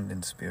my friend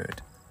in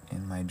spirit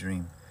in my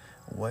dream.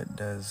 What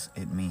does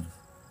it mean?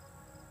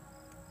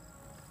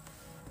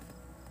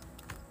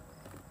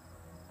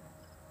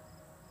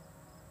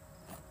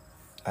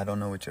 I don't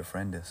know what your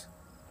friend is.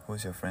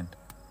 Who's your friend?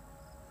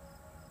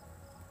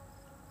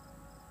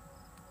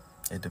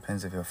 It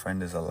depends if your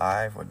friend is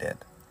alive or dead.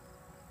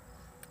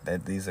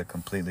 That these are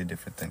completely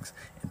different things.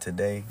 And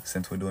today,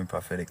 since we're doing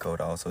prophetic code,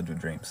 I also do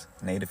dreams.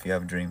 Nate, if you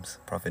have dreams,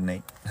 Prophet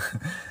Nate.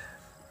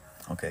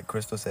 Okay,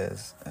 Crystal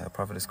says,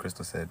 Prophetess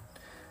Crystal said,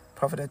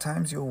 Prophet, at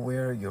times you'll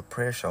wear your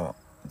prayer shawl.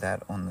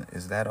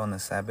 Is that on the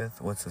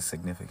Sabbath? What's the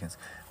significance?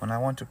 When I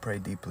want to pray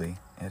deeply,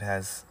 it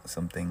has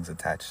some things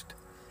attached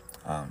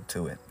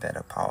to it that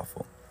are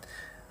powerful.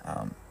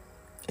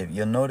 If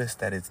you'll notice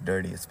that it's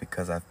dirty, it's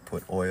because I've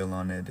put oil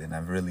on it and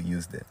I've really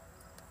used it.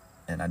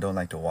 And I don't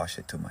like to wash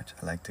it too much.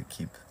 I like to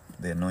keep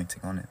the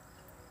anointing on it.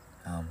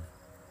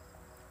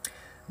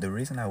 The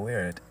reason I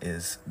wear it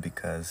is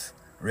because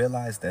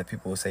realize that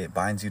people will say it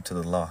binds you to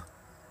the law.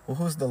 Well,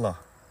 who's the law?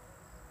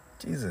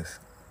 Jesus.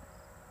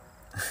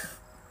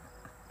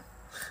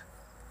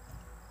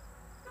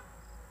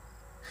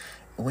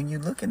 When you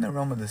look in the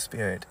realm of the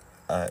Spirit,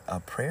 a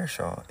prayer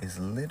shawl is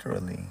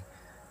literally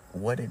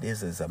what it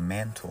is a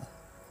mantle.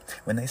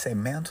 When they say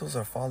mantles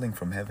are falling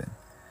from heaven,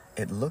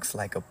 it looks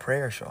like a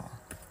prayer shawl.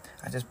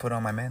 I just put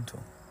on my mantle.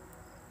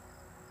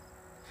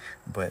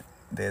 But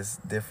there's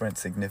different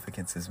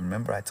significances.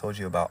 Remember I told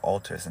you about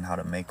altars and how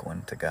to make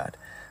one to God.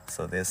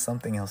 So there's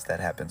something else that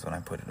happens when I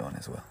put it on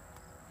as well.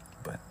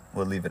 But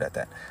we'll leave it at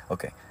that.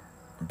 Okay.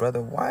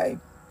 Brother, why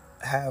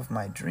have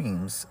my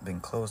dreams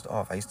been closed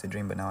off? I used to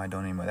dream, but now I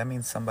don't anymore. That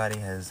means somebody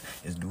is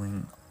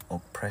doing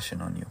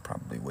oppression on you,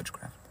 probably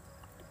witchcraft,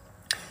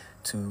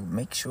 to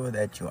make sure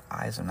that your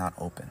eyes are not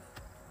open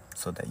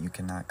so that you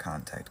cannot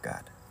contact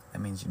God. That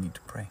means you need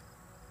to pray.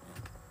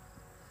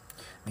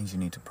 It means you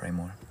need to pray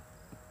more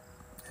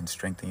and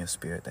strengthen your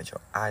spirit that your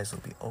eyes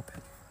will be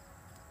open.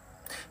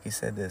 He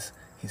said this.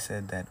 He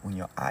said that when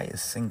your eye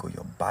is single,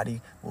 your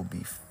body will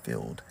be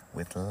filled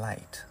with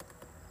light.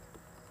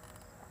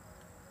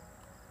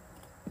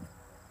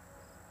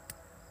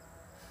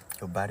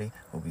 Your body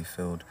will be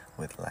filled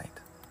with light.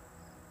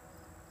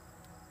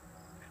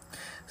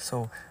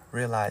 So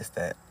realize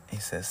that he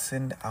says,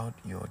 send out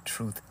your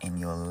truth and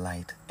your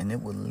light, and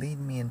it will lead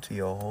me into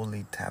your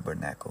holy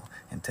tabernacle.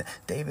 And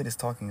David is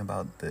talking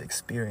about the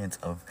experience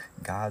of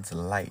God's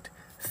light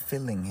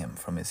filling him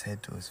from his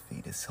head to his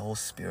feet, his whole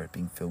spirit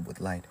being filled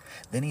with light.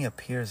 Then he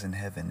appears in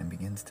heaven and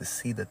begins to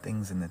see the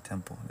things in the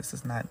temple. This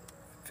is not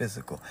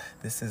physical.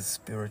 This is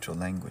spiritual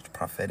language,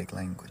 prophetic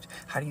language.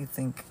 How do you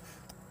think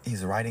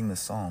he's writing the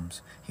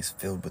Psalms? He's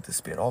filled with the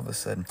Spirit. All of a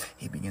sudden,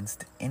 he begins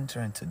to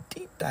enter into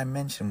deep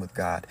dimension with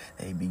God.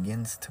 And he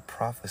begins to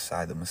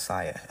prophesy the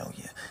Messiah. Hell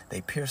yeah.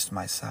 They pierced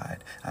my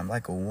side. I'm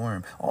like a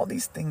worm. All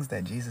these things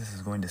that Jesus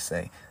is going to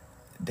say,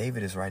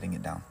 David is writing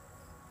it down.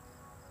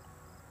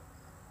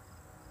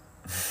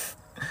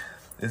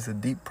 There's a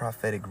deep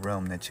prophetic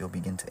realm that you'll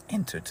begin to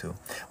enter to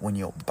when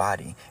your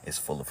body is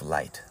full of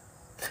light.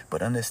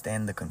 But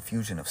understand the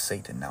confusion of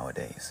Satan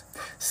nowadays.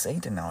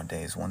 Satan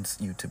nowadays wants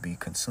you to be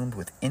consumed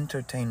with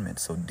entertainment,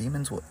 so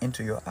demons will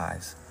enter your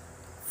eyes.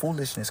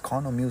 Foolishness,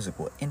 carnal music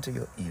will enter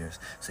your ears,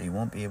 so you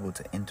won't be able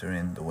to enter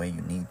in the way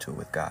you need to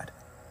with God.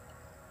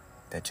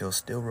 That you'll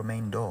still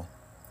remain dull,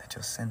 that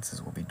your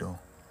senses will be dull.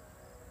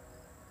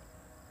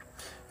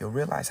 You'll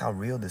realize how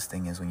real this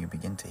thing is when you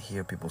begin to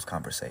hear people's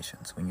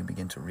conversations, when you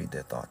begin to read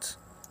their thoughts.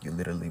 You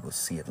literally will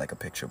see it like a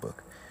picture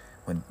book.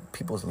 When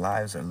people's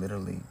lives are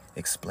literally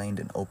explained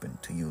and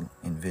opened to you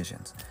in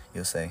visions,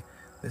 you'll say,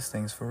 this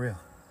thing's for real.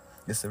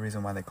 This is the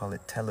reason why they call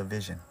it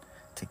television,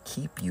 to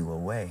keep you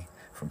away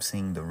from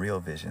seeing the real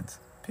visions.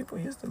 People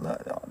used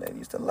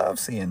to love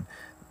seeing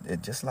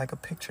it just like a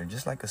picture,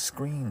 just like a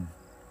screen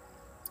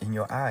in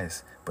your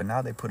eyes. But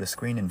now they put a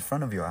screen in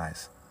front of your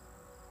eyes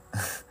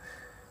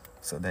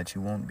so that you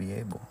won't be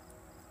able.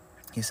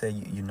 He said,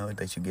 you know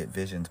that you get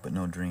visions but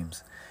no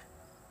dreams.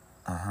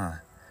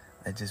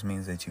 That just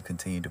means that you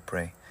continue to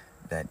pray,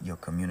 that your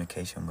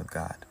communication with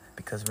God.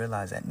 Because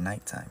realize at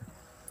nighttime,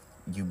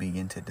 you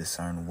begin to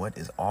discern what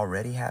is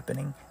already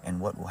happening and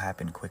what will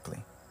happen quickly,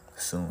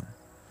 soon.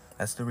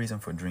 That's the reason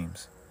for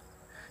dreams.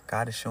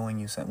 God is showing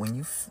you something. When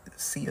you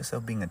see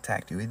yourself being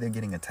attacked, you're either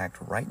getting attacked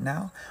right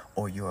now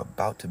or you're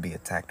about to be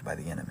attacked by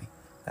the enemy.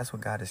 That's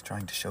what God is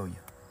trying to show you.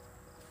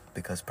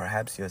 Because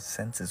perhaps your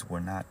senses were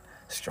not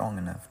strong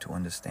enough to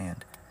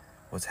understand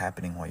what's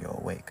happening while you're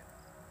awake.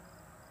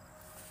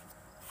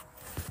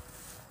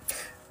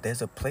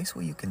 There's a place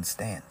where you can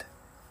stand.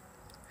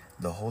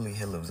 The holy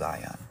hill of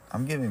Zion.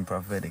 I'm giving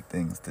prophetic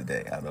things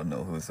today. I don't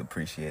know who's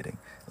appreciating.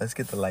 Let's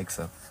get the likes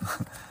up.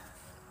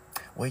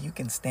 Where you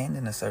can stand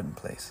in a certain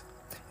place.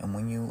 And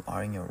when you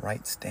are in your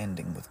right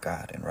standing with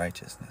God in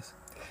righteousness,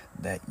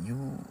 that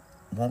you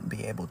won't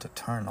be able to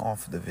turn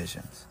off the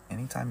visions.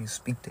 Anytime you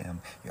speak to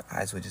him, your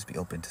eyes will just be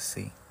open to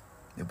see.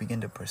 You'll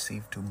begin to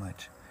perceive too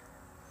much.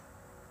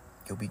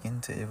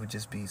 It would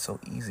just be so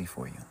easy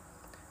for you.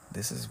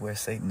 This is where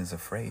Satan is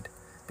afraid,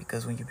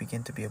 because when you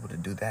begin to be able to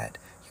do that,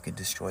 you can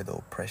destroy the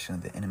oppression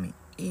of the enemy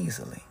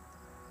easily.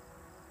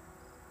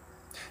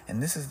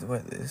 And this is the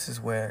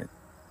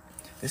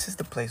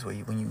place where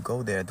when you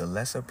go there, the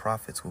lesser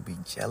prophets will be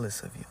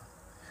jealous of you.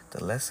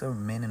 The lesser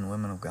men and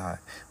women of God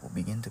will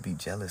begin to be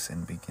jealous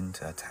and begin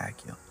to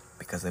attack you,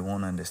 because they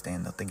won't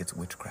understand. They'll think it's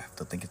witchcraft.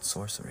 They'll think it's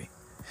sorcery,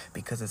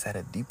 because it's at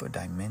a deeper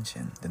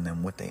dimension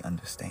than what they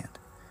understand.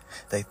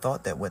 They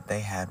thought that what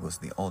they had was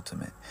the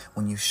ultimate.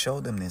 When you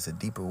show them there's a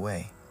deeper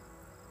way,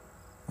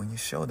 when you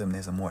show them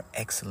there's a more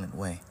excellent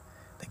way,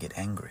 they get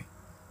angry,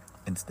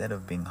 instead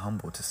of being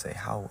humble to say,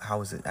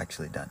 how is it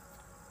actually done?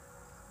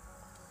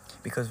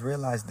 Because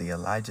realize the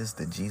Elijahs,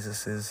 the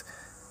Jesuses,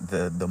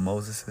 the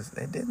Moseses,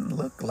 they didn't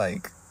look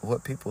like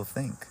what people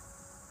think.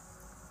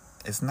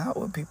 It's not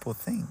what people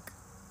think.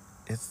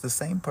 It's the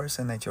same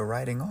person that you're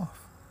writing off.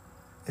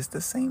 It's the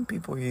same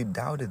people you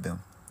doubted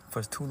them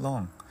for too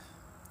long.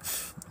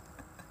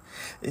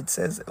 It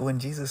says when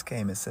Jesus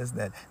came, it says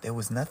that there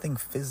was nothing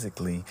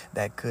physically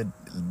that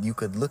you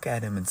could look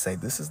at him and say,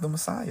 this is the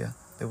Messiah.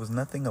 There was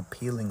nothing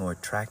appealing or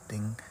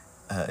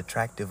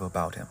attractive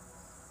about him.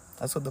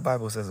 That's what the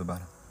Bible says about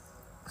him.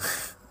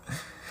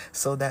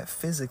 So that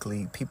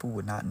physically people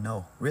would not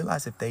know.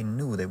 Realize if they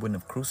knew, they wouldn't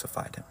have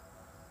crucified him.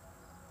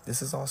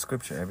 This is all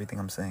scripture, everything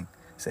I'm saying.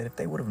 It said if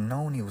they would have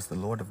known he was the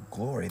Lord of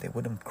glory, they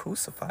wouldn't have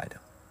crucified him.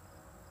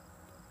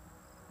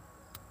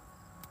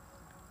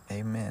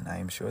 Amen. I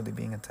am surely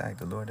being attacked.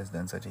 The Lord has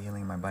done such a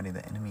healing in my body.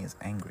 The enemy is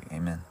angry.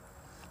 Amen.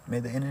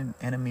 May the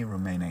enemy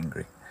remain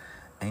angry.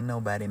 Ain't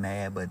nobody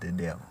mad but the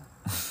devil.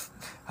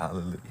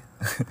 Hallelujah.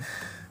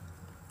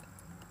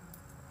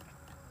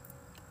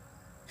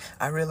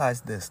 I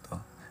realized this,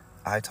 though.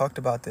 I talked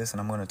about this,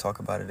 and I'm going to talk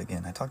about it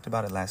again. I talked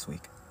about it last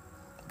week.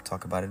 I'll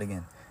talk about it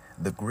again.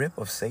 The grip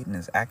of Satan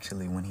is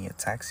actually when he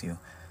attacks you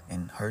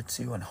and hurts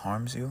you and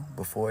harms you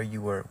before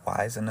you were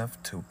wise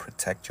enough to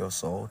protect your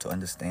soul, to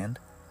understand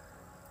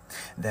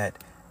that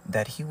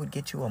he would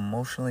get you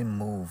emotionally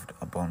moved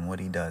upon what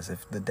he does.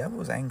 If the devil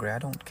is angry, I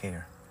don't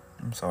care.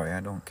 I'm sorry, I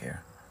don't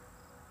care.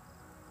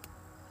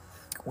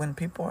 When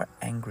people are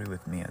angry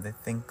with me, or they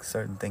think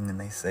certain thing and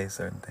they say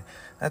certain thing,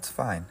 that's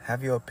fine.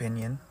 Have your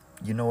opinion.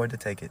 You know where to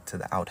take it, to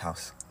the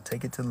outhouse.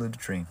 Take it to the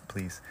latrine,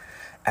 please.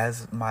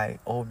 As my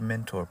old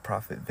mentor,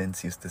 Prophet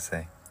Vince, used to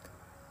say,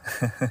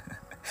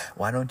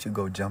 why don't you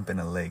go jump in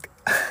a lake?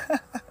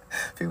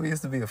 People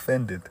used to be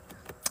offended.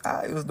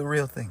 It was the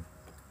real thing.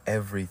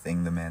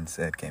 Everything the man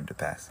said came to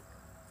pass.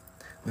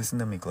 Listen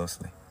to me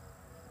closely.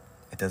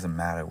 It doesn't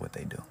matter what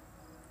they do.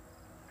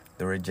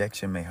 The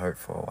rejection may hurt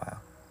for a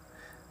while.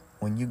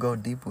 When you go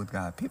deep with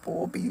God, people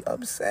will be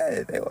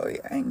upset. They will be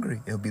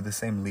angry. It'll be the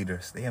same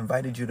leaders. They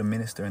invited you to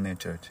minister in their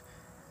church.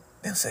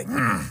 They'll say,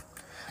 I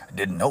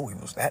didn't know he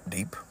was that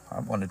deep. I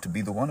wanted to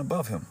be the one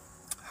above him.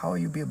 How will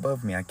you be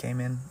above me? I came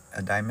in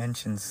a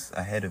dimensions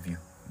ahead of you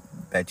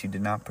that you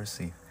did not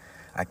perceive.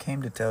 I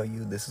came to tell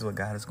you this is what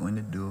God is going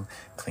to do.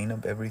 Clean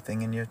up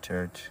everything in your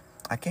church.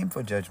 I came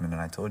for judgment,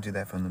 and I told you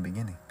that from the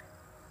beginning.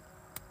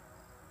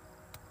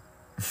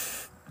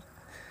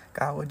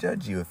 God will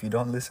judge you if you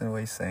don't listen to what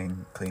he's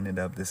saying. Clean it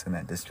up, this and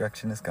that.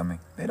 Destruction is coming.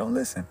 They don't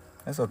listen.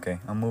 That's okay.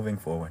 I'm moving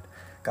forward.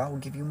 God will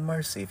give you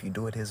mercy if you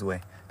do it his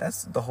way.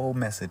 That's the whole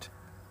message.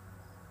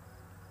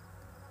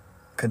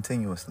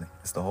 Continuously.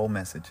 It's the whole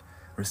message.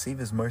 Receive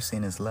his mercy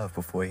and his love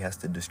before he has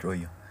to destroy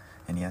you.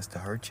 And he has to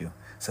hurt you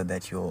so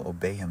that you'll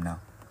obey him now.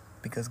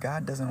 Because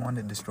God doesn't want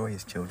to destroy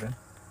his children.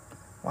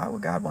 Why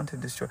would God want to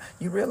destroy?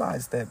 You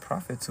realize that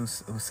prophets who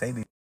say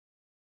these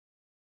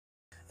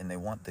and they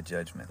want the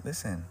judgment.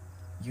 Listen,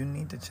 you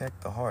need to check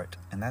the heart.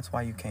 And that's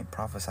why you can't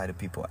prophesy to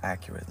people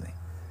accurately.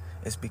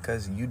 It's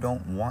because you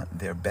don't want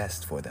their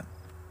best for them.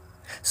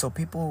 So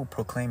people who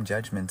proclaim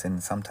judgment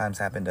and sometimes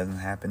doesn't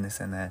happen, this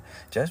and that,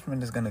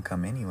 judgment is going to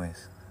come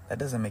anyways. That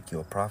doesn't make you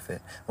a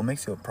prophet. What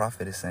makes you a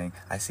prophet is saying,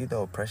 I see the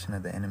oppression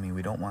of the enemy.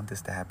 We don't want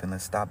this to happen.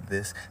 Let's stop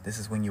this. This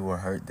is when you were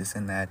hurt, this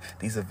and that.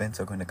 These events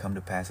are going to come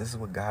to pass. This is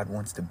what God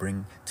wants to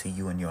bring to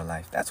you in your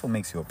life. That's what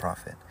makes you a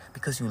prophet.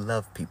 Because you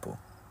love people.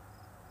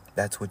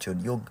 That's what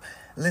you'll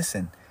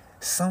listen.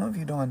 Some of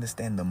you don't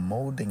understand the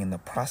molding and the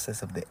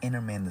process of the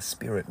inner man, the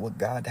spirit, what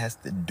God has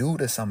to do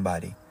to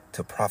somebody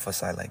to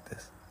prophesy like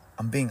this.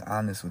 I'm being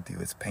honest with you.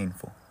 It's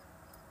painful.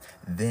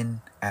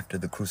 Then, after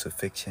the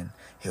crucifixion,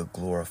 he'll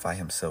glorify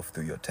himself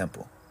through your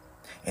temple.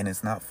 And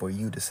it's not for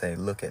you to say,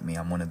 look at me,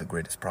 I'm one of the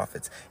greatest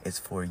prophets. It's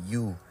for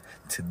you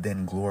to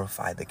then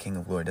glorify the King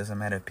of Glory. It doesn't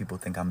matter if people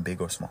think I'm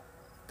big or small.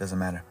 Doesn't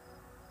matter.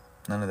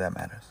 None of that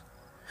matters.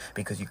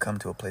 Because you come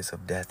to a place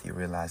of death, you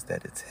realize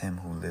that it's him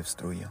who lives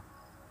through you.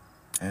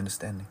 Are you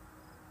understanding?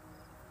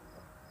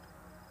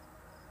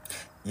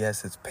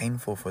 Yes, it's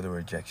painful for the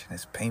rejection.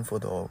 It's painful,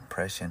 the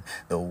oppression,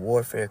 the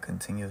warfare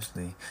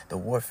continuously. The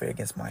warfare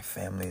against my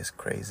family is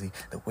crazy.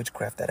 The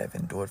witchcraft that I've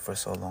endured for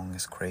so long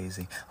is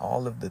crazy.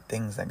 All of the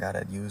things that God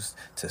had used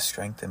to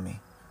strengthen me.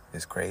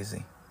 is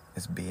crazy.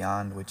 It's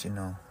beyond what you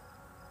know.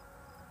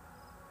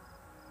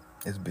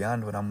 It's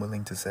beyond what I'm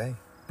willing to say.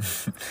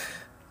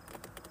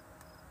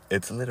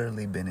 It's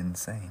literally been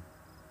insane.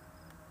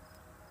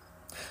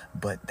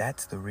 But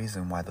that's the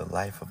reason why the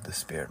life of the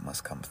Spirit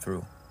must come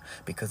through.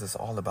 Because it's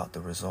all about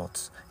the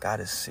results. God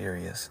is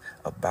serious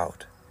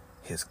about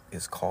his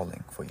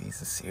calling for you.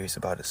 He's serious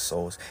about his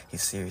souls.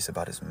 He's serious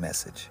about his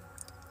message.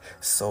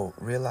 So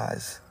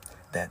realize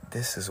that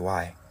this is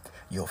why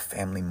your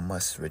family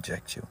must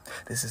reject you.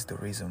 This is the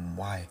reason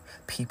why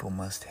people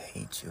must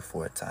hate you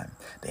for a time.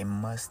 They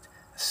must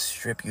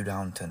strip you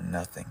down to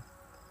nothing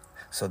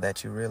so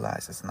that you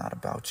realize it's not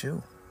about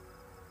you.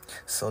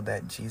 So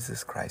that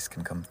Jesus Christ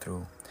can come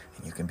through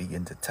and you can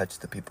begin to touch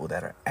the people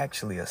that are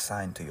actually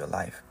assigned to your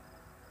life.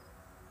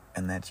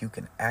 And that you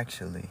can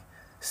actually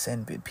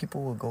send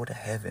people will go to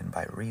heaven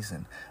by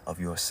reason of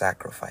your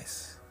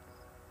sacrifice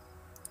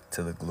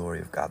to the glory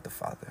of God the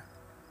Father.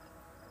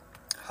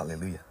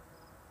 Hallelujah.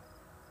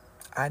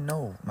 I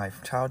know my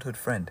childhood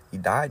friend, he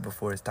died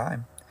before his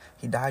time.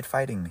 He died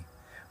fighting me.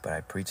 But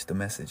I preached the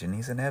message and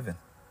he's in heaven.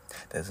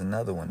 There's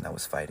another one that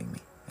was fighting me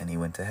and he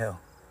went to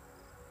hell.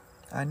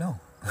 I know.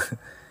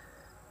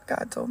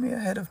 God told me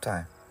ahead of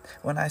time.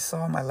 When I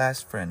saw my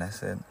last friend, I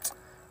said,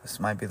 this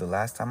might be the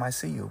last time I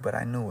see you, but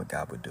I knew what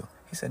God would do.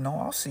 He said, no,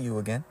 I'll see you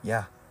again.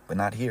 Yeah, but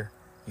not here.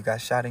 You got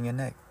shot in your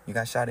neck. You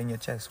got shot in your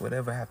chest.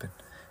 Whatever happened.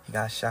 He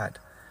got shot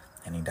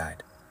and he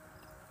died.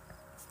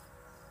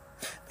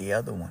 The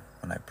other one,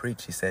 when I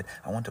preached, he said,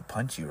 I want to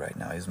punch you right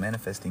now. He's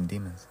manifesting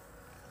demons.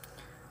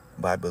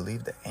 But I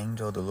believe the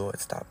angel of the Lord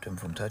stopped him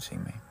from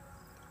touching me.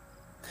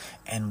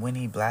 And when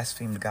he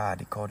blasphemed God,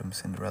 he called him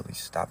Cinderella. He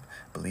stopped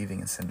believing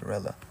in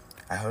Cinderella.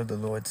 I heard the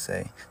Lord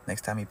say,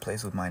 next time he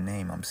plays with my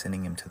name, I'm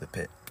sending him to the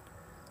pit.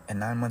 And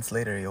 9 months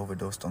later, he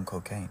overdosed on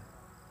cocaine.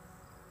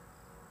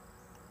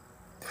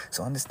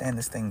 So understand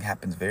this thing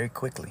happens very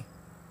quickly.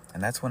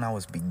 And that's when I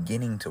was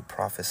beginning to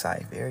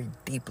prophesy very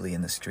deeply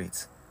in the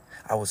streets.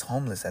 I was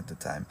homeless at the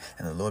time,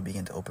 and the Lord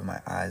began to open my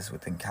eyes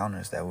with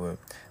encounters that were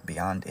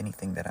beyond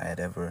anything that I had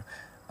ever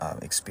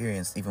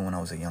experienced, even when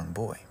I was a young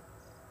boy,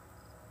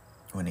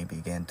 when he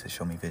began to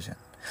show me vision.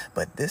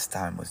 But this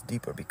time was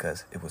deeper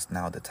because it was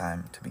now the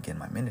time to begin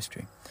my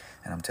ministry.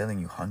 And I'm telling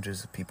you,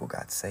 hundreds of people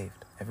got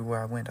saved.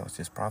 Everywhere I went, I was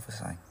just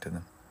prophesying to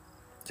them.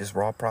 Just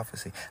raw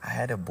prophecy. I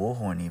had a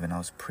bullhorn even. I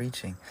was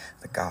preaching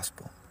the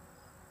gospel.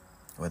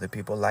 Whether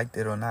people liked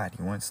it or not,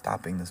 you weren't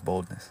stopping this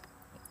boldness.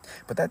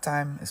 But that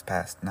time is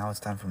past. Now it's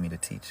time for me to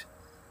teach.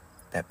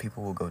 That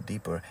people will go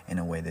deeper in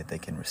a way that they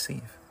can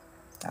receive.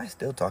 I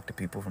still talk to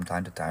people from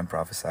time to time,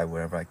 prophesy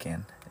wherever I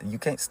can. You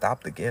can't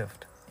stop the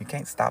gift. You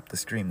can't stop the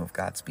stream of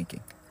God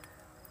speaking.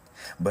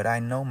 But I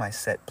know my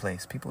set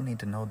place. People need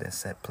to know their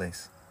set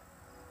place.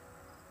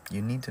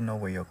 You need to know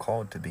where you're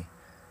called to be.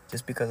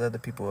 Just because other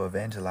people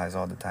evangelize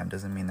all the time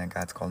doesn't mean that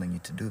God's calling you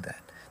to do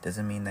that.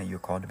 Doesn't mean that you're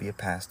called to be a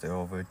pastor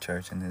over a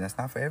church, and that's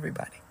not for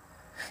everybody.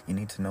 You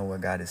need to know where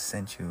God has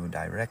sent you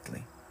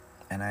directly.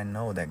 And I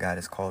know that God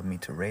has called me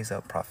to raise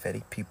up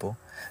prophetic people,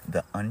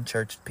 the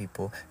unchurched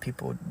people,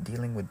 people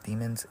dealing with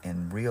demons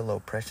and real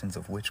oppressions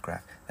of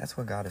witchcraft. That's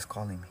what God is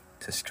calling me,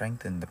 to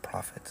strengthen the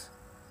prophets.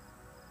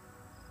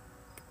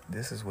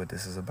 This is what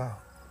this is about.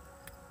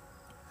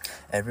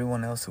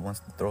 Everyone else who wants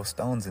to throw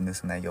stones in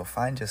this and that, you'll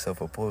find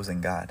yourself opposing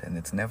God. And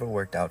it's never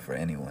worked out for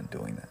anyone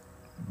doing that.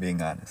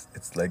 Being honest,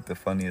 it's like the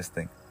funniest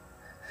thing.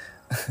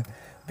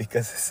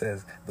 Because it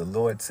says, the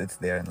Lord sits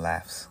there and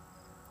laughs.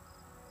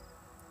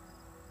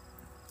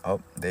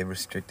 Oh, they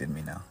restricted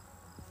me now.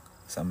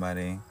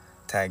 Somebody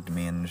tagged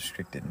me and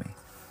restricted me.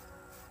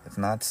 It's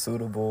not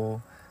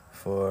suitable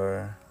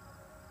for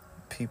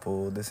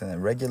people. This is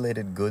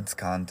regulated goods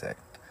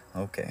contact.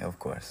 Okay, of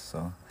course.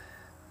 So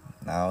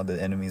now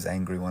the enemy's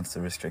angry, wants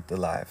to restrict the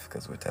live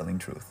because we're telling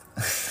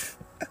truth.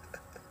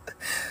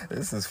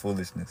 This is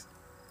foolishness.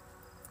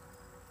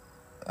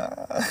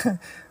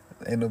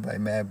 Ain't nobody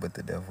mad but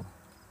the devil.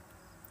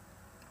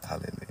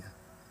 Hallelujah.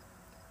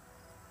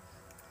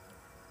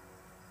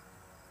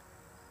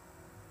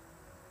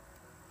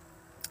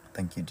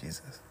 Thank you,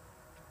 Jesus.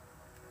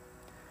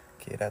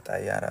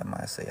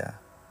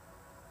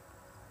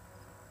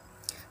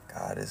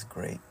 God is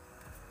great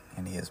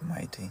and he is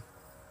mighty,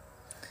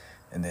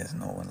 and there's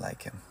no one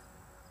like him.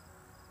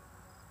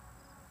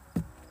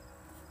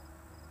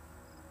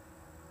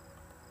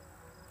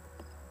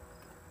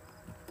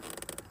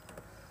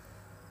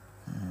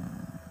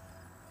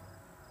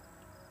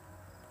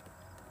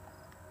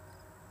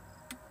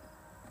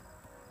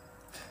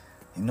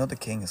 You know the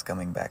king is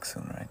coming back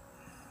soon, right?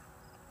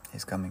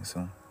 He's coming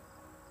soon.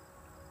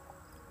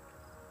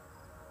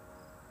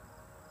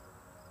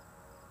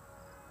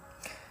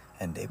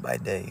 And day by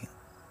day,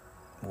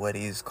 what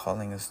he's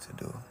calling us to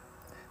do,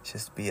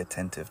 just be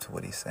attentive to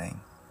what he's saying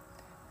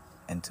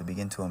and to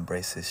begin to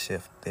embrace his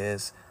shift.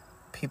 There's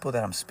people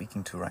that I'm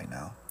speaking to right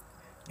now.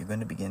 You're going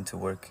to begin to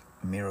work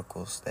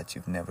miracles that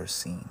you've never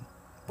seen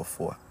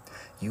before.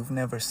 You've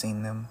never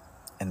seen them,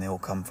 and they will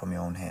come from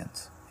your own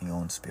hands and your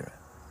own spirit.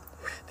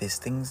 There's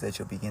things that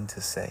you'll begin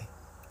to say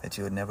that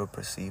you had never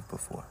perceived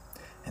before,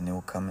 and they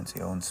will come into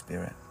your own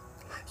spirit.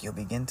 you'll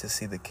begin to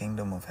see the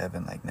kingdom of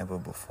heaven like never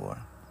before.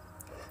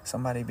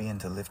 Somebody begin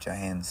to lift your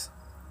hands.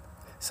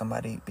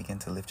 Somebody begin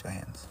to lift your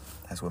hands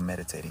as we're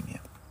meditating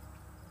here.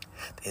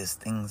 There's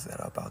things that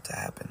are about to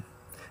happen.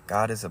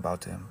 God is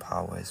about to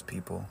empower his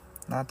people.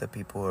 Not the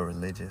people who are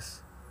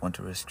religious, want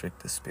to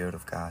restrict the Spirit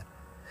of God,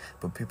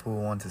 but people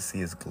who want to see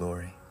his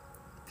glory.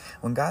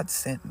 When God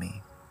sent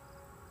me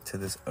to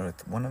this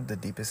earth, one of the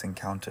deepest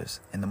encounters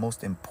and the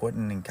most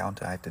important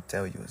encounter I have to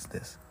tell you is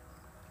this.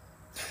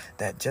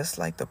 That just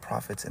like the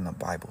prophets in the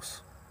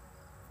Bibles,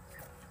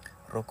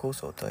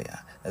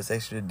 that's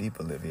extra deep,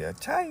 Olivia.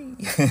 Chai.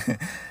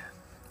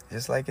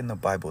 Just like in the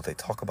Bible, they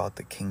talk about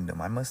the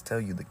kingdom. I must tell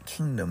you the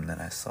kingdom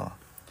that I saw.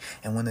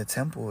 And when the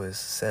temple is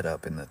set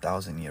up in the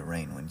 1,000-year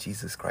reign, when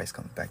Jesus Christ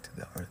comes back to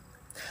the earth,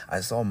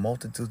 I saw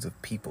multitudes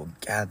of people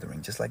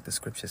gathering, just like the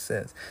scripture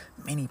says.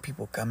 Many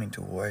people coming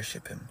to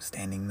worship him,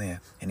 standing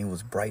there. And he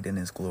was bright in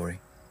his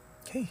glory.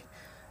 Hey,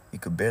 you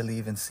could barely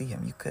even see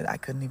him. I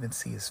couldn't even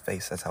see his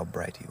face. That's how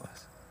bright he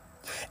was.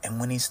 And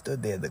when he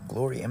stood there, the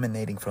glory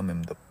emanating from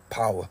him, the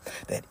power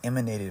that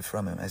emanated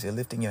from him, as you're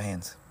lifting your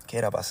hands,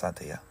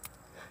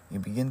 you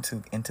begin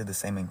to enter the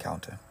same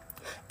encounter.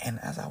 And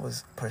as I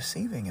was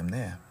perceiving him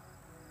there,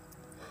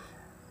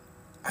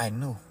 I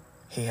knew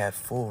he had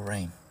full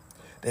reign.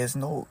 There's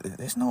no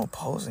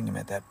opposing him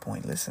at that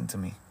point. Listen to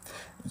me.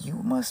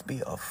 You must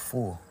be a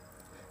fool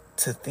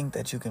to think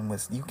that you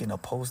can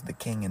oppose the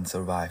king and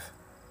survive.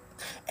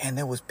 And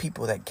there was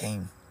people that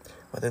came,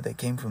 whether they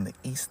came from the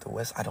east or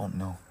west, I don't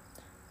know.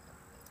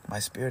 My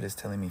spirit is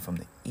telling me from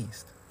the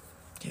east.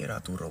 May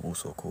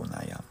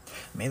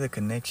the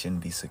connection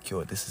be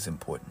secure. This is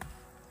important.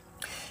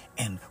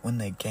 And when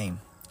they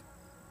came,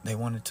 they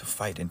wanted to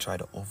fight and try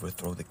to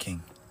overthrow the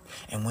king.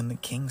 And when the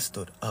king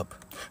stood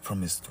up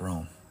from his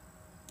throne,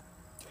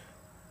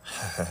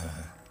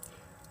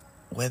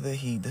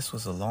 this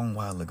was a long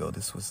while ago,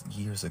 this was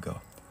years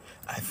ago,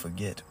 I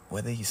forget,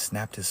 whether he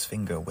snapped his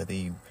finger, whether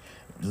he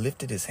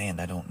lifted his hand,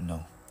 I don't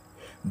know.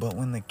 But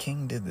when the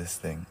king did this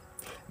thing,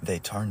 they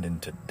turned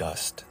into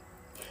dust.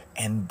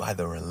 And by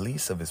the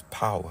release of his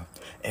power,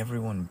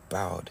 everyone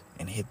bowed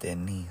and hit their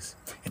knees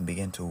and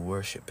began to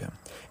worship him.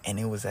 And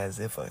it was as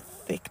if a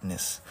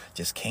thickness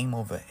just came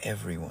over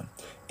everyone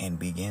and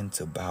began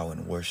to bow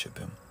and worship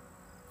him.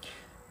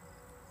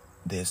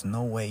 There's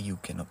no way you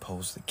can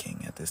oppose the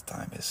king at this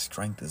time. His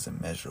strength is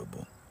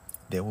immeasurable.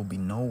 There will be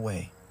no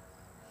way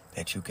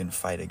that you can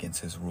fight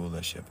against his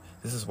rulership.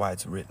 This is why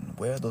it's written,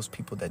 where are those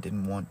people that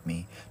didn't want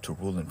me to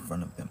rule in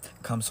front of them?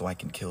 Come so I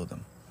can kill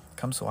them.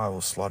 Come so I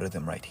will slaughter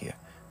them right here.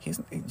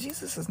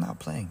 Jesus is not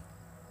playing.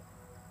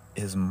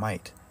 His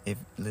might.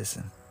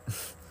 Listen,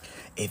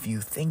 if you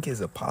think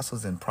his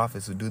apostles and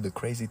prophets would do the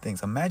crazy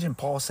things, imagine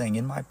Paul saying,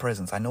 in my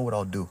presence, I know what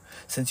I'll do.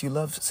 Since you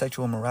love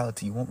sexual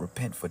immorality, you won't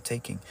repent for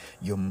taking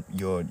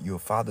your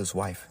father's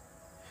wife.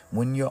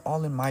 When you're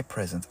all in my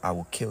presence, I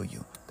will kill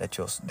you,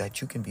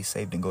 that you can be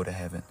saved and go to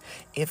heaven.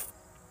 If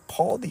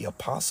Paul the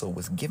apostle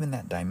was given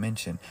that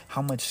dimension,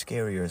 how much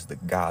scarier is the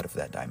God of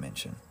that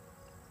dimension?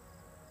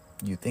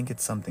 You think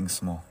it's something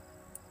small.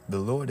 The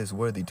Lord is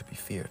worthy to be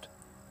feared.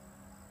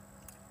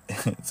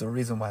 It's a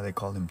reason why they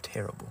call him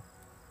terrible.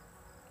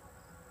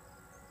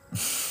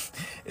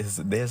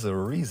 There's a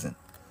reason.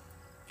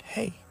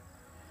 Hey,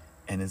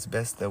 and it's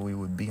best that we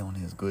would be on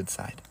his good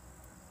side.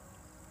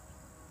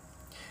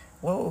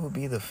 What will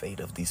be the fate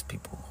of these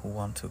people who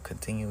want to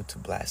continue to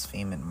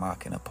blaspheme and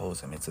mock and oppose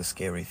him? It's a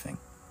scary thing.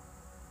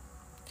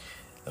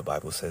 The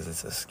Bible says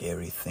it's a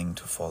scary thing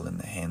to fall in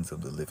the hands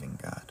of the living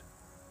God.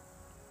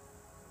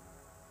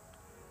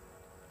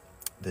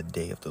 The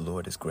day of the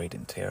Lord is great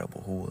and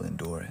terrible. Who will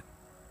endure it?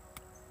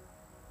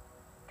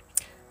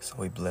 So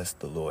we bless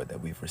the Lord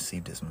that we've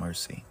received his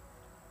mercy.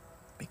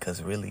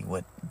 Because really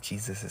what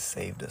Jesus has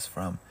saved us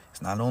from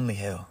is not only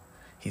hell.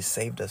 He's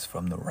saved us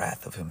from the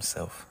wrath of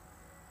himself.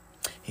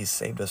 He's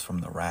saved us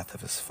from the wrath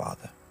of his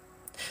Father.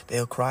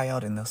 They'll cry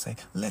out and they'll say,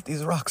 let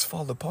these rocks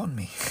fall upon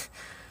me.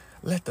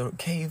 Let the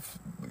cave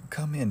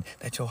come in,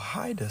 that you'll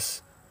hide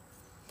us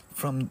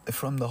from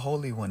the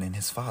Holy One and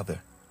his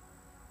Father.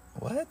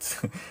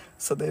 What?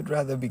 So they'd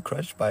rather be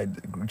crushed by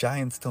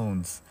giant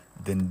stones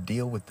than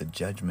deal with the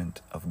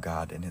judgment of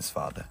God and his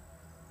Father.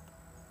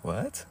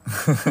 What?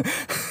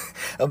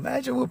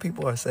 Imagine what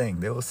people are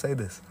saying. They will say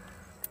this.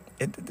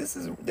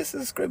 This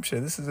is scripture.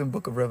 This is in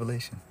book of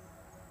Revelation.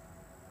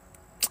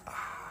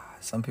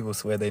 Some people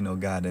swear they know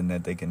God and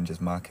that they can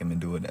just mock him and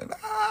do it.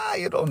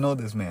 You don't know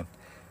this man.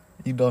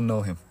 You don't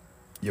know him.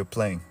 You're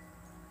playing.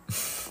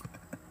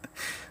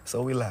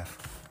 So we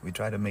laugh. We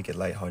try to make it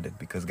lighthearted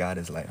because God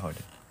is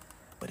lighthearted.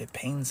 But it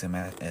pains him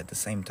at the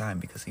same time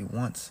because he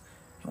wants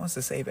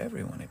to save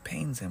everyone. It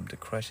pains him to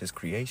crush his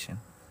creation.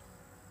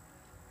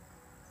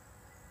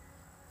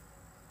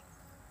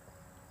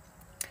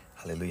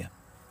 Hallelujah.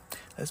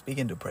 Let's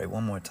begin to pray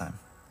one more time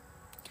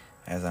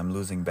as I'm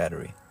losing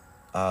battery.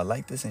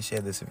 Like this and share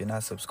this. If you're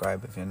not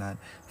subscribed, if you're not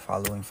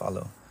following,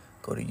 follow.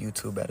 Go to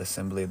YouTube at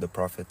Assembly of the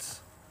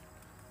Prophets.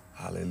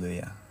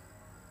 Hallelujah.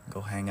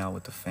 Go hang out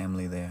with the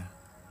family there.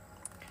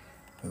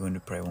 We're going to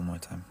pray one more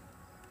time.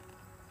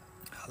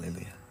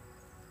 Hallelujah.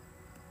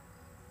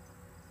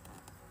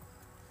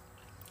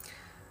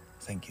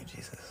 Thank you,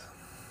 Jesus.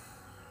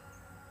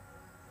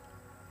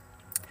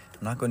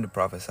 I'm not going to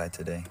prophesy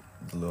today.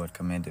 The Lord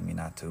commanded me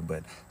not to,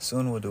 but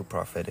soon we'll do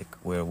prophetic,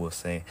 where we'll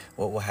say,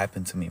 what will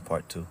happen to me,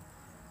 part 2.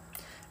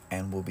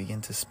 And we'll begin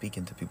to speak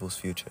into people's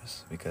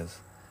futures, because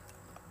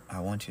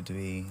I want you to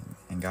be,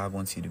 and God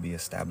wants you to be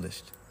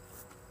established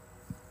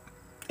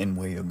in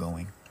where you're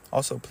going.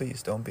 Also,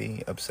 please don't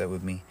be upset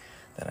with me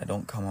that I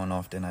don't come on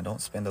often. I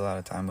don't spend a lot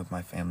of time with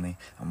my family.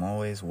 I'm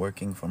always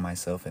working for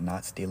myself and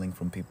not stealing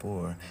from people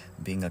or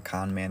being a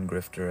con man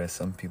grifter, as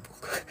some people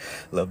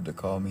love to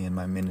call me in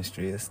my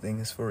ministry. This thing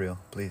is for real,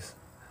 please.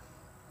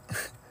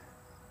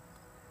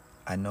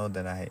 I know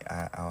that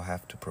I'll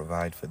have to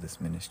provide for this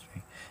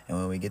ministry. And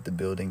when we get the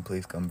building,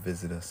 please come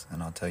visit us,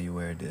 and I'll tell you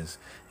where it is,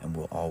 and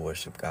we'll all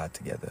worship God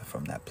together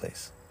from that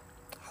place.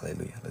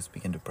 Hallelujah. Let's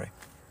begin to pray.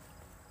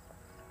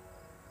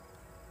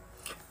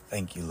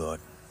 Thank you, Lord.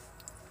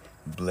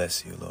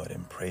 Bless you, Lord,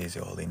 and praise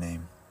your holy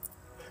name.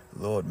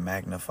 Lord,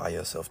 magnify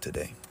yourself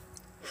today.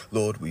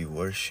 Lord, we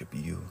worship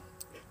you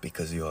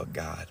because you are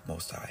God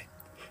Most High,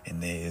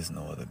 and there is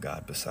no other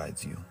God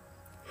besides you.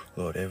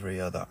 Lord, every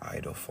other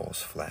idol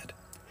falls flat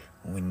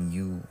when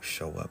you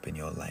show up in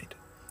your light.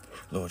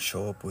 Lord,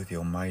 show up with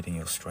your might and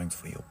your strength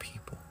for your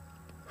people.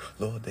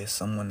 Lord, there's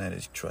someone that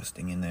is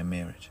trusting in their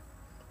marriage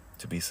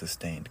to be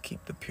sustained,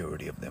 keep the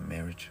purity of their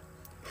marriage.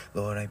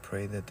 Lord, I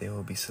pray that they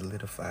will be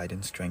solidified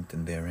and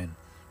strengthened therein,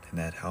 and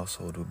that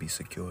household will be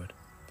secured.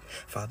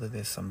 Father,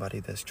 there's somebody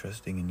that's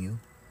trusting in you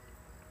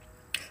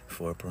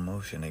for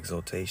promotion,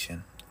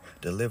 exaltation,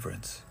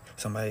 deliverance.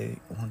 Somebody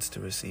wants to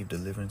receive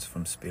deliverance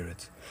from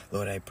spirits.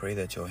 Lord, I pray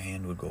that your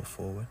hand would go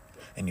forward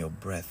and your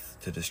breath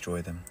to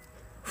destroy them.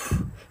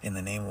 In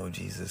the name of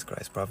Jesus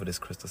Christ. Prophetess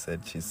Crystal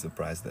said she's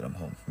surprised that I'm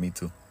home. Me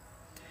too.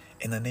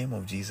 In the name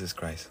of Jesus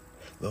Christ,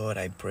 Lord,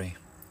 I pray,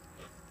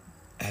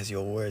 as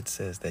your word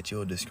says, that you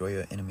will destroy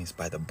your enemies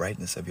by the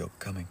brightness of your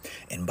coming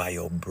and by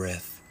your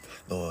breath.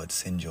 Lord,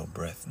 send your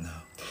breath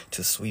now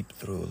to sweep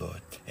through,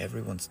 Lord,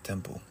 everyone's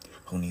temple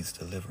who needs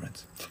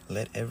deliverance.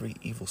 Let every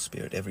evil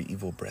spirit, every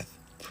evil breath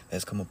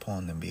that's come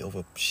upon them be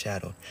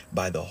overshadowed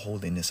by the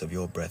holiness of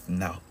your breath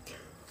now.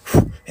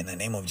 In the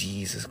name of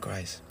Jesus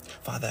Christ.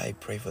 Father, I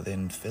pray for the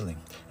infilling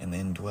and the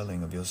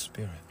indwelling of your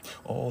spirit.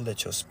 Oh,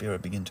 let your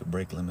spirit begin to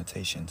break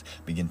limitations,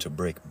 begin to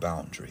break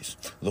boundaries.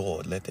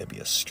 Lord, let there be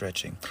a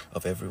stretching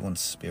of everyone's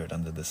spirit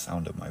under the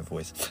sound of my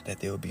voice, that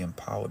they will be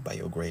empowered by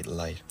your great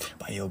light,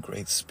 by your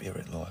great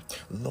spirit, Lord.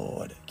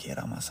 Lord,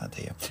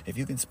 if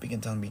you can speak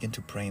in tongues, begin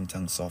to pray in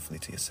tongues softly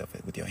to yourself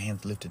with your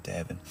hands lifted to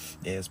heaven.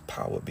 There's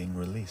power being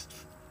released.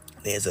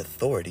 There's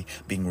authority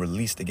being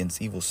released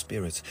against evil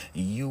spirits.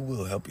 You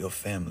will help your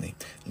family.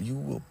 You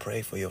will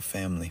pray for your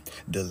family.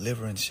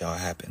 Deliverance shall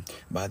happen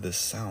by the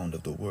sound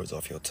of the words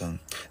off your tongue.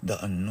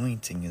 The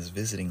anointing is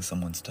visiting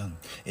someone's tongue.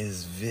 It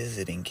is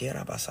visiting. In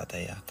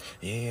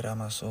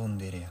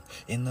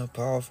the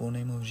powerful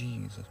name of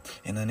Jesus.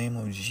 In the name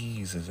of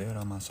Jesus.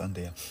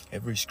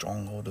 Every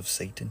stronghold of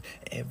Satan,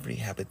 every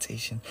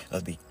habitation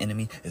of the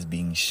enemy is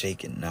being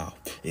shaken now.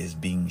 It is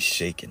being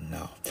shaken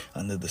now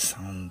under the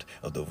sound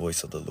of the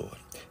voice of the Lord.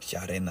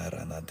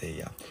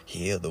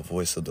 Hear the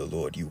voice of the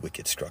Lord, you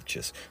wicked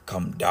structures.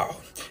 Come down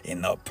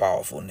in the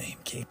powerful name.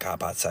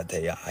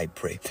 I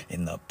pray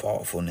in the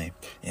powerful name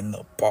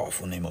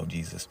of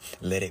Jesus.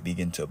 Let it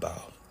begin to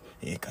bow.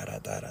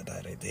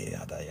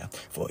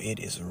 For it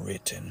is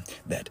written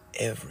that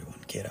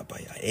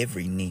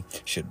every knee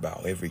should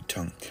bow, every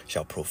tongue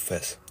shall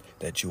profess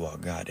that you are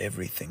God.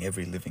 Everything,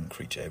 every living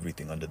creature,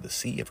 everything under the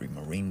sea, every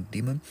marine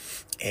demon,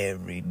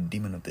 every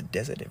demon of the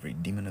desert, every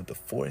demon of the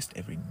forest,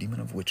 every demon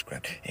of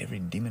witchcraft, every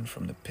demon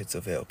from the pits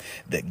of hell.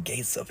 The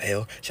gates of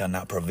hell shall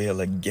not prevail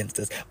against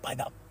us by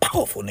the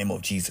powerful name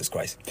of Jesus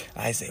Christ.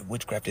 I say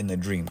witchcraft in the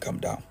dream, come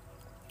down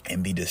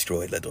and be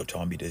destroyed. Let the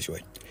charm be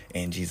destroyed.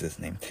 In Jesus'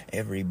 name,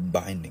 every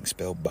binding,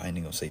 spell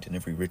binding of Satan,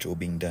 every ritual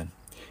being done,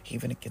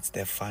 even against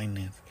their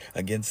finance,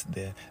 against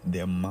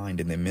their mind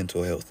and their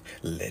mental health,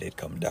 let it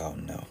come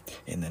down now.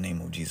 In the name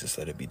of Jesus,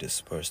 let it be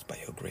dispersed by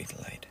your great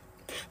light.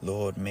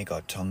 Lord, make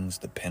our tongues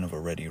the pen of a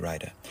ready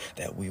writer,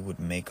 that we would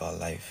make our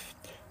life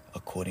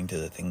according to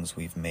the things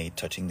we've made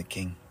touching the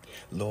King.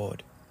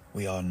 Lord,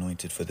 we are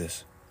anointed for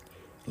this.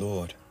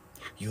 Lord,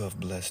 you have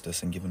blessed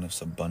us and given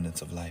us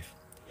abundance of life.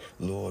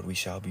 Lord, we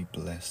shall be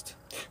blessed.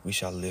 We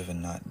shall live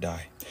and not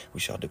die. We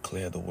shall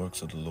declare the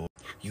works of the Lord.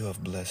 You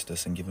have blessed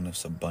us and given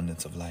us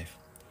abundance of life.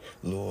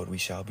 Lord, we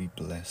shall be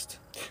blessed.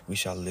 We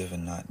shall live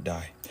and not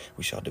die.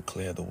 We shall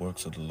declare the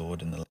works of the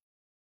Lord in the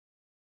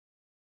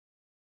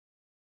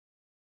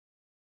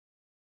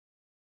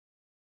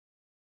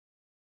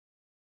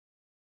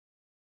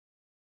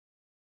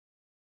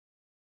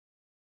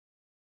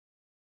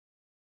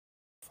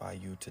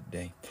you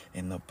today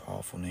in the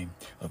powerful name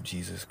of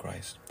Jesus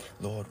Christ.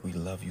 Lord, we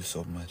love you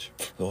so much.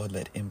 Lord,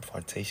 let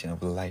impartation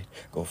of light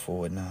go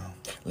forward now.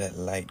 Let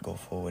light go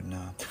forward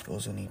now.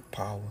 Those who need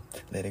power,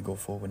 let it go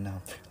forward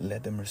now.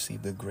 Let them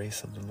receive the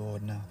grace of the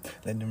Lord now.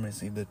 Let them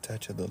receive the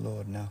touch of the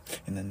Lord now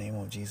in the name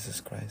of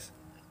Jesus Christ.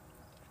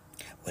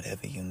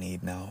 Whatever you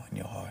need now in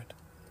your heart,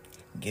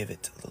 give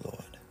it to the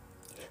Lord.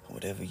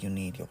 Whatever you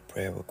need, your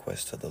prayer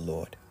request to the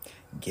Lord,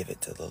 give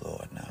it to the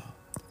Lord now.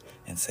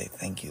 And say,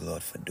 thank you,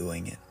 Lord, for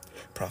doing it.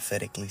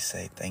 Prophetically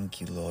say,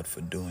 thank you, Lord,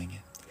 for doing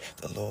it.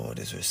 The Lord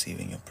is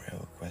receiving your prayer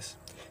request.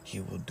 He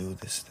will do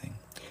this thing.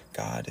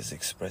 God is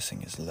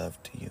expressing his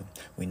love to you.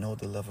 We know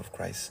the love of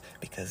Christ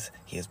because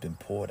he has been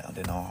poured out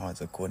in our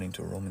hearts according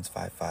to Romans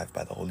 5:5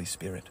 by the Holy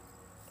Spirit.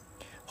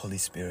 Holy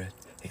Spirit,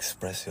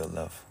 express your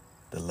love,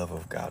 the love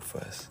of God for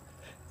us.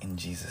 In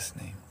Jesus'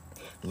 name.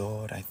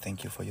 Lord, I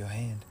thank you for your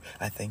hand.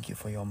 I thank you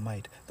for your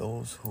might.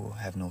 Those who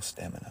have no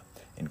stamina,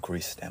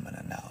 increase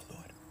stamina now,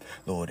 Lord.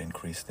 Lord,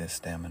 increase their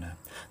stamina.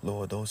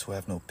 Lord, those who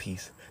have no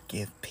peace,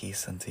 give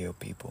peace unto your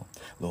people.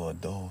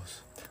 Lord,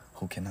 those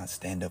who cannot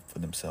stand up for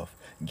themselves,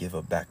 give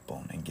a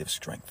backbone and give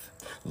strength.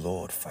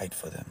 Lord, fight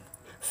for them.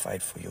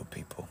 Fight for your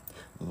people.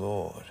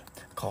 Lord,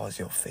 cause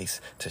your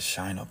face to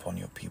shine upon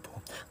your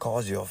people.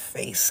 Cause your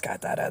face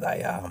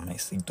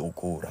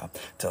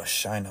to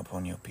shine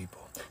upon your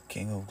people.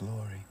 King of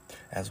glory,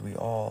 as we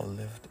all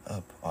lift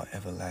up our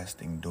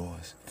everlasting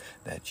doors,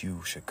 that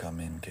you should come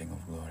in, King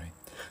of glory.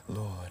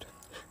 Lord,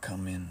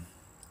 come in.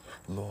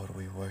 Lord,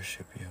 we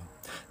worship you.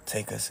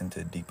 Take us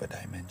into a deeper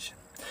dimension.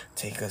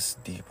 Take us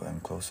deeper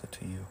and closer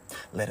to you.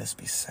 Let us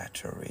be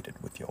saturated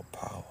with your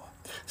power.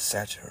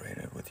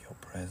 Saturated with your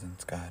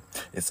presence, God.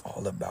 It's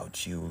all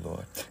about you,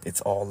 Lord. It's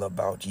all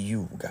about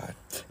you, God.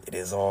 It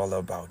is all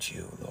about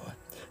you, Lord.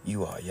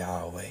 You are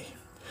Yahweh.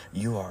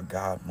 You are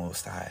God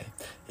Most High.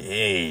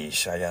 Hey,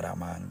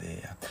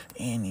 Shayaramandeya.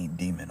 Any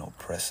demon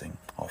oppressing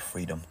our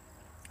freedom,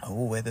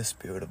 oh, where the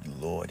Spirit of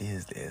the Lord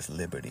is, there's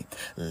liberty.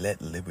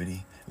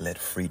 Let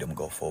freedom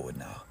go forward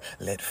now.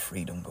 Let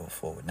freedom go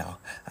forward now.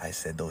 I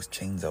said those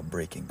chains are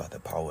breaking by the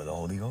power of the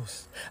Holy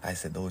Ghost. I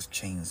said those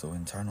chains, those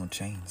internal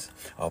chains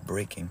are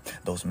breaking.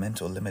 Those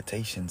mental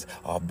limitations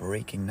are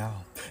breaking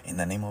now. In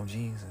the name of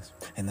Jesus.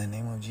 In the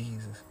name of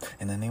Jesus.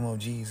 In the name of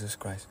Jesus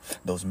Christ.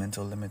 Those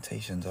mental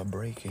limitations are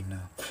breaking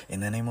now. In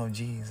the name of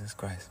Jesus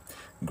Christ.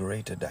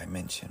 Greater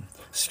dimension,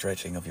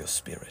 stretching of your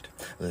spirit.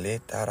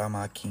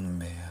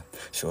 Letaramakimbea,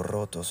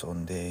 shoroto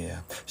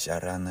sondea,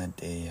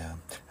 sharanadea,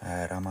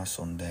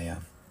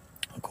 aramasondea.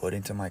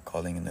 According to my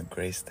calling and the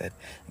grace that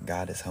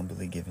God has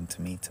humbly given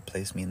to me to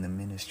place me in the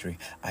ministry,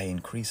 I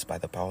increase by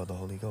the power of the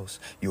Holy Ghost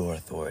your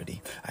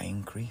authority. I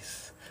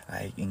increase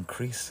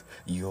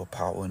your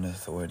power and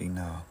authority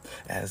now.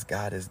 As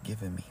God has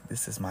given me,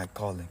 this is my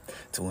calling,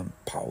 to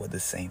empower the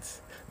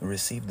saints.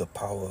 Receive the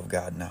power of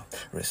God now.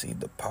 Receive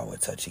the power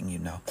touching you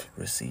now.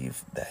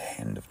 Receive the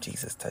hand of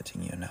Jesus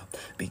touching you now.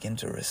 Begin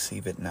to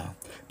receive it now.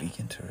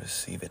 Begin to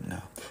receive it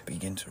now.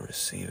 Begin to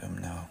receive him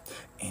now.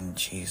 In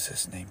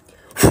Jesus' name.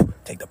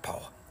 Take the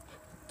power.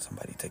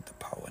 Somebody take the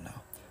power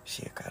now.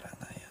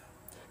 Shikaranaya.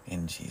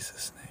 In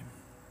Jesus' name.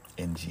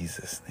 In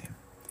Jesus' name.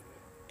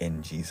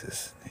 In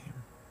Jesus' name.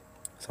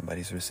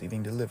 Somebody's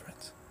receiving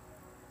deliverance.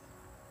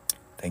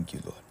 Thank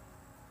you, Lord.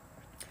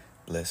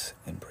 Bless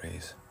and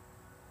praise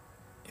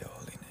your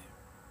holy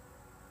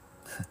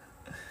name.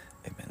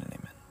 Amen and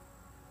amen.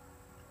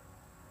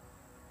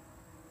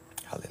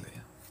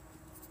 Hallelujah.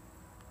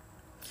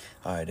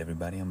 All right,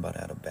 everybody, I'm about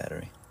out of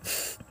battery.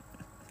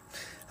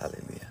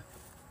 Hallelujah.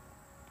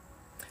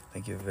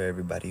 Thank you for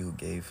everybody who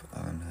gave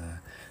on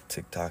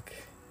TikTok,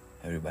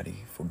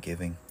 everybody for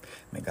giving.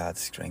 May God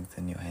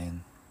strengthen your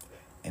hand,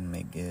 and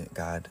may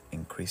God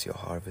increase your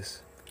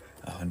harvest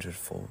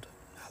 100-fold.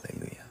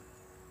 Hallelujah.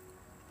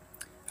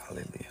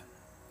 Hallelujah.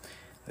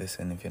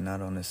 Listen, if you're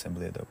not on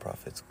Assembly of the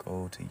Prophets,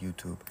 go to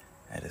YouTube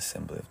at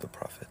Assembly of the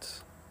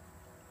Prophets.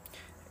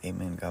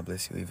 Amen. God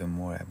bless you even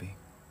more, Abby.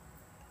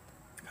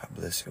 God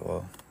bless you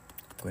all.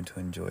 I'm going to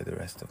enjoy the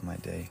rest of my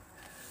day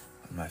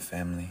with my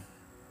family.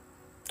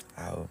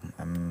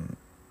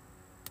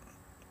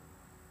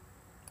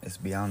 It's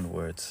beyond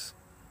words,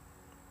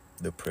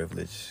 the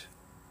privilege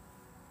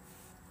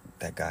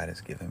that God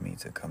has given me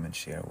to come and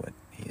share what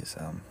He's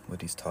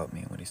taught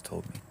me and what He's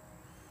told me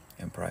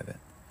in private,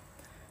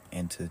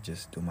 and to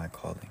just do my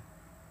calling.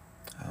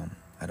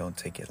 I don't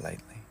take it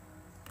lightly.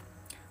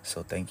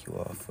 So thank you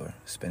all for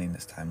spending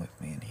this time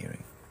with me and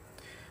hearing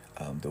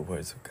the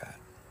words of God.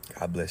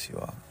 God bless you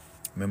all.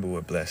 Remember,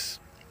 we're blessed,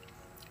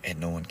 and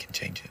no one can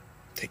change it.